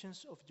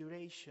dimensions of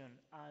duration,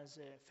 as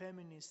a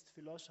feminist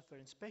philosopher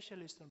and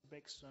specialist on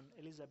Bergson,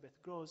 Elizabeth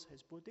Gross,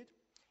 has put it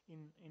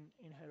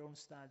in her own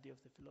study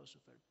of the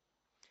philosopher.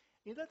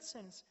 In that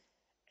sense,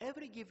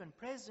 every given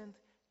present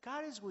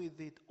carries with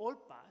it all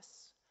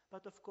pasts,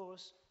 but of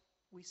course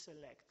we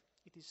select.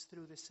 It is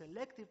through the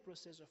selective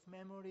process of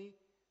memory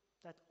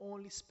that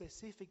only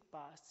specific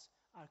pasts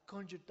are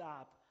conjured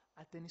up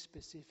at any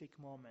specific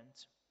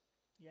moment.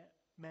 Yeah?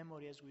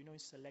 Memory, as we know,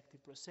 is a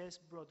selective process,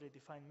 broadly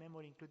defined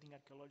memory, including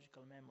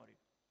archaeological memory.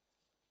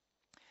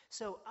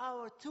 So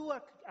our two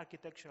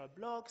architectural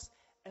blocks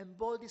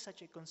embody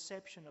such a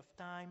conception of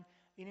time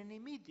in an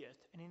immediate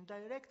and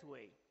indirect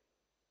way.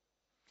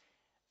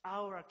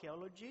 Our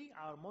archaeology,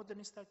 our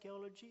modernist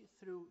archaeology,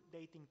 through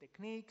dating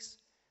techniques,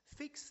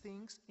 fix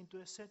things into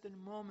a certain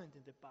moment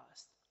in the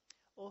past,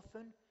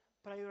 often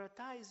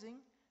prioritizing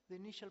the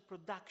initial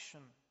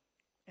production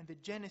and the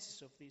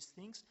genesis of these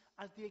things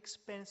at the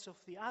expense of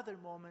the other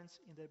moments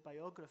in their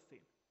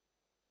biography.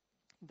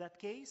 In that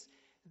case,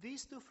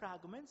 these two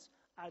fragments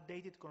are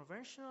dated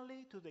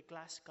conventionally to the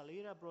classical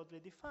era broadly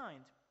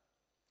defined.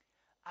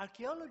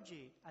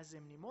 Archaeology, as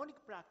a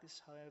mnemonic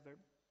practice, however,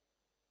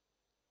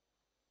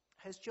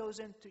 has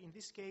chosen to, in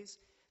this case,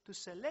 to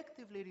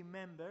selectively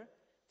remember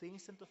the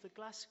instant of the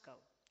classical.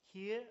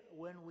 Here,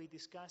 when we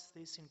discuss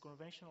this in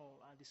conventional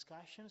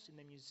discussions, in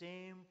the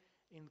museum,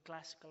 in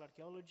classical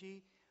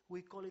archaeology,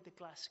 we call it a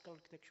classical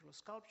architectural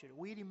sculpture.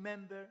 We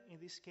remember, in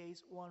this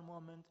case, one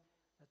moment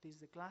that is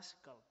the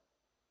classical.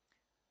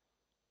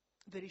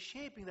 The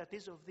reshaping that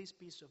is of this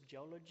piece of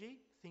geology,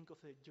 think of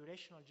the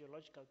durational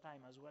geological time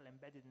as well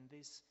embedded in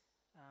this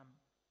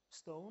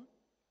stone,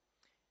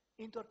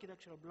 into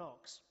architectural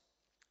blocks,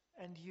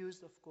 and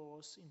used, of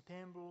course, in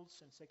temples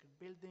and sacred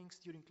buildings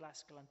during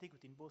classical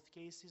antiquity. In both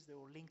cases, they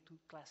were linked to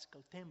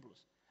classical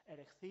temples,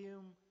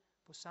 Erechtheum,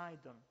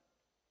 Poseidon.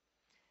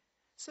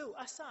 So,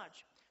 as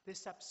such, the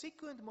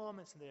subsequent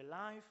moments in their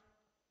life,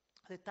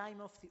 the time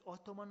of the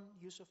Ottoman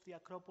use of the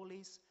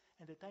Acropolis,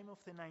 and the time of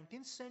the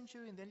 19th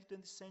century and the early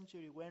 20th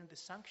century when the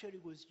sanctuary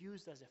was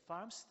used as a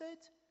farmstead,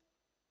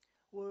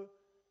 were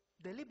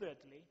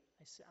deliberately,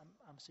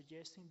 I'm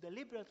suggesting,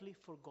 deliberately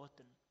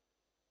forgotten.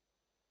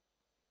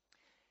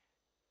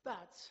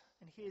 But,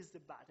 and here's the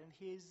but, and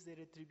here's the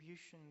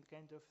retribution,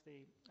 kind of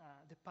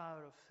the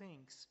power of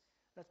things,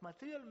 that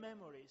material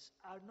memories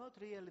are not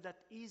really that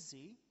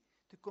easy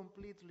to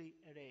completely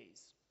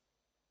erase.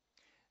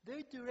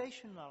 Their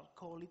durational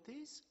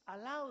qualities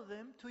allow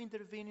them to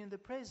intervene in the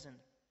present.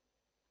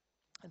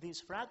 These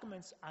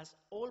fragments, as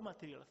all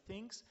material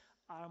things,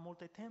 are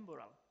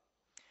multitemporal.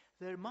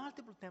 Their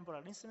multiple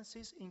temporal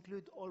instances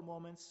include all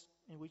moments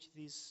in which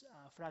these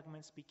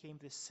fragments became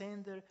the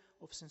center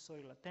of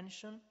sensorial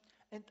attention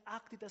and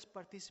acted as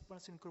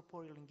participants in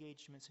corporeal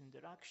engagements and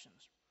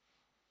interactions.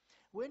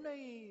 When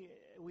I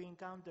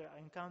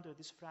encountered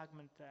this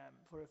fragment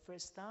for the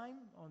first time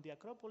on the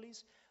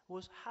Acropolis,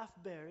 was half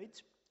buried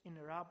in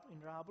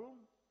rubble,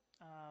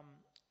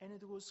 and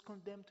it was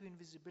condemned to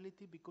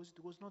invisibility because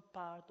it was not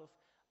part of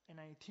an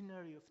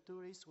itinerary of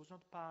tourists, was not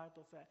part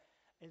of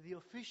the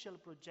official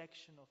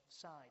projection of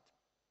sight.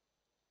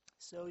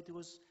 So it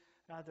was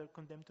rather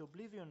condemned to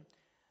oblivion.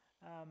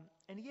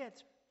 And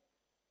yet,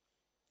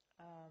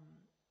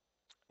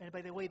 and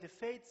by the way, the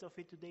fate of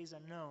it today is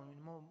unknown.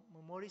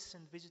 In more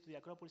recent visit to the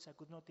Acropolis, I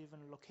could not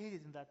even locate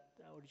it in that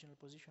original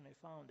position I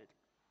found it.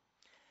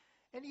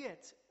 And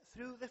yet,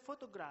 through the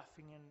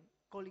photographing, and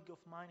a colleague of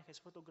mine has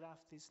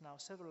photographed this now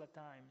several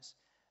times,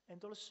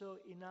 and also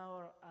in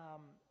our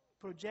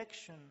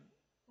projection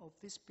of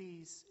this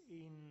piece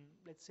in,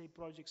 let's say,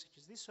 projects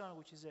such as this one,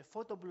 which is a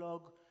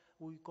photoblog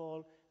we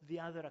call The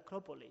Other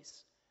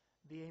Acropolis.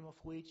 the aim of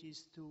which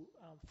is to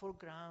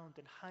foreground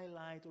and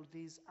highlight all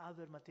these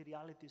other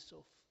materialities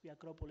of the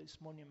Acropolis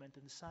monument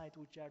and the site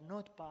which are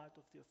not part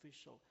of the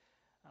official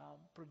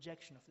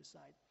projection of the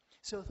site.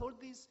 So through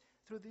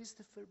these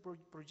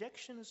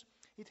projections,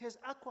 it has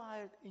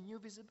acquired a new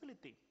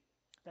visibility,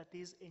 that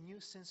is, a new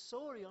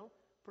sensorial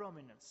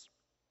prominence.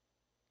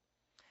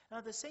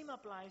 Now the same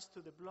applies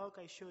to the block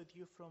I showed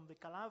you from the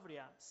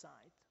Calabria site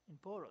in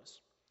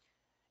Poros.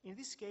 In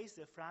this case,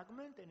 the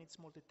fragment and its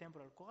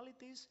multitemporal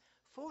qualities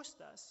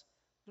forced us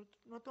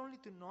not only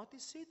to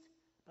notice it,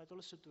 but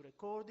also to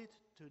record it,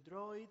 to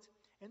draw it,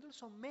 and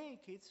also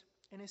make it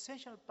an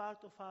essential part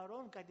of our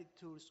own guided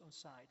tours on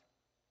site.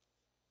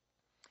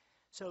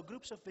 So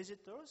groups of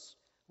visitors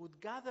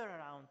would gather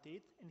around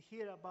it and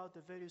hear about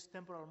the various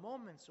temporal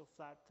moments of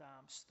that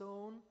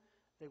stone.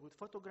 They would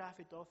photograph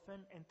it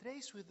often and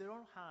trace with their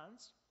own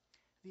hands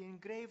the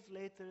engraved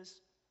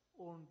letters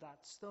on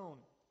that stone.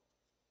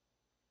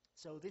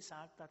 So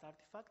that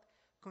artifact,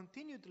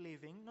 continued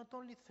living not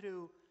only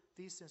through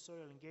these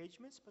sensorial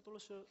engagements, but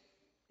also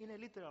in a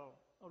literal,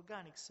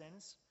 organic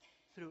sense,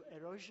 through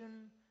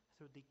erosion,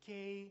 through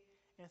decay,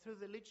 and through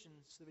the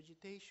legends, the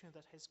vegetation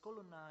that has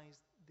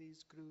colonized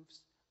these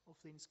grooves of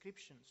the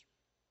inscriptions.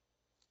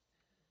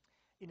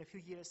 In a few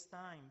years'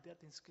 time,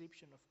 that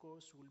inscription, of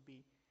course, will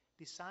be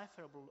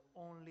decipherable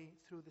only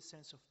through the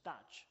sense of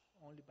touch,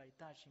 only by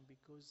touching,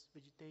 because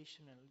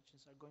vegetation and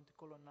legends are going to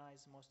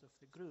colonize most of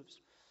the grooves.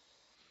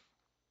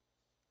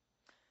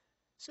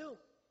 So,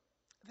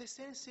 the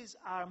senses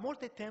are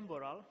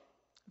multitemporal.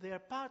 They are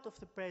part of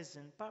the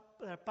present,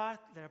 they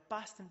are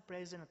past and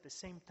present at the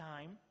same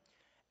time,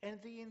 and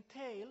they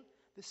entail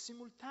the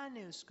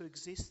simultaneous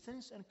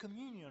coexistence and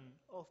communion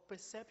of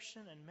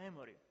perception and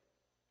memory.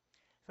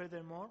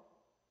 Furthermore,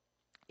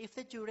 if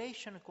the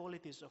duration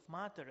qualities of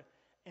matter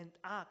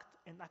act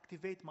and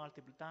activate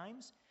multiple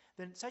times,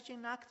 then such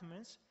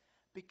enactments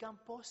become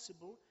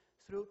possible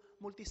through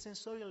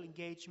multisensorial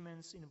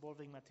engagements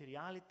involving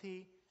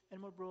materiality, and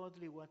more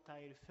broadly what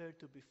I referred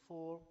to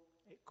before,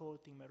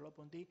 quoting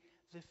Merleau-Ponty,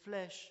 the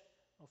flesh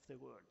of the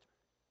world.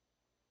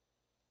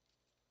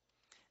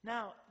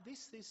 Now,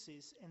 this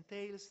thesis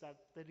entails that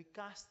the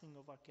recasting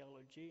of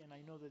archaeology, and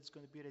I know there's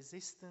going to be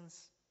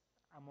resistance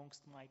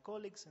amongst my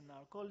colleagues and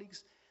our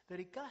colleagues, the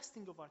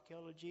recasting of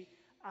archaeology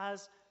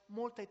as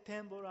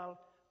multitemporal,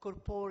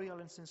 corporeal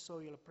and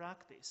sensorial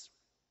practice.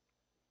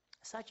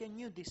 Such a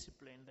new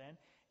discipline, then,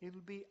 it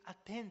will be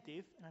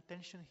attentive, and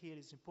attention here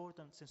is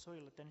important,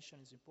 sensorial attention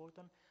is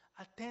important,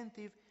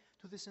 attentive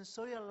to the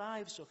sensorial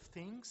lives of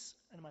things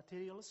and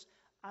materials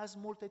as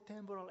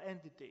multitemporal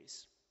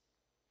entities,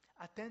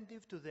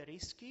 attentive to the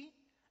risky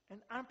and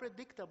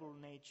unpredictable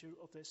nature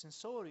of the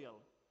sensorial,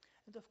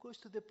 and of course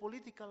to the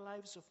political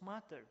lives of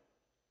matter,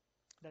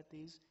 that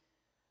is,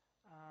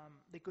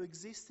 the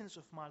coexistence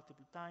of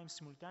multiple times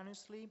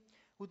simultaneously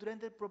would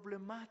render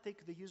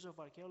problematic the use of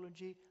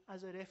archaeology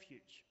as a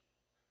refuge,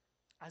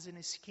 as an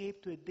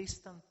escape to a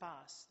distant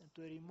past, and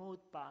to a remote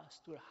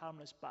past, to a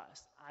harmless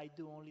past. I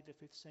do only the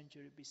 5th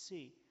century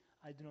BC.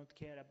 I do not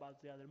care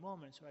about the other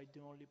moments, or I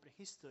do only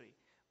prehistory.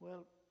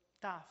 Well,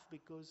 tough,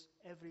 because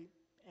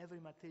every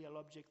material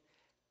object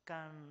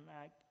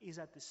is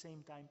at the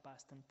same time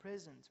past and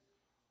present.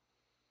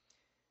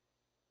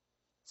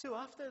 So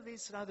after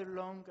this rather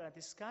long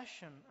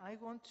discussion, I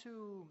want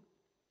to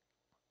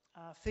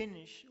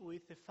finish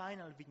with a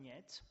final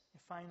vignette, a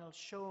final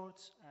short,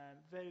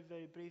 very,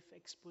 very brief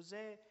expose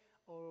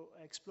or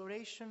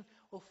exploration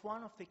of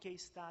one of the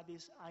case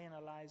studies I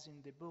analyze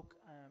in the book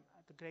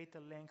at greater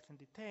length and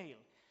detail.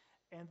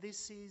 And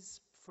this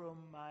is from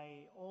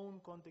my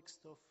own context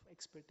of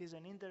expertise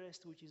and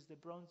interest, which is the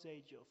Bronze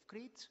Age of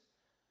Crete,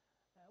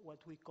 what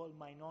we call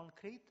Minoan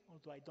Crete,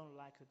 although I don't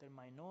like the term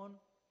Minoan,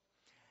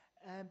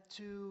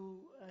 to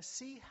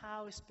see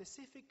how a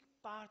specific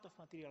part of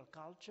material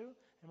culture,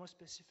 and more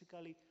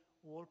specifically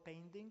wall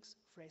paintings,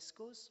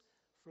 frescoes,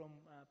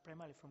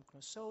 primarily from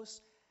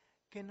Knossos,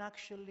 can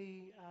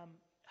actually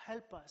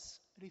help us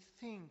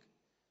rethink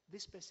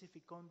this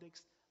specific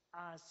context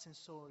as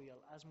sensorial,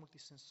 as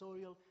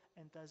multisensorial,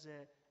 and as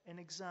an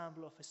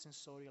example of a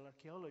sensorial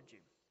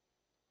archaeology.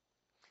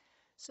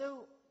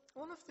 So,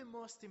 one of the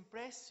most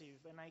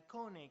impressive and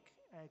iconic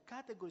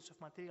categories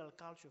of material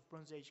culture of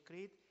Bronze Age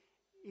Crete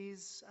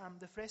is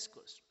the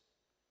frescoes,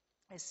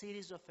 a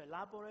series of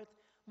elaborate,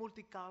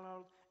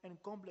 multicolored,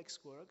 and complex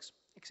works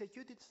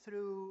executed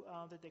through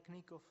the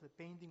technique of the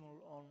painting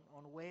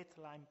on wet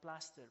lime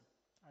plaster,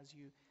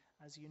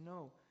 as you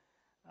know.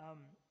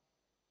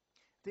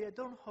 They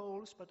adorn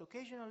halls, but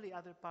occasionally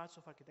other parts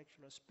of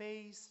architectural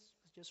space,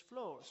 such as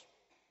floors.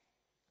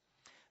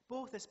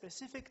 Both the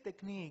specific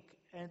technique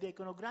and the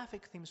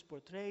iconographic themes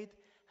portrayed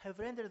have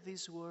rendered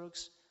these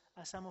works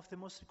as some of the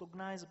most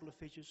recognizable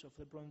features of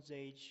the Bronze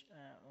Age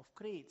of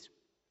Crete.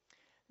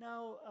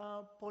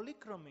 Now,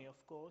 polychromy,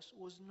 of course,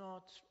 was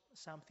not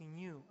something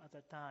new at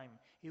the time.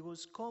 It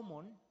was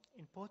common,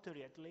 in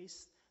pottery at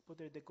least,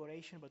 pottery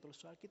decoration, but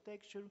also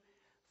architecture,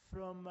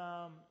 from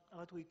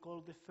what we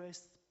call the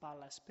First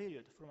Palace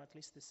period, from at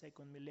least the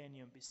 2nd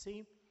millennium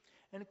BC.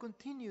 and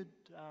continued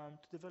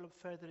to develop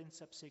further in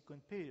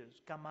subsequent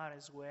periods.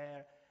 Camares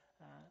were,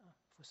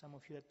 for some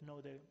of you that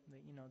know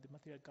the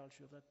material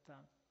culture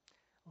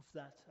of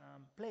that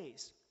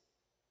place.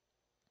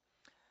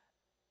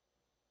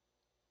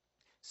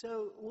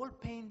 So wall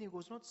painting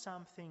was not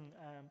something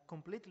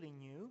completely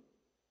new,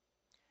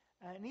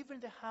 and even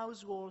the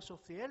house walls of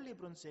the early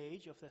Bronze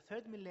Age, of the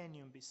 3rd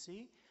millennium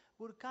BC,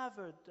 were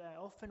covered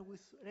often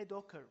with red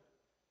ochre.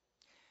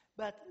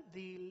 But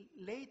the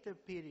later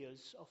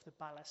periods of the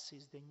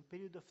palaces, the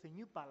period of the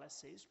new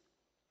palaces,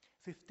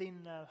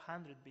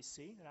 1500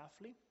 BC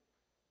roughly,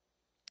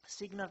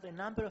 signaled a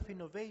number of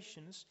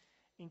innovations,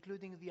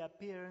 including the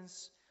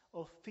appearance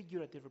of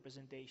figurative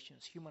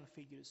representations, human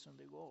figures on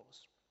the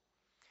walls.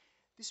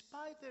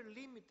 Despite their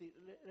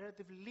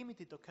relatively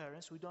limited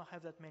occurrence, we don't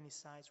have that many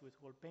sites with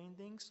wall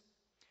paintings,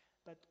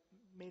 but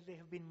may there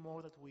have been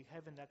more that we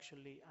haven't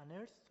actually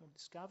unearthed or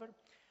discovered.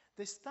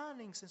 The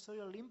stunning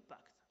sensorial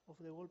impact of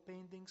the wall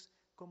paintings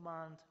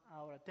command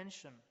our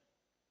attention.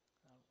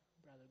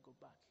 I'll rather go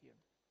back here.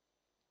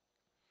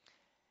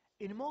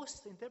 In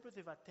most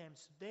interpretive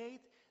attempts to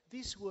date,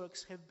 these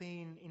works have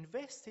been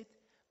invested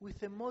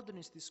with a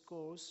modernist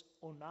discourse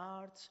on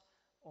art,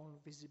 on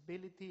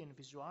visibility and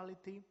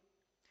visuality.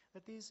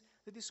 That is,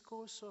 the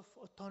discourse of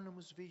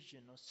autonomous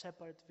vision or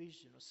separate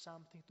vision or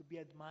something to be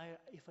admired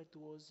if it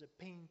was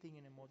a painting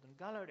in a modern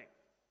gallery.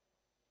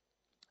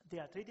 They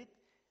are treated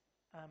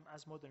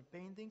as modern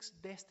paintings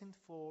destined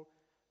for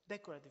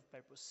decorative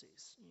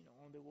purposes,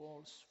 on the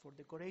walls for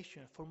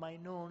decoration, for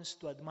minors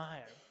to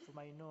admire, for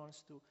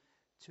minors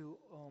to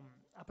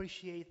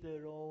appreciate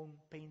their own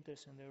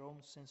painters and their own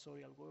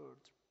sensorial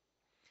world.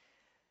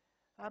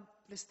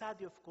 The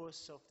study, of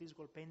course, of these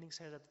wall paintings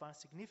has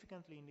advanced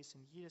significantly in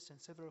recent years,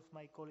 and several of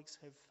my colleagues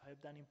have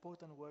done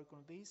important work on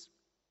this.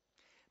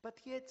 But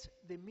yet,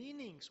 the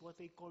meanings, what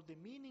they call the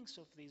meanings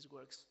of these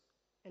works,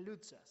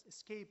 eludes us,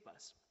 escape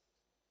us.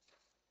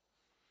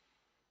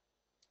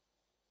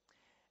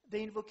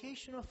 The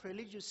invocation of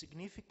religious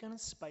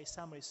significance by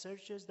some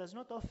researchers does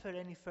not offer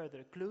any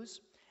further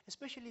clues,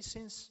 especially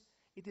since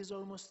it is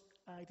almost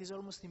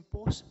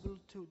impossible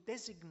to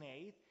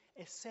designate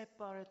a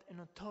separate and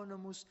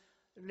autonomous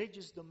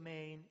religious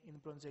domain in the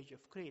Bronze Age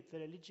of Crete. The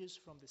religious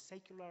from the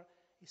secular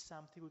is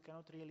something we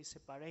cannot really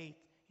separate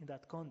in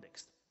that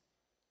context.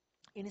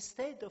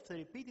 Instead of the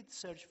repeated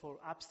search for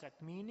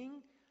abstract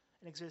meaning,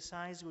 an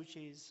exercise which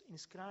is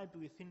inscribed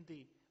within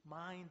the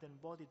mind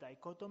and body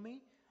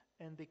dichotomy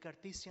and the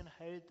Cartesian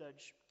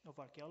heritage of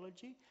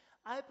archaeology,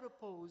 I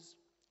propose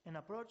an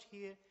approach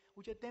here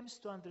which attempts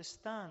to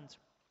understand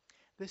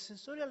the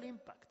sensorial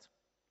impact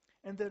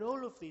and the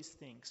role of these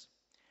things,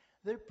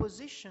 their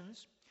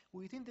positions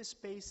within the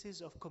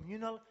spaces of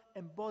communal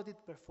embodied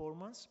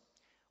performance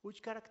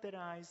which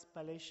characterized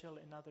palatial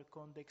and other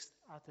contexts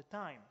at the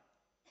time.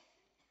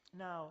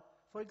 Now,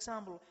 for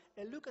example,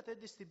 a look at the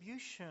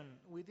distribution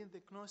within the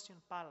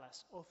Cnossian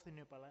palace of the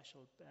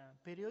Neopalatial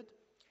period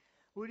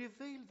will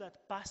reveal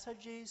that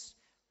passages,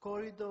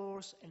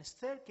 corridors, and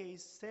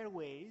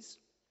stairways,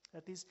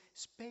 that is,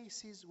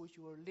 spaces which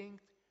were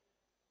linked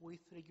with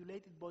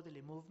regulated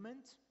bodily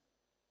movement,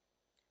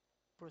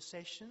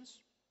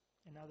 processions,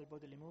 and other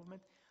bodily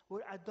movement,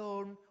 were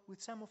adorned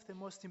with some of the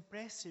most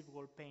impressive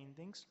wall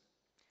paintings,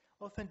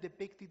 often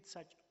depicted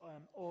such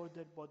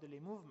ordered bodily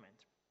movement.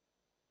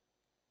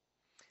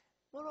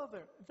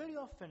 Moreover, very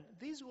often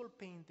these wall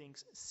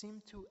paintings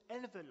seem to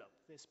envelop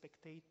the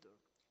spectator,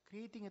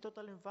 creating a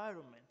total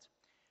environment.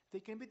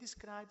 They can be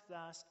described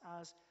thus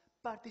as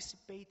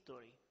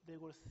participatory. They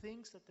were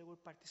things that they were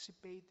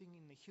participating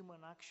in the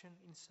human action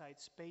inside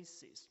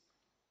spaces.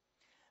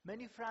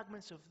 Many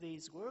fragments of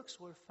these works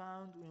were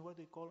found in what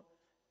we call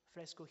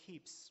fresco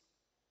heaps.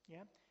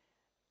 Yeah?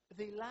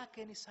 They lack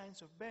any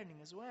signs of burning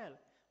as well,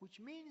 which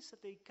means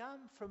that they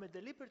come from a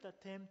deliberate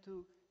attempt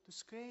to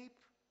scrape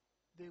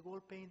the wall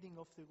painting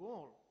off the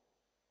wall.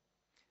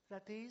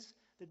 That is,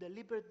 the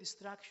deliberate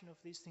destruction of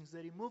these things,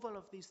 the removal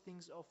of these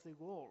things off the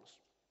walls.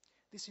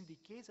 This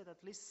indicates that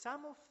at least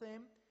some of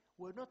them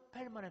were not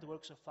permanent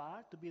works of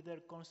art to be there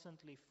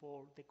constantly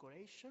for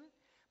decoration,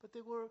 but they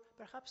were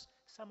perhaps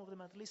some of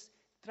them at least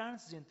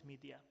transient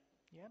media,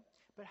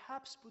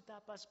 perhaps put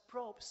up as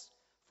props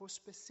for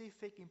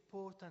specific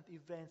important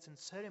events and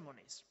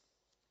ceremonies.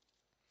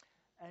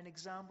 An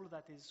example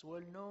that is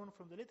well known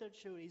from the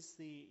literature is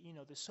the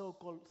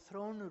so-called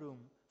throne room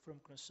from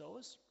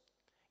Knossos,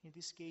 in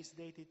this case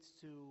dated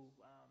to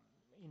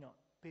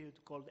period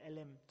called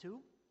LM2,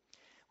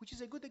 which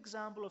is a good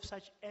example of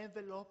such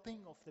enveloping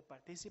of the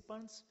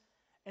participants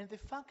and the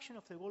function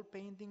of the wall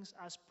paintings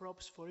as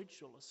props for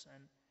rituals.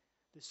 And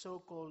the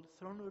so-called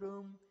throne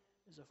room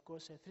is, of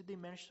course,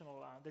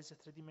 there's a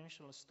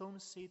three-dimensional stone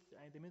seat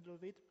in the middle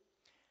of it,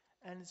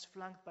 and it's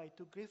flanked by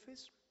two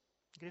griffins,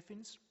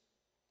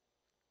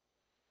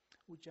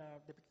 which are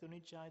depicted on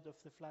each side of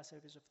the flat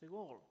surface of the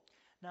wall.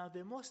 Now,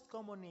 the most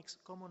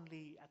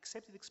commonly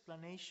accepted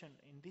explanation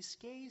in this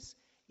case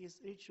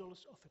is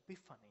rituals of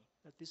Epiphany,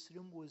 that this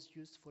room was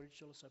used for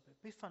rituals of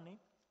Epiphany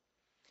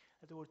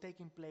that were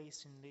taking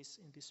place in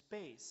this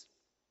space.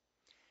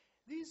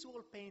 These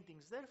wall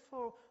paintings,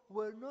 therefore,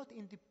 were not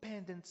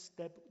independent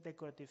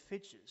decorative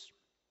features,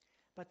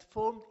 but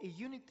formed a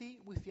unity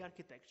with the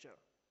architecture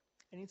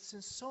and its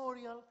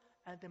sensorial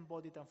and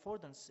embodied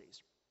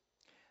affordances.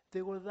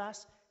 They were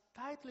thus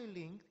tightly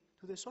linked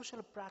to the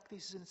social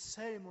practices and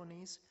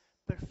ceremonies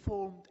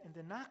performed and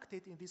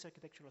enacted in these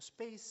architectural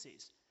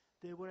spaces.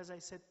 They were, as I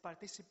said,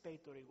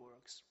 participatory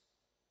works.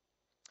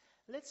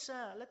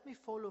 Let me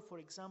follow, for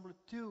example,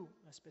 two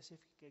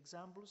specific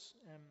examples,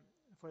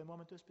 for a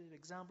moment, two specific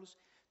examples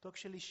to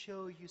actually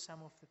show you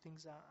some of the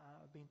things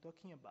I've been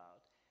talking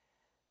about.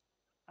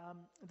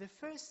 The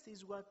first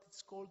is what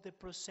is called the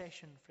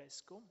procession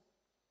fresco,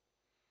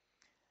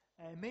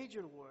 a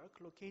major work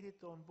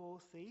located on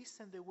both the east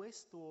and the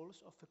west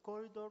walls of a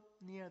corridor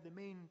near the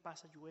main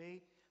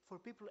passageway for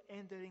people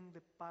entering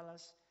the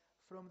palace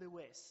from the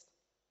west.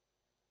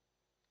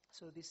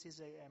 So this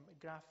is a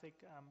graphic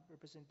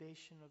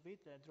representation of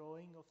it, a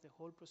drawing of the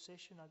whole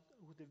procession as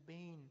would have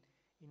been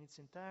in its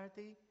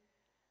entirety.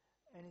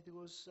 And it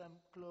was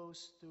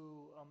close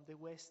to the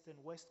west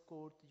and west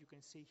court you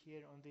can see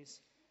here on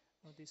this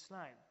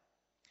slide.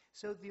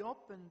 So the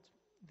open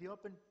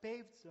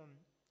paved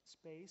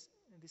space,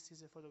 and this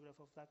is a photograph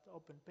of that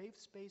open paved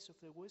space of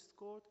the west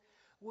court,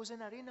 was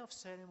an arena of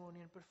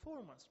ceremony and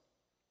performance.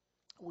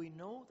 We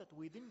know that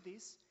within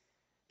this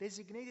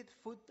designated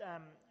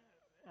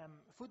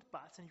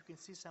footpaths, and you can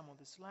see some on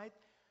the slide,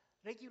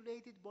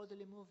 regulated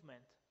bodily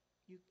movement.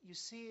 You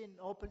see an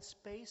open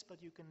space,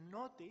 but you can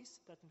notice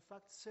that in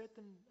fact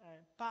certain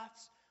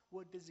paths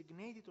were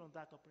designated on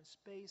that open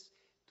space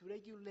to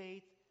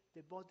regulate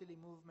the bodily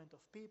movement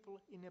of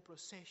people in a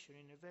procession,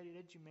 in a very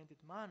regimented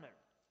manner,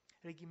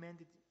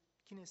 regimented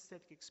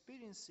kinesthetic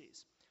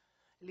experiences,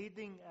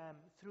 leading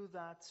through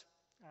that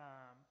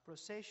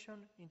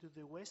procession into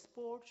the west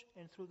porch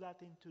and through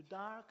that into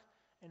dark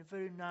and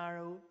very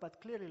narrow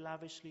but clearly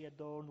lavishly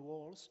adorned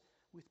walls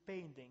with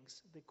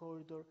paintings, the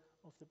corridor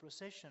of the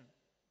procession.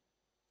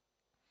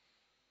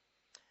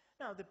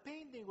 Now, the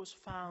painting was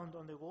found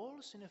on the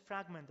walls in a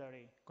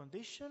fragmentary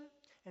condition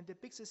and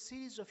depicts a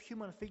series of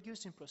human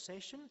figures in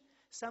procession,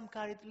 some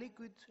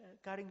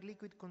carrying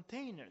liquid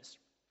containers.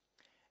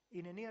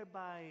 In a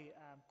nearby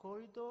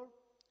corridor,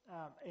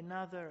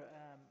 another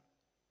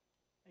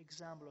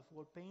example of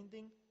wall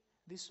painting,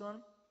 this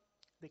one,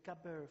 the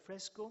Caber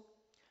fresco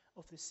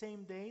of the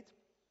same date,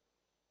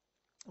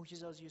 which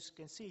is, as you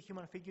can see, a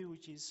human figure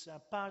which is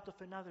part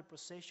of another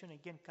procession,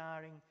 again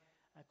carrying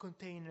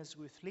containers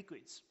with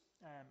liquids,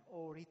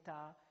 or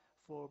rita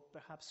for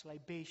perhaps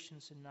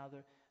libations and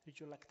other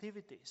ritual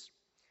activities.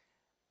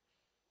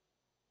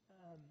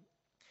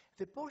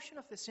 The portion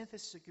of the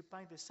synthesis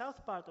occupying the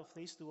south part of the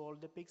east wall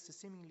depicts a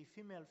seemingly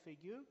female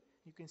figure,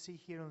 you can see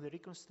here on the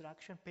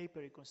reconstruction,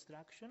 paper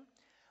reconstruction,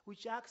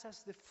 which acts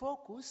as the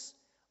focus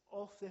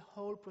of the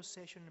whole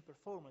procession and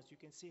performance. You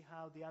can see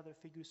how the other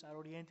figures are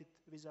oriented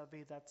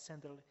vis-à-vis that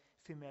central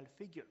female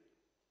figure.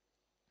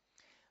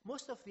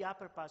 Most of the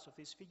upper parts of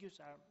these figures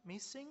are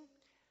missing,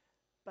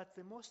 but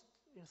the most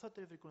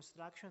authoritative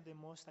reconstruction, the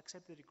most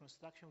accepted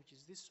reconstruction, which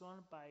is this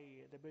one by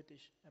the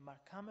British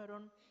Mark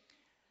Cameron,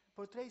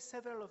 portrays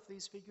several of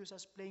these figures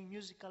as playing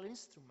musical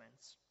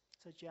instruments,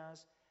 such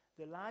as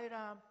the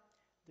lyra,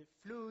 the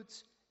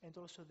flutes, and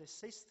also the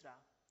sistra,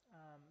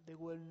 the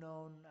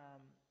well-known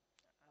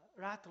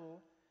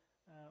rattle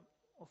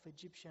of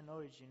Egyptian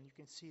origin. You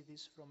can see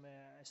this from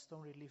a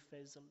stone relief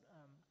vessel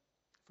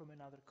from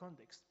another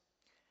context.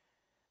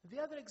 The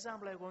other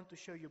example I want to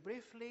show you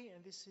briefly,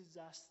 and this is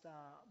just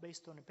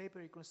based on a paper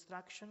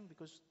reconstruction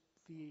because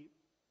the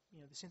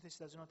synthesis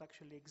does not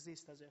actually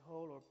exist as a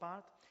whole or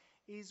part,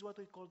 is what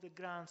we call the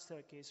Grand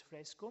Staircase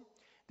fresco,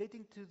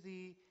 dating to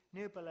the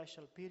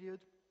Neopalatial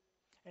period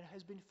and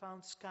has been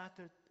found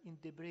scattered in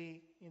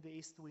debris in the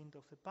east wing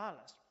of the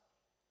palace.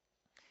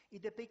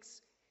 It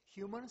depicts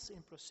humans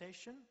in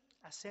procession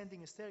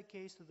ascending a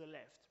staircase to the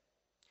left.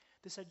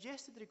 The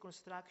suggested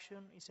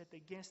reconstruction is set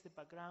against the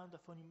background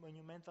of a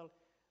monumental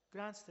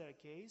grand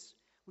staircase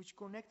which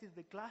connected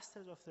the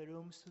clusters of the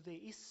rooms to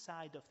the east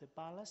side of the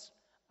palace,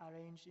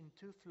 arranged in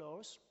 2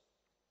 floors,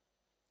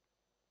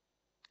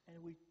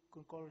 and we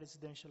can call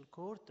residential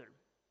quarter.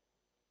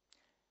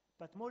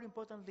 But more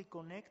importantly,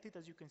 connected,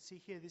 as you can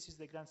see here, this is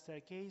the grand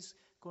staircase,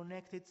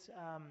 connected,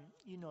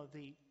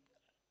 the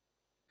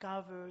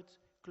covered,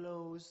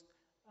 closed,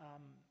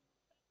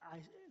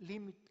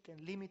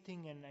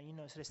 limiting and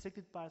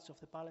restricted parts of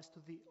the palace to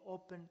the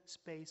open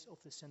space of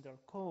the central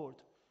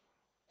court.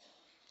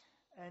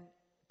 And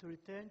to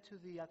return to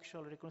the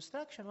actual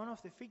reconstruction, one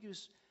of the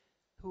figures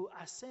who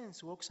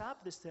ascends, walks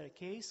up the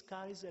staircase,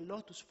 carries a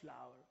lotus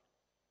flower.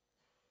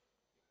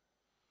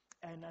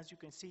 And as you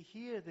can see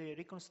here, the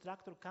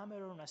reconstructor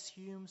Cameron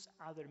assumes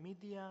other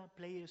media,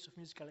 players of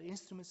musical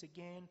instruments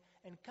again,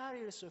 and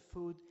carriers of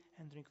food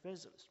and drink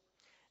vessels.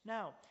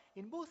 Now,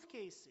 in both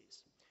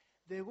cases,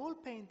 the wall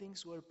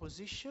paintings were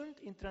positioned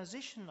in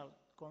transitional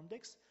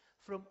context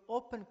from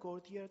open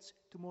courtyards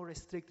to more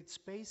restricted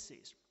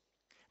spaces.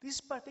 This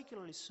is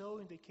particularly so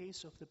in the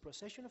case of the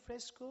procession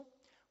fresco,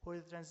 where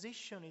the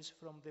transition is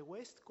from the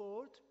west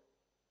court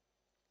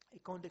a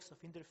context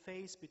of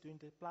interface between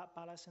the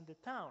palace and the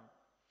town.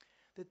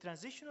 The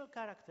transitional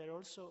character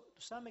also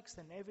to some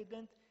extent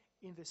evident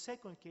in the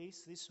second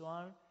case, this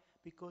one,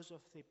 because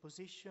of the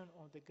position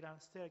on the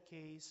grand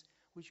staircase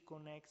which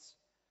connects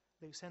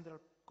the central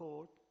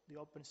court, the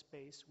open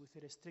space, with a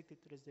restricted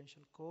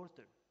residential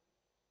quarter.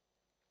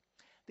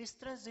 This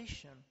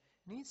transition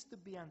needs to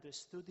be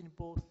understood in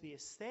both the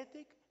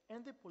aesthetic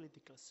and the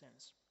political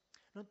sense,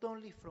 not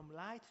only from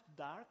light to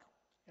dark,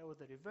 or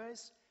the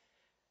reverse,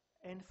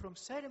 and from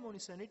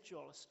ceremonies and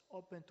rituals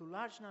open to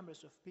large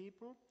numbers of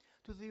people,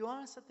 to the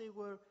ones that they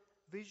were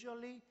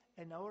visually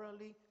and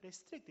orally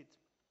restricted,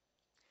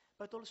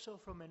 but also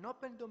from an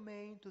open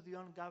domain to the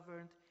one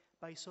governed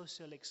by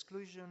social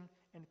exclusion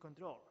and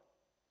control.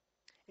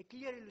 A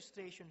clear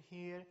illustration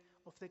here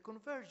of the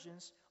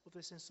convergence of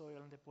the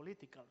sensorial and the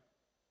political.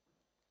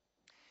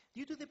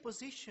 Due to the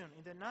position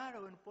in the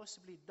narrow and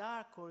possibly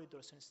dark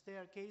corridors and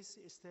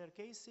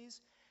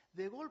staircases,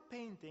 the wall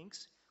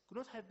paintings could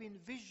not have been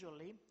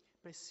visually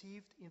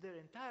perceived in their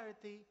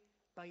entirety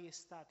by a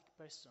static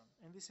person,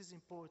 and this is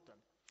important.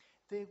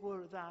 They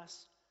were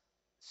thus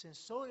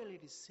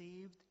sensorially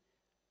received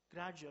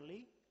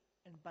gradually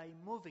and by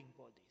moving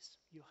bodies.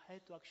 You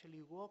had to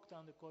actually walk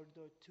down the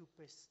corridor to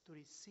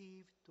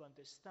receive, to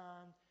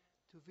understand,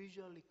 to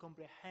visually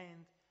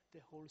comprehend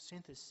the whole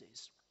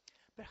synthesis.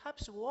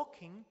 Perhaps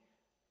walking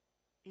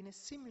in a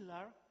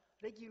similar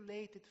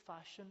regulated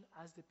fashion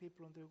as the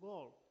people on the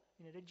wall,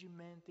 in a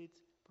regimented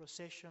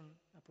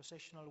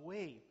processional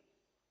way.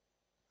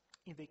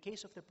 In the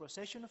case of the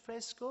procession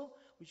fresco,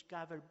 which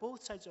covered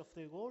both sides of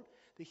the wall,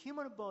 the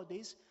human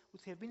bodies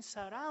would have been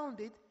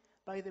surrounded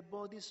by the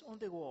bodies on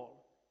the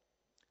wall,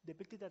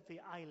 depicted at the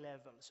eye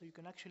level. So you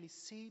can actually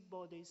see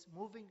bodies,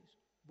 moving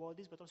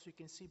bodies, but also you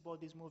can see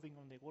bodies moving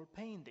on the wall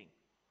painting.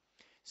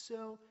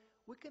 So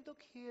we can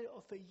talk here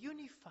of a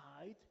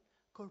unified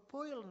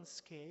corporeal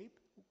landscape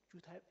which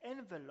would have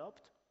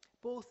enveloped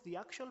both the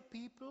actual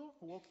people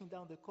walking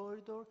down the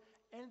corridor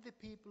and the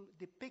people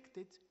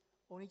depicted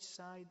on each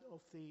side of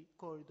the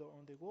corridor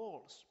on the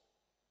walls.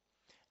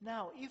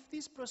 Now, if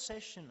these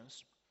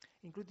processions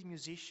including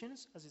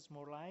musicians, as is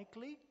more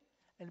likely,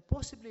 and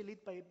possibly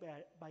lit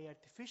by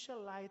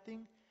artificial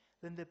lighting,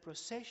 then the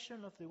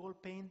procession of the wall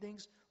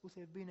paintings would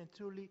have been a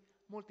truly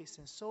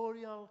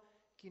multisensorial,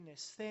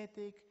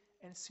 kinesthetic,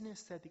 and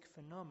synesthetic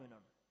phenomenon.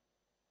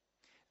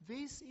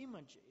 These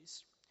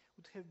images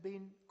would have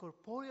been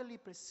corporeally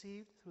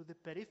perceived through the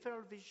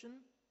peripheral vision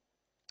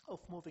of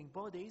moving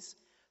bodies,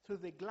 through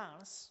the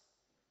glance,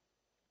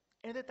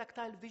 and the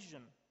tactile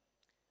vision,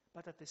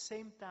 but at the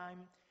same time,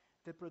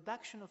 the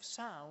production of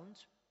sound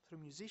through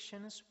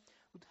musicians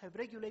would have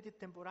regulated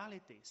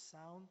temporality.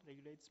 Sound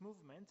regulates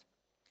movement,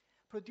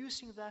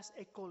 producing thus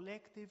a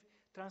collective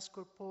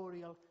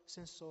transcorporeal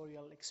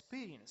sensorial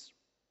experience.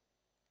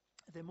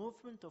 The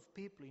movement of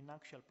people in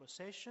actual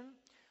procession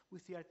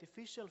with the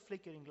artificial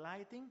flickering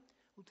lighting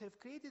would have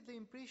created the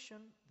impression,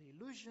 the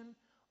illusion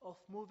of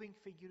moving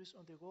figures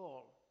on the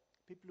wall.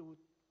 People would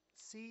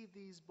see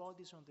these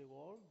bodies on the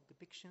wall,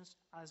 depictions,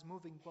 as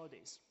moving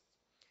bodies.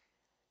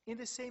 In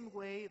the same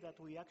way that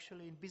we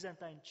actually in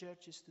Byzantine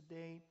churches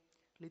today,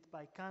 lit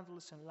by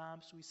candles and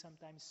lamps, we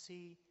sometimes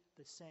see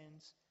the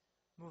saints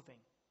moving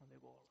on the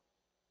wall.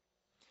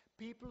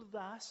 People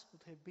thus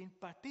would have been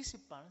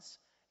participants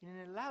in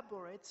an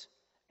elaborate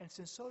and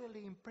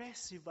sensorially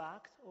impressive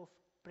act of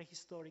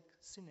prehistoric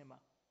cinema,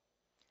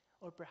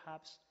 or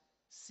perhaps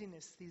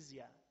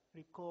synesthesia.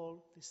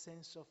 Recall the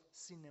sense of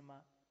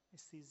cinema,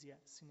 aesthesia,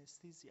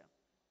 synesthesia.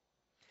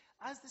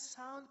 As the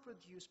sound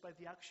produced by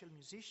the actual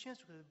musicians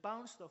would have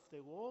bounced off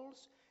the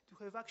walls,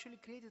 to have actually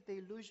created the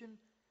illusion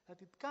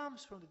that it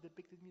comes from the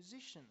depicted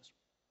musicians.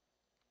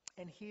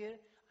 And here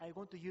I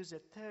want to use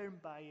a term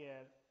by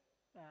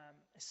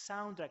a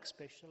soundtrack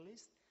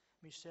specialist,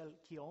 Michel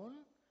Kion,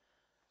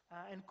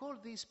 and call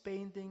these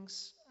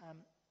paintings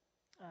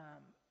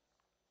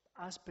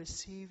as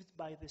perceived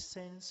by the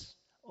sense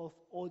of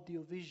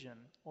audiovision.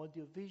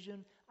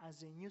 Audiovision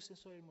as a new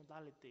sensory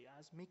modality,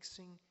 as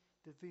mixing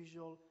the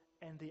visual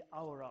and the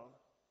aural.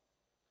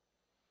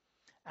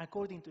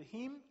 According to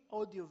him,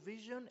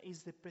 audiovision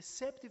is the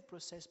perceptive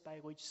process by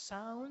which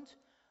sound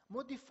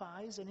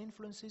modifies and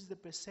influences the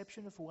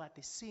perception of what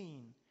is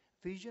seen.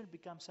 Vision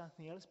becomes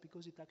something else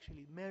because it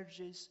actually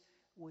merges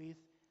with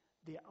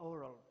the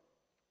aural.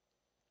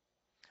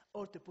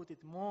 Or to put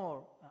it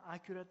more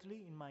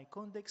accurately in my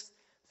context,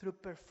 through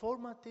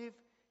performative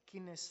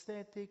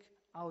kinesthetic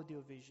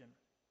audiovision.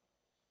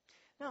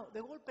 Now,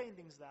 the wall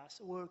paintings thus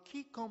were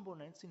key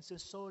components in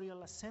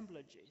sensorial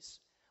assemblages,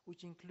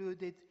 which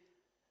included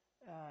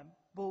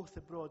both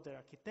the broader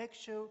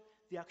architecture,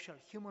 the actual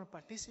human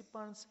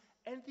participants,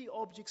 and the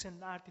objects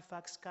and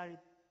artifacts carried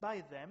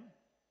by them,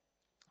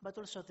 but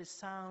also the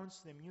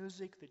sounds, the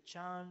music, the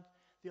chant,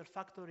 the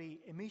olfactory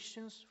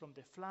emissions from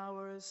the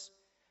flowers,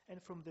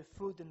 and from the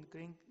food and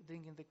drink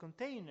in the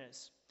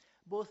containers,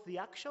 both the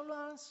actual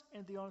ones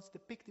and the ones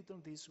depicted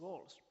on these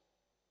walls.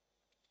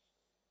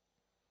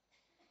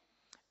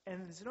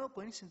 And there's no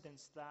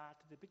coincidence that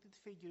the depicted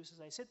figures, as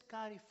I said,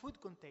 carry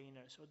food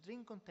containers or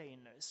drink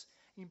containers,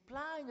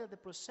 implying that the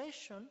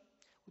procession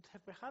would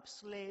have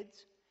perhaps led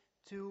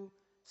to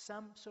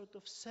some sort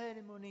of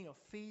ceremony of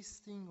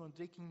feasting or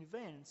drinking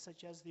events,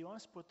 such as the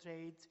ones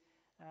portrayed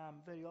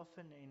very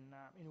often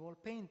in wall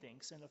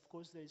paintings. And of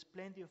course, there is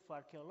plenty of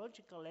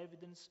archaeological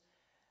evidence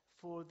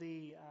for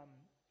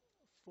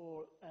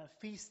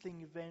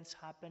feasting events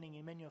happening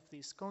in many of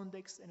these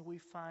contexts, and we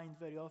find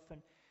very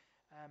often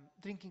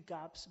drinking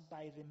cups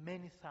by the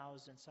many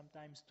thousands,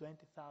 sometimes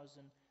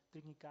 20,000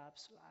 drinking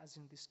cups, as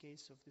in this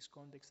case of this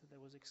context that I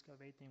was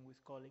excavating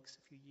with colleagues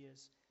a few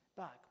years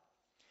back.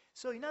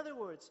 So in other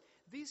words,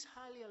 these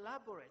highly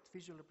elaborate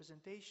visual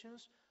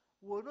representations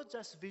were not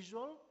just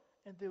visual,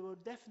 and they were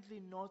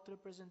definitely not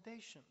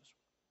representations.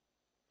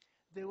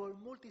 They were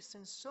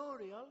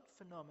multisensorial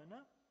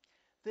phenomena.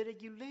 They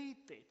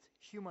regulated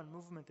human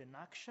movement and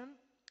action,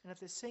 and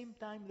at the same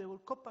time they were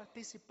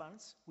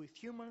co-participants with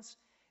humans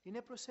in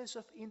a process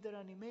of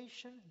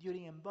interanimation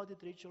during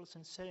embodied rituals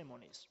and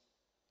ceremonies.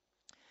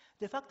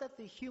 The fact that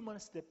the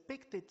humans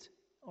depicted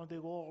on the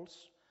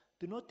walls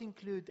do not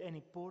include any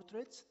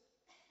portraits,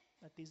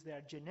 that is, they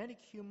are generic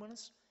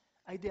humans,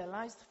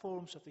 idealized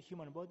forms of the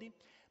human body,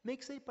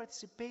 makes their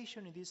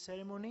participation in these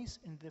ceremonies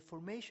and the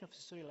formation of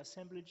sensorial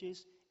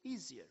assemblages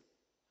easier.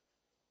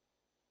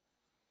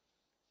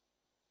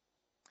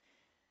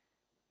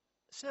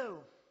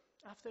 So,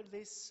 after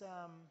this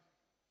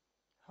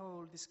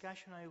whole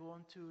discussion, I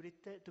want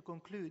to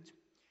conclude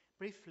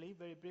briefly,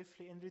 very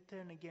briefly, and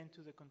return again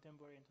to the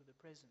contemporary and to the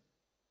present.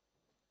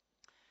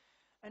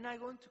 And I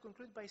want to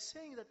conclude by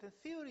saying that the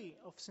theory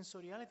of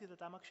sensoriality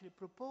that I'm actually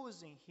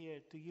proposing here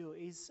to you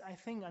is, I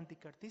think,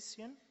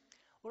 anti-Cartesian,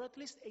 or at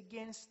least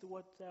against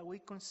what we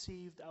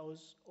conceived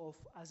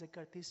as a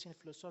Cartesian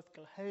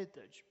philosophical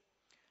heritage,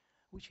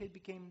 which had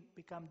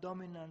become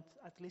dominant,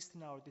 at least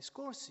in our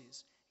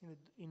discourses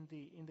in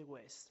the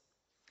West.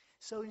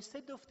 So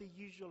instead of the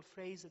usual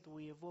phrase that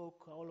we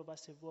evoke, all of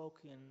us evoke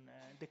in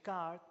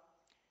Descartes,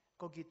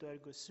 cogito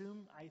ergo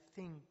sum, I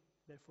think,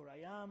 therefore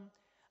I am,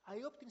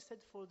 I opt instead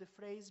for the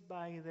phrase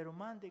by the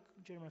Romantic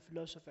German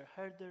philosopher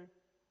Herder,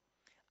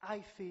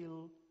 I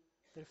feel,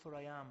 therefore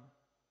I am.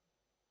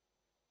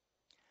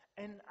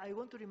 And I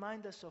want to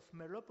remind us of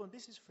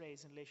Merleau-Ponty's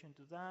phrase in relation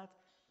to that,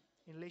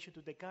 in relation to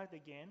Descartes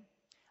again,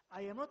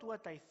 I am not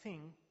what I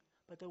think,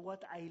 but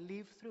what I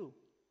live through.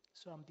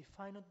 So I'm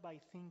defined not by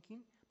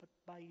thinking, but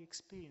by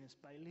experience,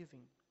 by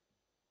living.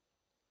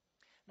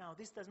 Now,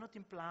 this does not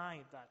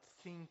imply that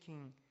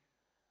thinking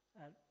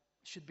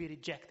should be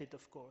rejected,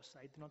 of course.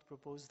 I do not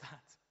propose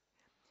that.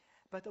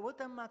 But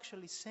what I'm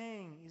actually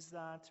saying is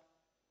that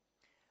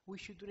we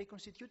should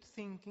reconstitute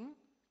thinking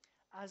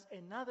as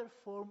another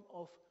form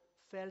of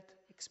felt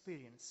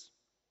experience,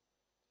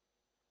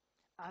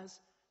 as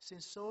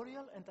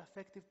sensorial and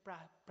affective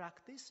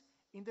practice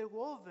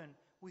interwoven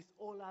with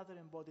all other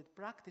embodied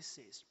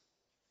practices.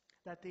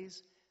 That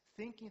is,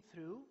 thinking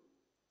through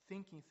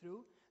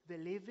the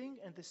living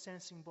and the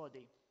sensing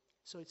body.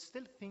 So it's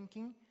still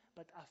thinking,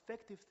 but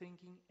affective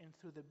thinking, and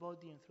through the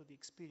body and through the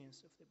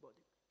experience of the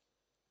body.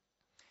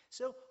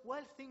 So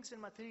while things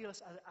and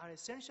materials are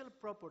essential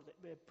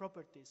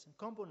properties and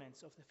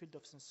components of the field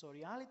of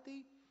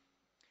sensoriality,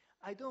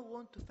 I don't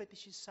want to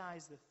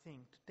fetishize the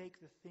thing, to take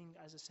the thing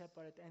as a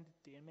separate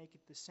entity and make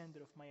it the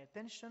center of my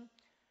attention.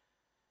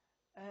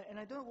 And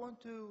I don't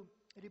want to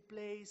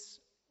replace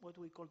what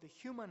we call the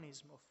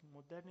humanism of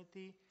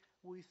modernity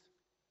with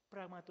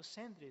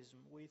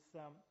pragmatocentrism, with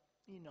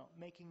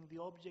making the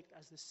object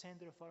as the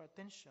center of our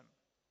attention.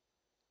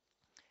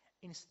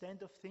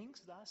 Instead of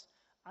things, thus,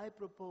 I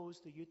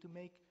propose to you to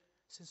make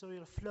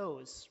sensorial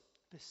flows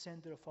the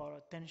center of our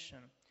attention.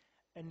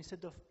 And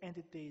instead of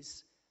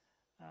entities,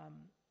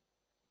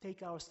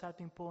 take our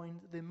starting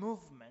point, the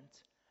movement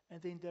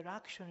and the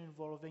interaction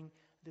involving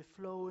the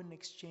flow and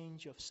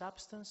exchange of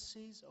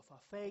substances, of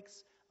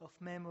affects, of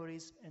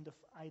memories, and of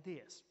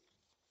ideas.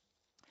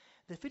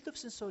 The field of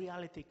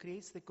sensoriality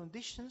creates the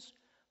conditions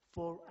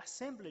for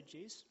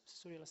assemblages,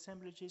 sensorial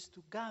assemblages,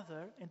 to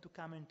gather and to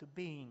come into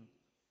being.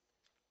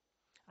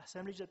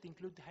 Assemblages that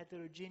include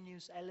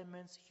heterogeneous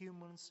elements,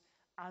 humans,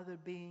 other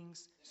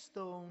beings,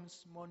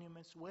 stones,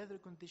 monuments, weather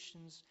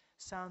conditions,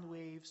 sound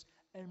waves,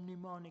 and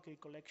mnemonic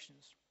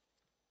recollections.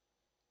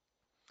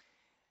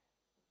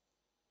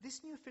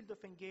 This new field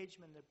of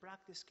engagement and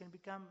practice can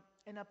become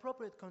an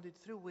appropriate conduit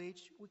through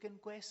which we can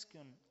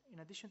question, in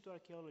addition to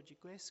archaeology,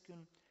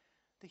 question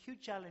the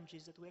huge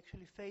challenges that we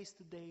actually face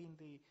today in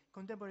the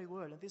contemporary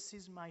world. And this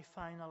is my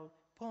final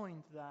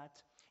point, that,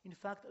 in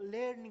fact,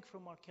 learning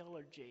from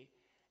archaeology,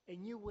 a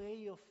new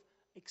way of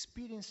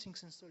experiencing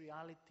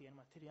sensoriality and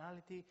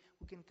materiality,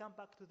 we can come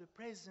back to the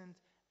present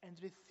and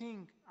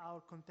rethink our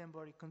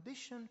contemporary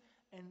condition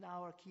and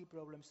our key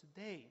problems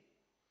today.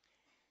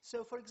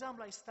 So, for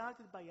example, I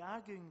started by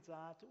arguing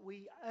that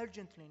we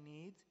urgently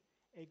need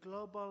a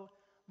global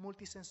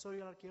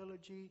multisensorial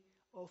archaeology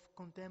of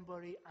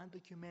contemporary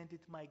undocumented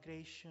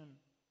migration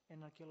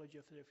and archaeology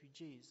of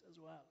refugees as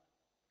well.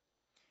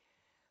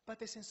 But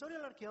the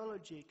sensorial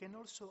archaeology can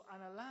also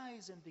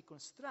analyze and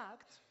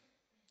deconstruct,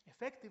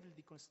 effectively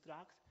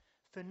deconstruct,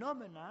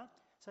 phenomena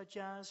such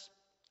as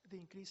the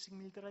increasing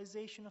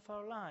militarization of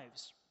our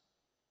lives,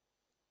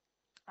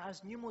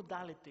 as new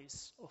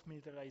modalities of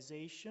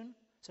militarization,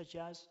 such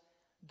as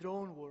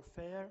drone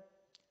warfare,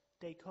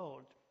 take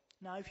hold.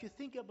 Now, if you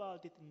think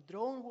about it, in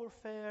drone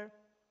warfare,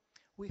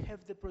 we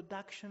have the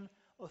production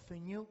of a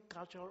new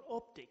cultural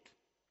optic,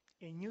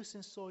 a new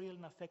sensorial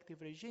and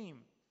affective regime.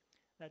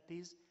 That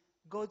is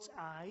God's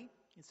eye.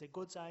 It's a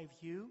God's eye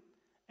view,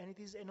 and it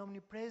is an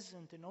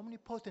omnipresent and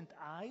omnipotent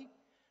eye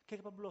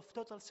capable of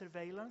total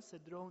surveillance, a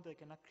drone that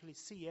can actually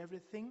see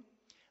everything,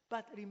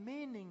 but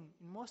remaining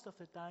most of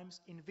the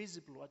times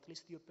invisible, at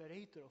least the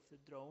operator of the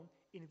drone,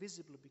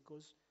 invisible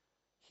because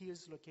he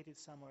is located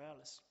somewhere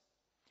else.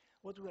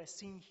 What we are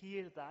seeing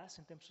here, thus,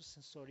 in terms of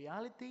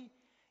sensoriality,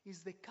 is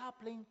the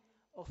coupling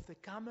of the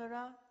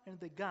camera and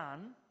the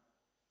gun,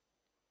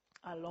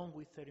 along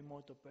with the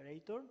remote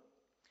operator,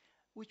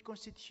 which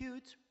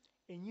constitute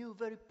a new,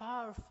 very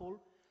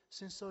powerful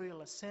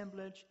sensorial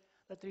assemblage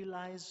that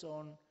relies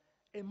on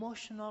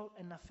emotional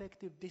and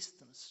affective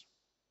distance.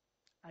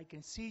 I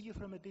can see you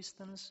from a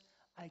distance,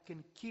 I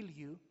can kill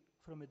you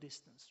from a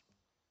distance.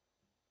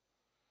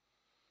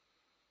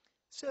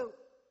 So,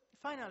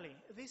 finally,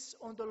 this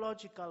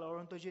ontological or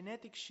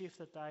ontogenetic shift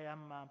that I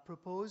am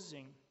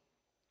proposing,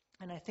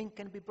 and I think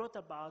can be brought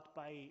about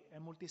by a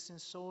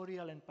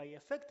multisensorial and by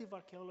affective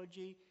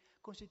archaeology,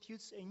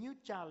 constitutes a new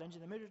challenge,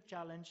 and a major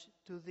challenge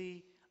to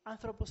the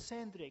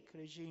anthropocentric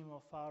regime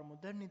of our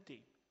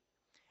modernity.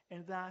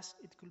 And thus,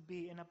 it could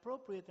be an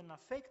appropriate and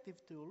effective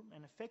tool,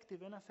 an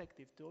effective and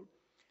affective tool,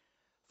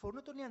 for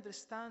not only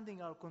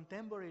understanding our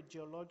contemporary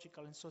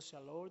geological and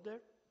social order,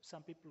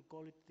 some people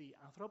call it the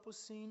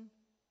Anthropocene,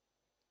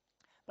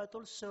 but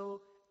also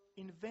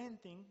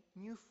inventing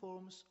new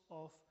forms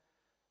of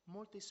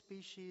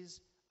multi-species,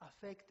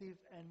 affective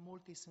and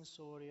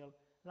multisensorial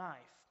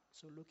life.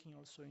 So looking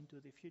also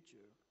into the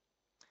future.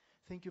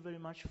 Thank you very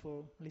much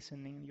for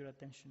listening and your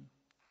attention.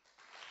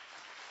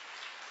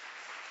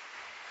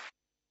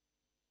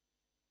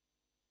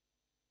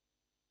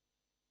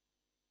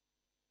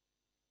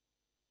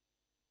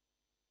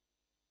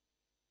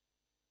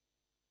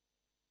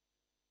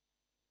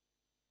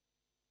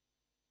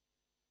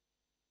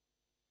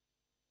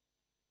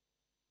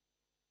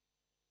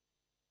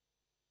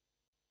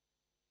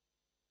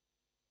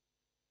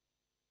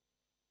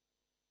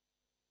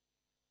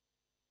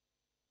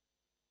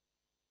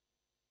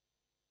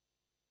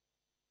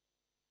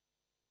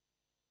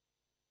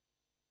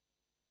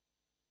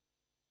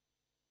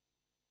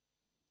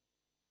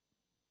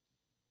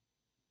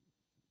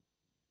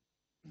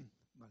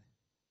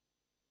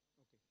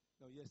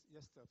 No, yes,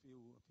 just a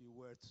few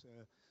words.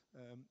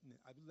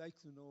 I would like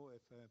to know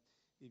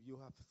if you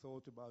have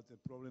thought about the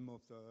problem of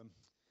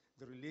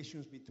the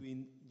relations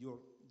between your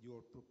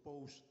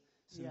proposed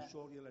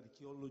sensorial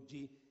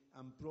archaeology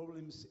and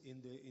problems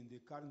in the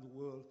current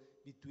world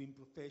between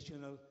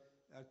professional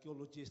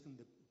archaeologists and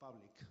the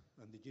public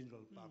and the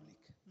general public.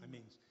 I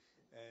mean,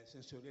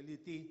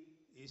 sensoriality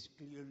is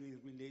clearly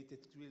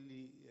related,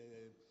 clearly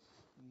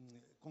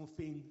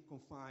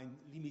confined,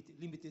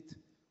 limited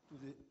to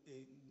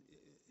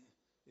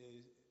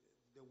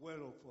the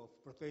world of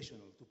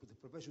professional, to the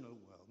professional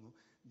world. No?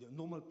 The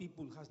normal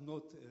people has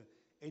not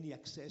any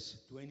access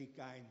to any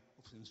kind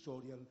of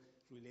sensorial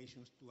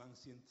relations to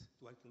ancient,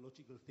 to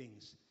archaeological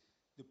things.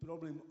 The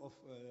problem of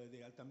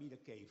the Altamira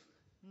cave,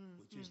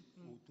 which is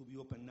to be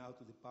open now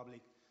to the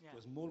public, to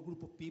a small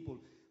group of people,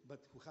 but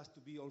who has to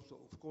be also,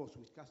 of course,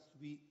 which has to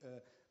be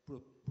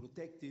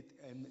protected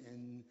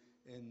and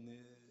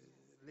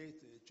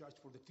charged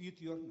for the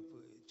future,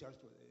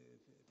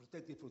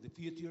 protected for the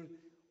future,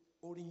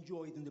 or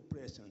enjoyed in the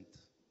present,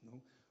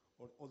 no?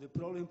 Or the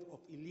problem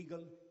of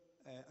illegal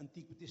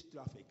antiquities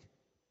traffic.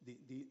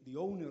 The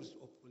owners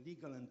of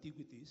illegal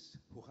antiquities,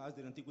 who has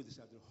their antiquities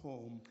at their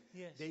home,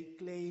 they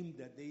claim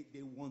that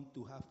they want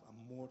to have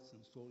a more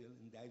sensorial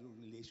and direct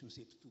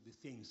relationships to the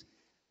things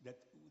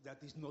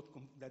that is not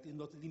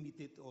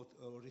limited or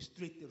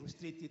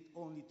restricted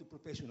only to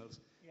professionals,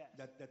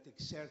 that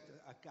exert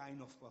a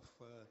kind of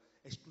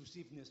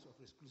exclusiveness, of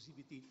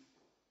exclusivity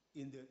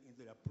in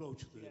their approach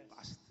to the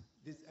past.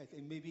 I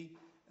think maybe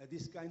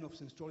this kind of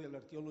sensorial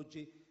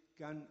archaeology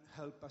can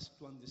help us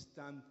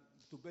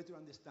to better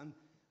understand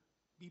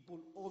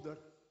people other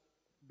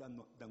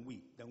than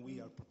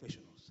we are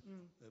professionals.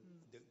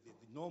 The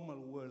normal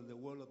world, the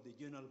world of the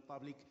general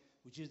public,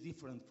 which is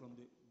different from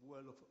the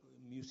world of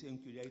museum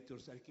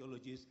curators,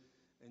 archaeologists,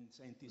 and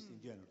scientists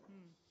in general.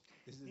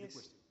 This is the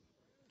question.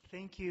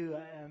 Thank you.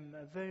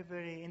 A very,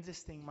 very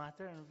interesting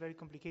matter and very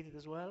complicated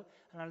as well.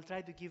 And I'll try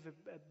to give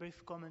a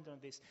brief comment on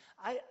this.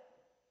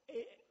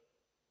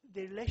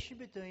 The relation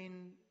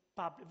between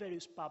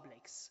various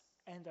publics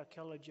and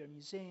archaeology or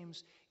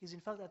museums is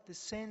in fact at the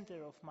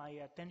center of my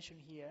attention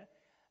here.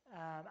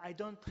 I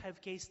don't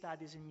have case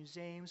studies in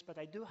museums, but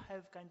I do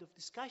have kind of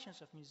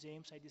discussions of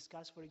museums. I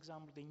discuss, for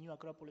example, the new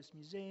Acropolis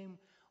Museum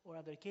or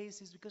other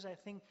cases, because I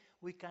think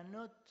we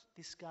cannot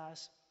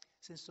discuss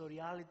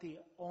sensoriality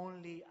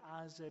only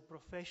as a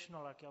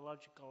professional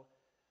archaeological,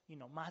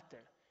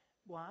 matter.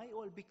 Why?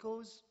 Well,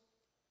 because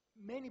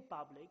many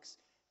publics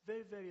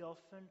very, very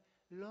often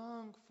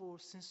long for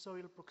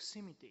sensorial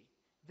proximity.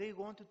 They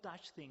want to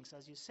touch things,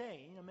 as you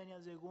say. Many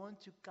of them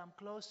want to come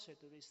closer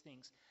to these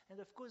things. And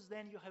of course,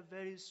 then you have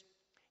various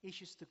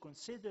issues to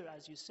consider,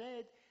 as you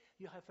said.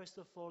 You have, first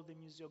of all, the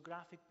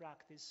museographic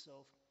practice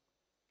of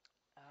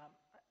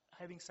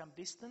having some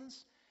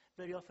distance,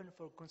 very often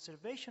for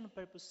conservation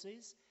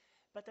purposes.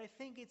 But I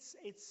think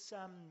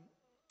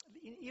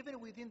even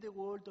within the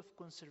world of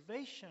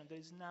conservation, there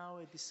is now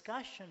a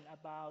discussion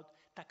about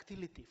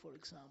tactility, for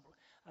example,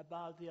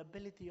 about the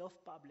ability of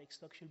publics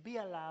to actually be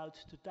allowed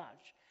to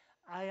touch.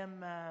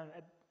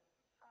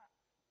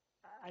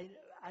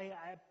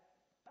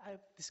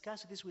 I've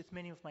discussed this with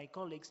many of my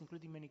colleagues,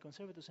 including many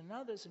conservators and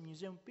others, and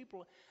museum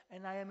people,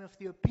 and I am of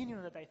the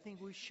opinion that I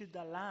think we should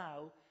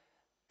allow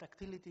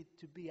tactility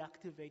to be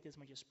activated as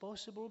much as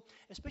possible,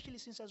 especially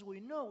since, as we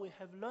know, we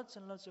have lots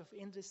and lots of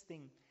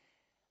interesting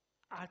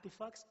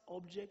artifacts,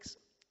 objects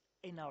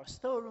in our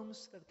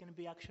storerooms that can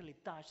be actually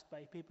touched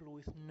by people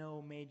with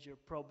no major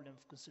problem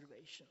of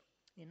conservation.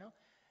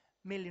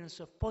 Millions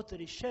of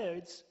pottery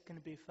sherds can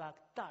be, in fact,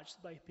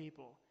 touched by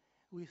people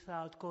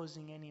without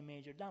causing any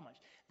major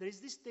damage. There is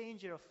this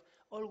danger of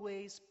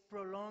always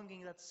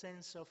prolonging that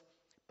sense of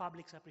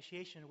public's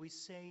appreciation. We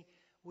say,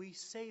 we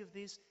save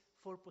this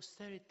for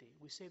posterity.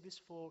 We save this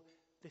for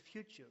the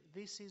future.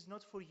 This is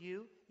not for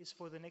you, it's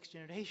for the next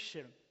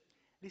generation.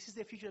 This is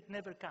the future that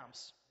never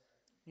comes.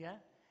 Yeah?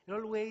 It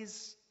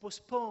always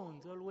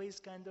postponed, always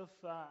kind of,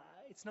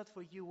 it's not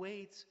for you,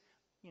 wait.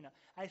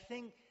 I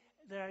think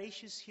there are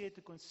issues here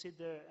to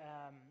consider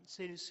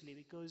seriously,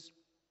 because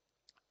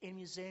in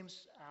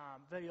museums,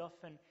 very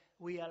often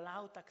we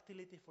allow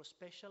tactility for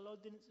special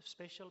audience,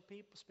 special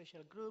people,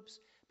 special groups,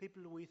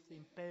 people with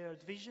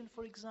impaired vision,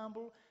 for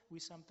example, we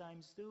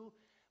sometimes do.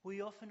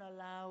 We often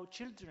allow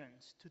children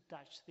to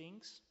touch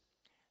things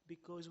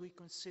because we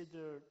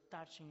consider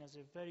touching as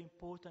a very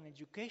important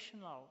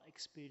educational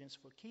experience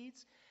for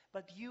kids.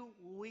 But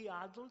we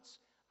adults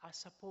are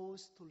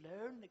supposed to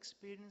learn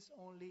experience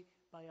only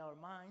by our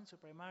minds, or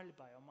primarily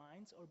by our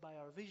minds, or by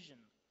our vision.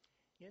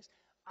 Yes?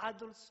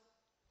 Adults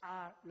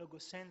are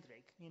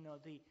logocentric.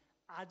 The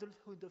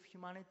adulthood of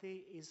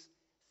humanity is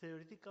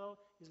theoretical,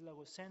 is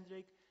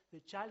logocentric.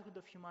 The childhood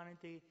of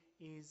humanity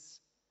is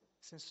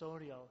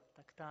sensorial,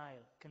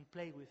 tactile, can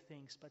play with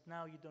things, but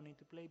now you don't need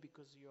to play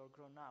because you're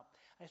grown up.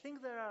 I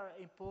think there are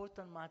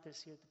important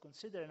matters here to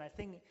consider, and I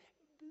think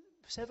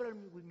several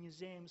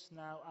museums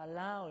now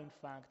allow, in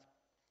fact,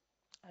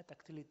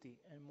 tactility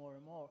and more.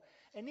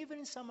 And even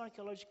in some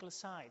archaeological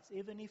sites,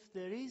 even if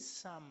there is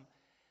some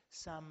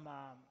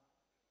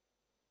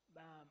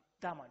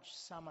damage,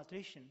 some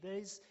attrition, there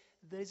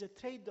is a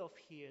trade-off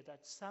here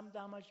that some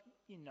damage,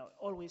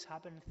 always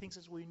happen. Things,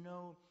 as we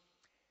know,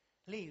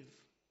 live.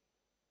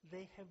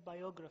 They have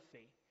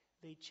biography.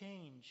 They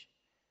change.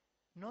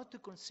 Not to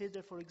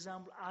consider, for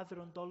example, other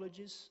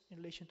ontologies in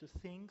relation to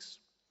things.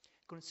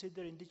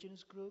 Consider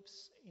indigenous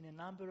groups in a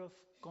number of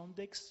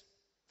contexts.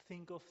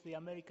 Think of the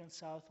American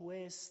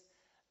Southwest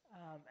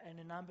and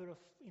a number of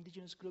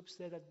indigenous groups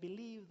there that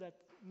believe that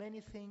many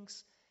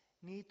things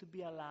need to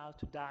be allowed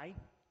to die,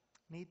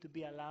 need to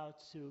be allowed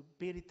to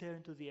be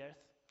returned to the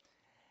earth.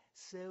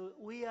 So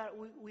we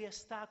are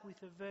stuck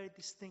with a very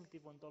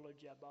distinctive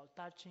ontology about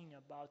touching,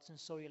 about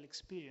sensorial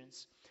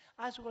experience,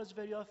 as well as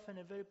very often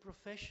a very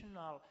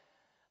professional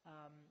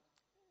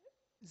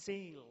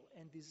zeal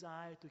and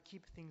desire to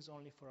keep things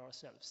only for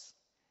ourselves.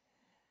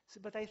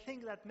 But I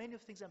think that many of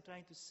the things I'm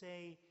trying to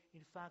say,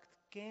 in fact,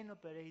 can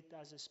operate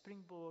as a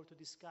springboard to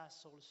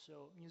discuss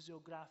also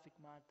museographic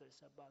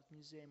matters about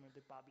museum and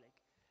the public.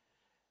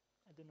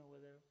 I don't know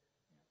whether...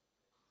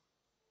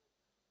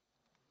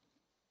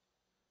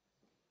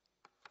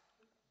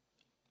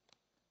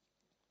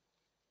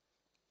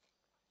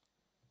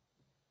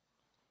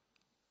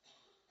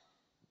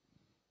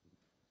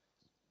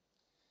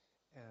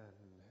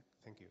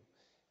 Thank you.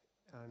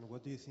 And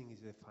what do you think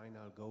is the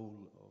final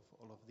goal of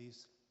all of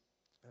this?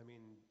 I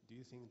mean, do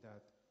you think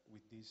that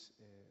with this,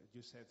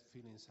 you said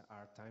feelings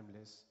are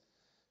timeless,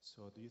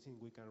 so do you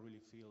think we can really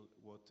feel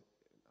what,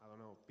 I don't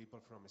know, people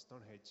from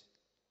Stonehenge,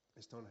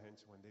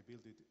 when they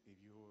built it, if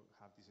you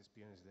have this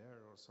experience there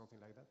or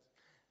something like that?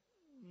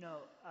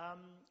 No.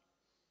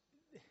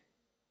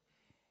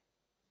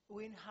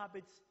 We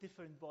inhabit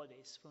different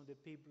bodies from the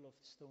people of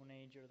the Stone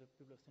Age or the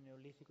people of the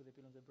Neolithic or the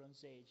people of the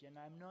Bronze Age,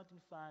 and I'm not, in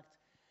fact,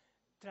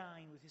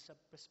 trying with this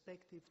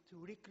perspective to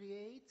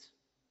recreate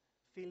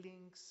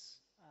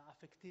feelings,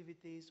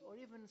 affectivities, or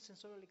even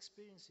sensorial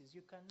experiences.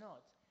 You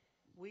cannot.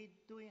 We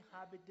do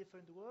inhabit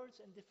different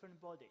worlds and different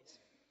bodies.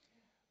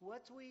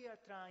 What we are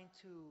trying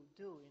to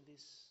do in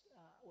this,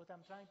 what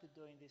I'm trying to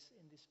do in this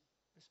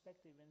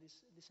perspective, and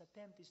this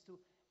attempt, is to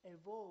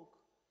evoke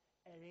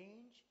a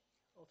range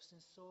of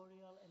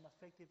sensorial and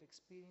affective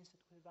experience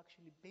that have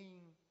actually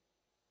been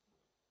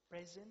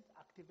present,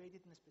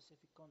 activated in a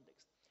specific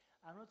context.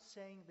 I'm not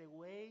saying the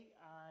way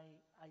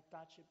I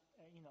touch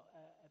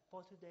a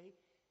pot today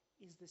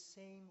is the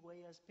same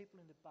way as people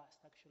in the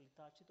past actually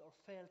touched it or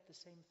felt the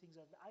same things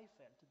that I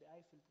felt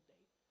today.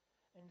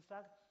 And in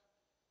fact,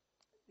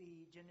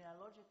 the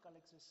genealogical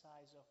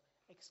exercise of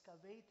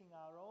excavating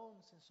our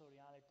own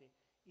sensoriality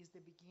is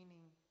the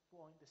beginning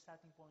point, the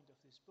starting point of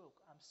this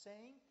book. I'm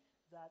saying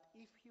that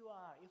if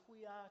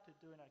we are to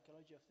do an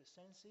archaeology of the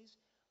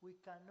senses, we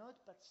cannot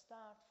but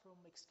start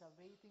from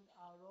excavating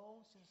our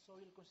own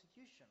sensorial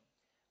constitution.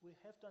 We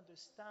have to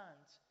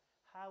understand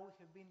how we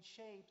have been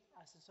shaped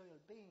as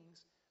sensorial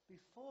beings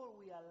before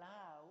we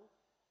allow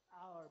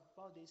our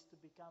bodies to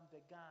become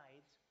the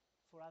guide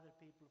for other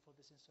people for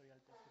the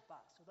sensoriality of the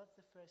past. So that's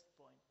the first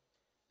point.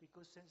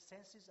 Because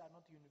senses are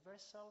not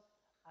universal,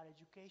 our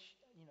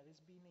education, there's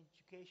been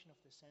education of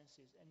the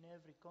senses, and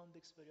every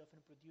context very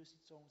often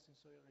produces its own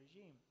sensorial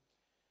regime.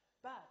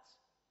 But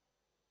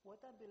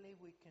what I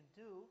believe we can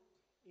do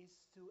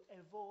is to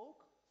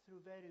evoke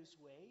through various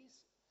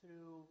ways,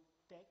 through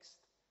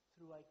text,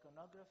 through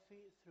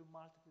iconography, through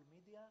multiple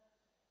media,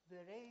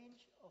 the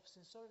range of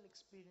sensorial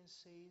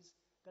experiences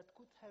that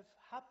could have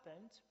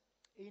happened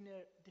in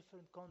a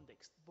different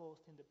context,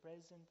 both in the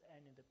present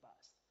and in the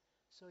past.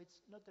 So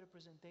it's not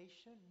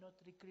representation, not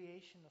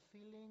recreation of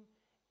feeling,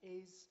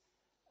 is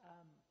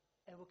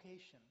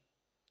evocation.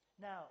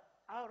 Now,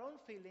 our own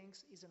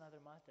feelings is another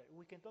matter.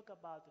 We can talk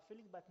about the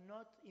feeling, but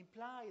not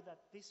imply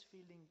that this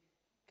feeling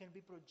can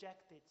be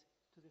projected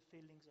to the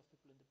feelings of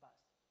people in the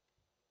past.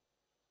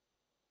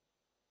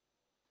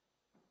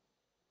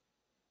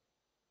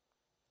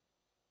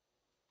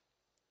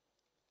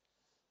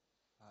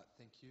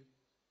 Thank you.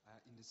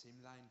 In the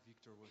same line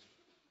Victor was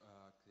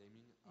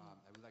claiming,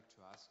 I would like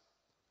to ask,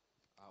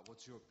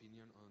 what's your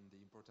opinion on the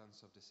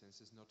importance of the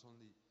senses, not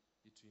only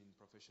between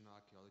professional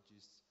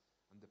archaeologists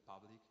and the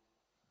public,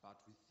 but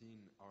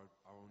within our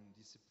own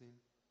discipline?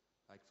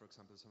 Like, for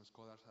example, some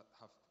scholars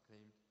have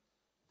claimed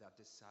that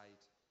the sight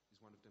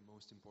is one of the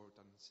most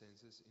important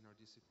senses in our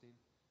discipline,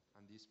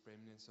 and this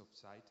preeminence of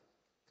sight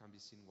can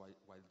be seen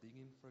while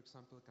digging, for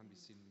example, can be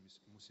seen in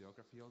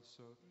museography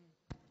also.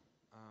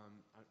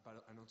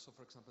 And also,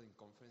 for example, in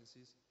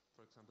conferences,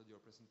 for example, your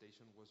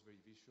presentation was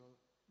very visual.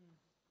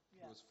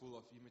 Yeah. It was full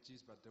of images,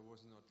 but there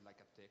was not like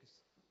a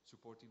text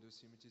supporting those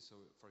images.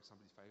 So, for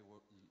example, if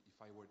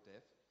I were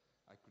deaf,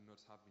 I could not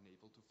have been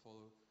able to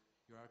follow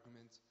your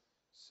arguments.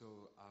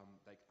 So,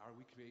 like, are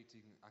we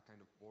creating a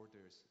kind of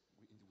borders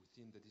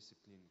within the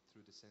discipline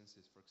through the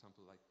senses? For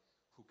example, like,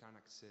 who can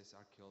access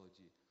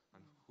archaeology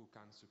and who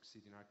can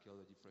succeed in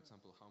archaeology? For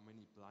example, how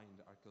many blind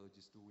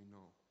archaeologists do we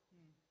know?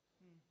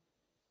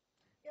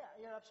 Yeah,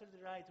 you're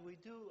absolutely right. We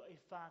do, in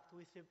fact,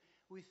 with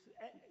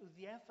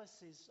the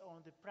emphasis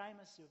on the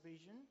primacy of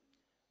vision,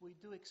 we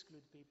do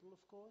exclude people,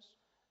 of course.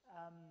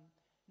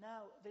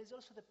 Now, there's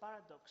also the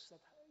paradox that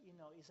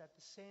is at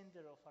the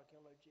center of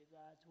archaeology,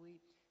 that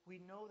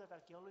we know that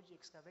archaeology,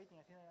 excavating,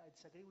 I think I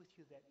disagree with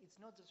you that it's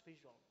not just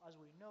visual. As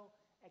we know,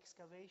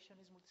 excavation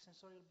is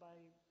multisensorial by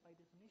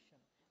definition.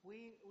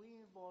 We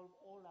involve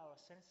all our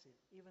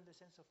senses, even the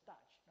sense of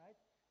touch, right?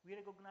 We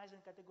recognize and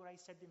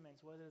categorize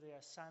sediments, whether they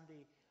are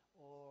sandy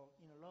or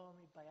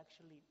loamy, by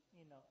actually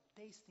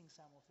tasting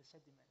some of the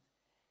sediment.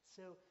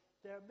 So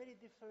there are many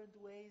different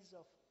ways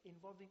of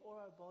involving all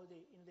our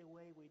body in the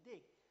way we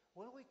dig.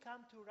 When we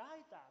come to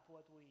write up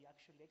what we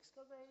actually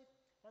excavate,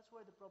 that's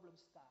where the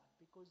problems start,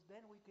 because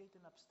then we create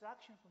an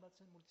abstraction from that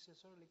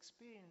multisensorial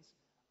experience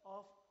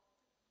of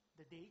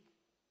the dig,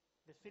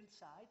 the field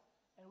site,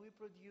 and we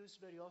produce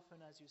very often,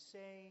 as you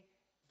say,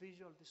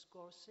 visual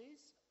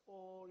discourses,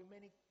 or in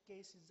many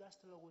cases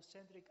just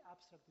logocentric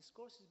abstract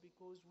discourses,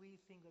 because we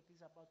think that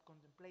it's about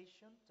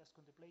contemplation, just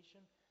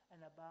contemplation,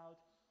 and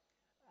about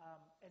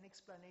an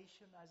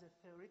explanation as a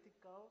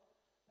theoretical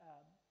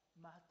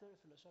matter, a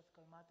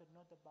philosophical matter,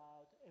 not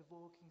about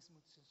evoking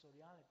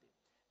multisensoriality.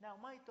 Now,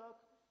 my talk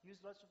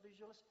used lots of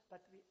visuals,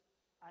 but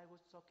I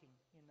was talking,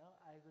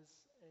 I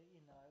was,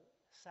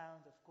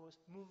 sound, of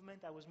course,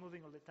 movement, I was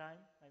moving all the time,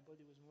 my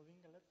body was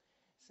moving a lot.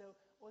 So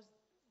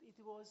it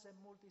was a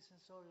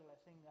multisensorial, I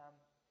think,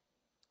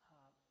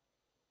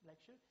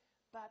 lecture.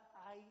 But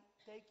I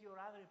take your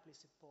other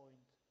implicit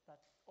point, that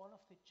one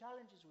of the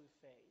challenges we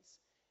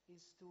face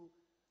is to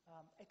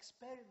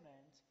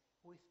experiment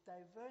with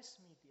diverse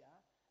media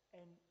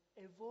and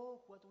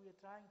evoke what we are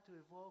trying to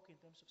evoke in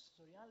terms of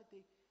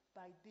sensoriality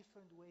by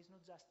different ways,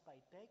 not just by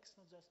text,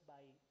 not just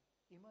by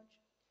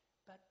image,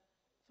 but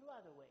through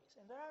other ways.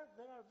 And there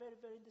are very,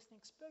 very interesting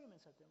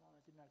experiments at the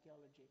moment in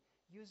archaeology,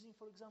 using,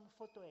 for example,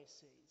 photo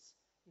essays.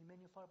 In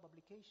many of our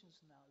publications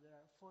now, there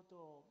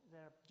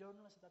are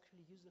journals that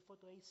actually use the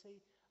photo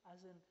essay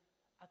as an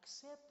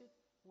accepted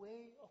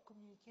way of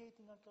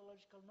communicating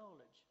archaeological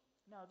knowledge.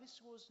 Now,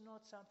 this was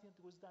not something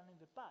that was done in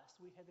the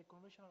past. We had a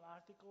conventional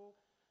article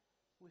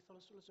with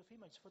lots of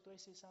images. Photo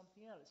essay is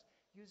something else.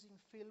 Using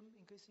film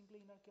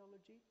increasingly in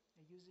archaeology,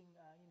 and using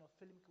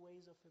filmic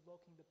ways of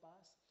evoking the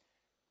past.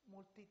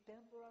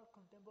 Multi-temporal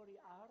contemporary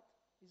art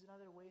is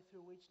another way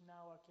through which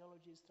now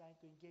archaeology is trying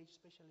to engage,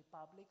 especially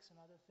publics and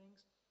other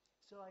things.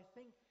 So I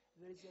think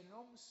there is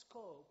enormous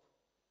scope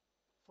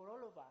for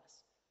all of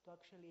us to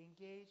actually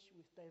engage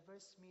with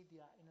diverse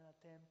media in an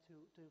attempt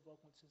to evoke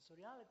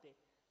multisensoriality.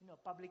 You know,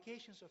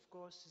 publications, of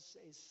course,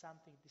 is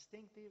something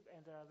distinctive,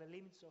 and there are the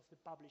limits of the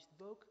published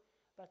book,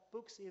 but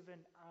books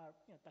even are,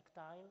 you know,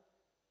 tactile.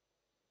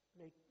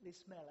 They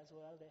smell as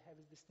well, they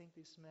have a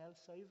distinctive smell,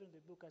 so even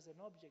the book as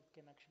an object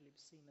can actually be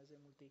seen as a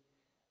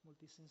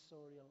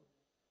multisensorial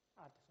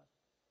artifact.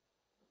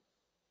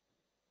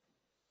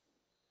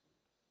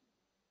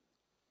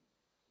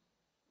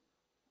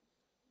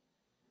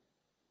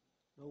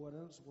 No one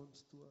else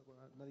wants to,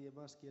 nadie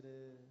más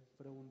quiere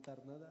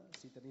preguntar nada.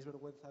 Si tenéis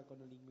vergüenza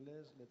con el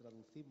inglés, le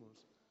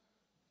traducimos.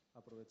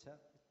 Aprovechad,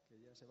 que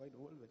ya se va y no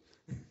vuelve.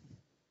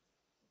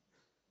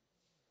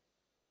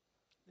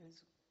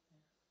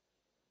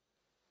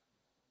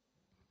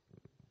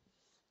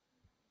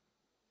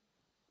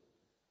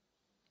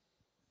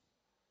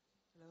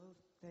 Hello,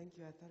 thank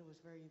you. I thought it was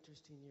very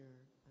interesting, your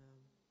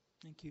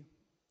Thank you.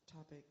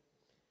 topic.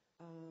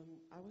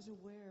 I was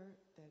aware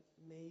that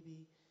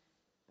maybe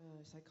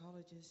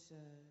psychologists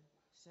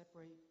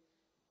separate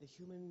the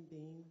human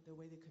being, the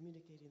way they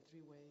communicate, in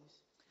three ways,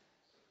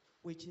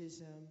 which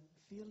is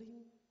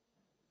feeling,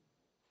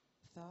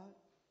 thought,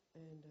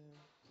 and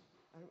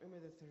I don't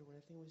remember the third one.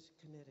 I think it was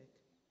kinetic.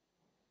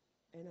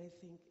 And I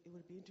think it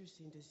would be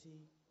interesting to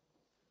see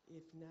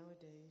if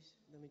nowadays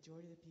the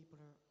majority of the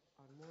people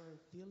are more on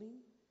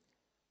feeling,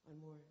 on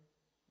more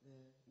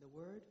the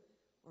word,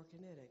 or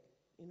kinetic,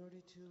 in order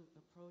to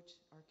approach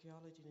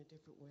archaeology in a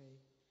different way.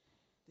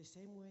 The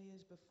same way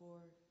as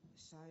before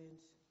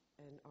science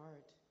and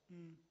art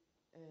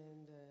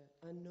and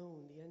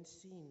unknown, the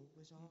unseen,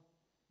 was all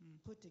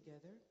put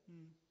together.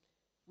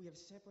 We have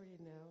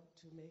separated now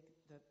to make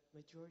the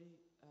majority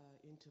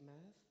into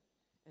math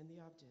and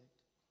the object.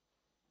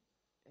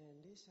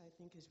 And this, I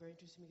think, is very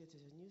interesting because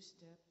it's a new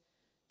step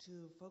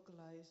to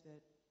focalize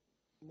that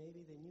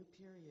maybe the new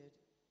period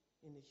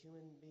in the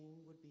human being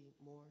would be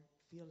more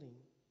feeling.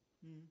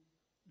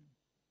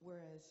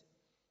 Whereas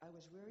I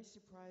was very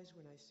surprised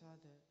when I saw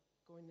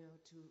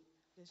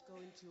let's go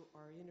into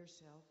our inner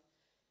self,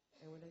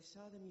 and when I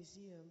saw the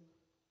museum,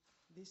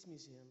 this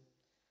museum,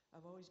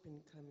 I've always been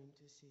coming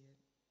to see it.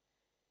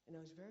 And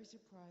I was very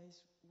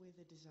surprised with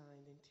the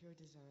design, the interior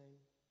design,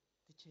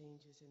 the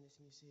changes in this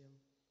museum.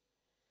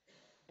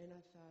 And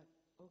I thought,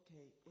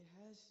 okay, it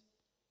has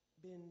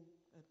been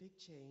a big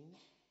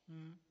change,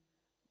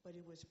 but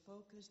it was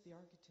focused, the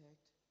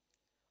architect,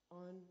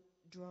 on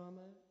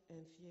drama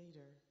and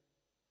theater.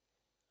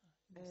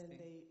 And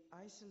they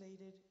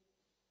isolated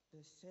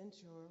the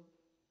sensual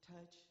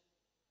touch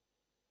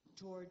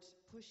towards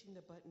pushing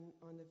the button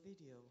on the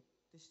video,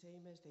 the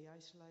same as they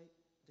isolate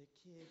the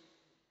kid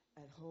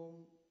at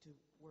home to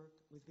work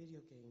with video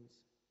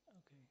games.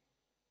 Okay.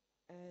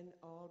 And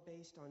all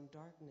based on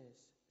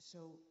darkness.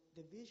 So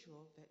the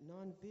visual, that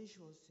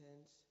non-visual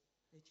sense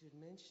that you had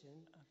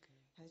mentioned,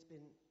 has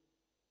been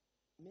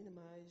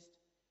minimized,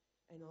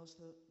 and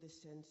also the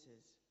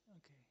senses.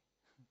 Okay.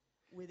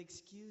 With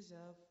excuse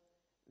of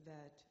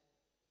that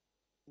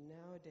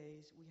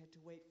nowadays we had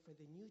to wait for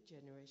the new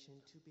generation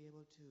to be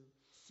able to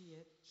see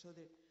it, so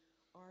that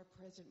our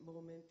present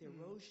moment, the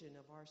erosion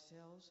of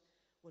ourselves,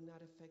 will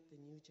not affect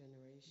the new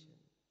generation.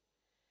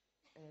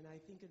 And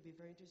I think it'd be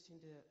very interesting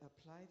to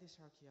apply this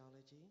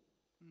archaeology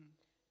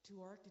to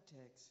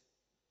architects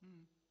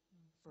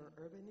for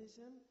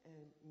urbanism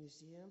and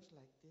museums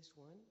like this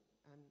one.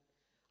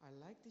 I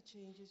like the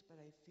changes,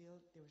 but I feel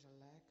there was a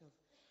lack of,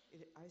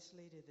 it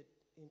isolated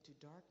into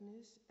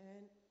darkness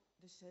and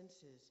the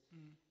senses.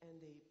 And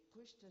they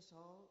pushed us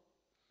all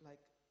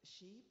like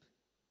sheep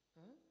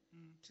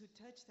to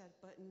touch that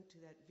button to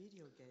that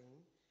video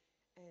game,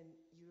 and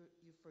you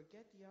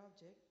forget the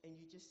object and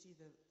you just see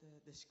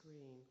the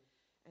screen.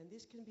 And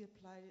this can be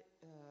applied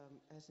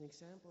as an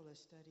example. A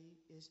study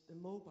is the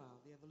mobile,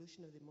 the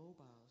evolution of the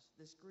mobiles,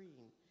 the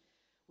screen.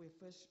 We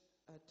first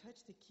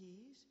touch the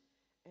keys,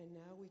 and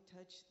now we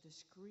touch the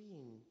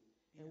screen.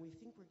 And we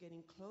think we're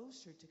getting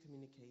closer to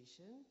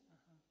communication,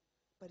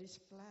 but it's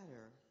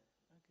flatter.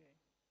 Okay.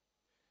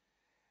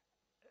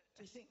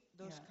 I think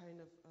those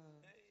kind of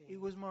things. It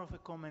was more of a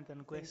comment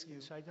than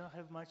question, so I don't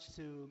have much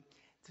to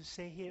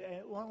say here.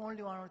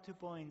 Only one or 2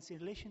 points. In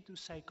relation to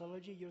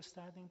psychology, your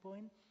starting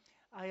point,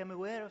 I am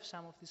aware of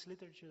some of this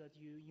literature that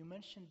you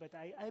mentioned, but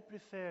I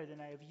preferred,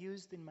 and I have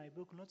used in my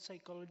book, not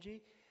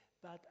psychology,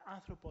 but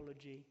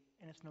anthropology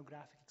and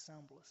ethnographic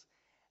examples.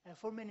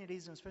 For many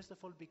reasons. First of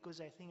all, because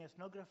I think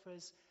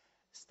ethnographers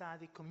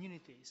study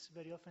communities.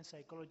 Very often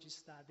psychologists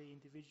study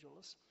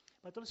individuals.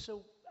 But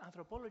also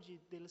anthropology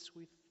deals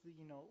with,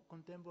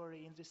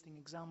 contemporary interesting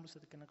examples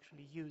that we can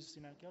actually use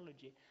in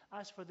archaeology.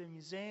 As for the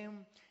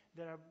museum,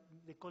 there are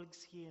the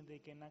colleagues here, and they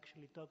can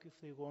actually talk if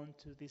they want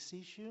to this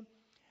issue.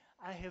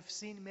 I have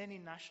seen many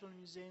national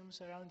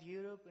museums around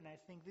Europe, and I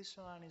think this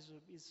one is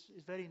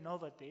very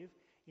innovative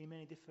in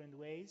many different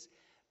ways.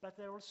 But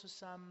there are also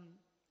some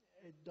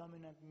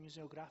dominant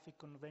museographic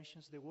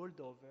conventions the world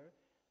over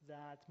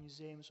that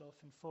museums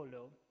often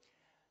follow.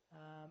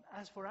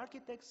 As for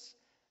architects,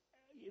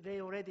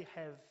 they already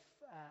have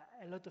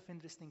a lot of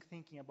interesting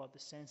thinking about the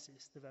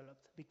senses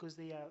developed, because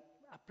they are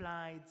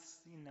applied,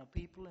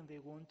 people, and they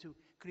want to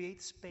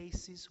create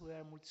spaces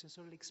where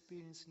multisensorial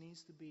experience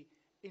needs to be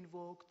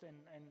invoked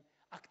and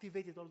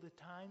activated all the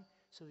time.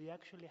 So they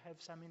actually have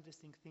some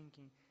interesting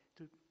thinking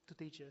to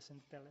teach us and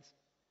tell us.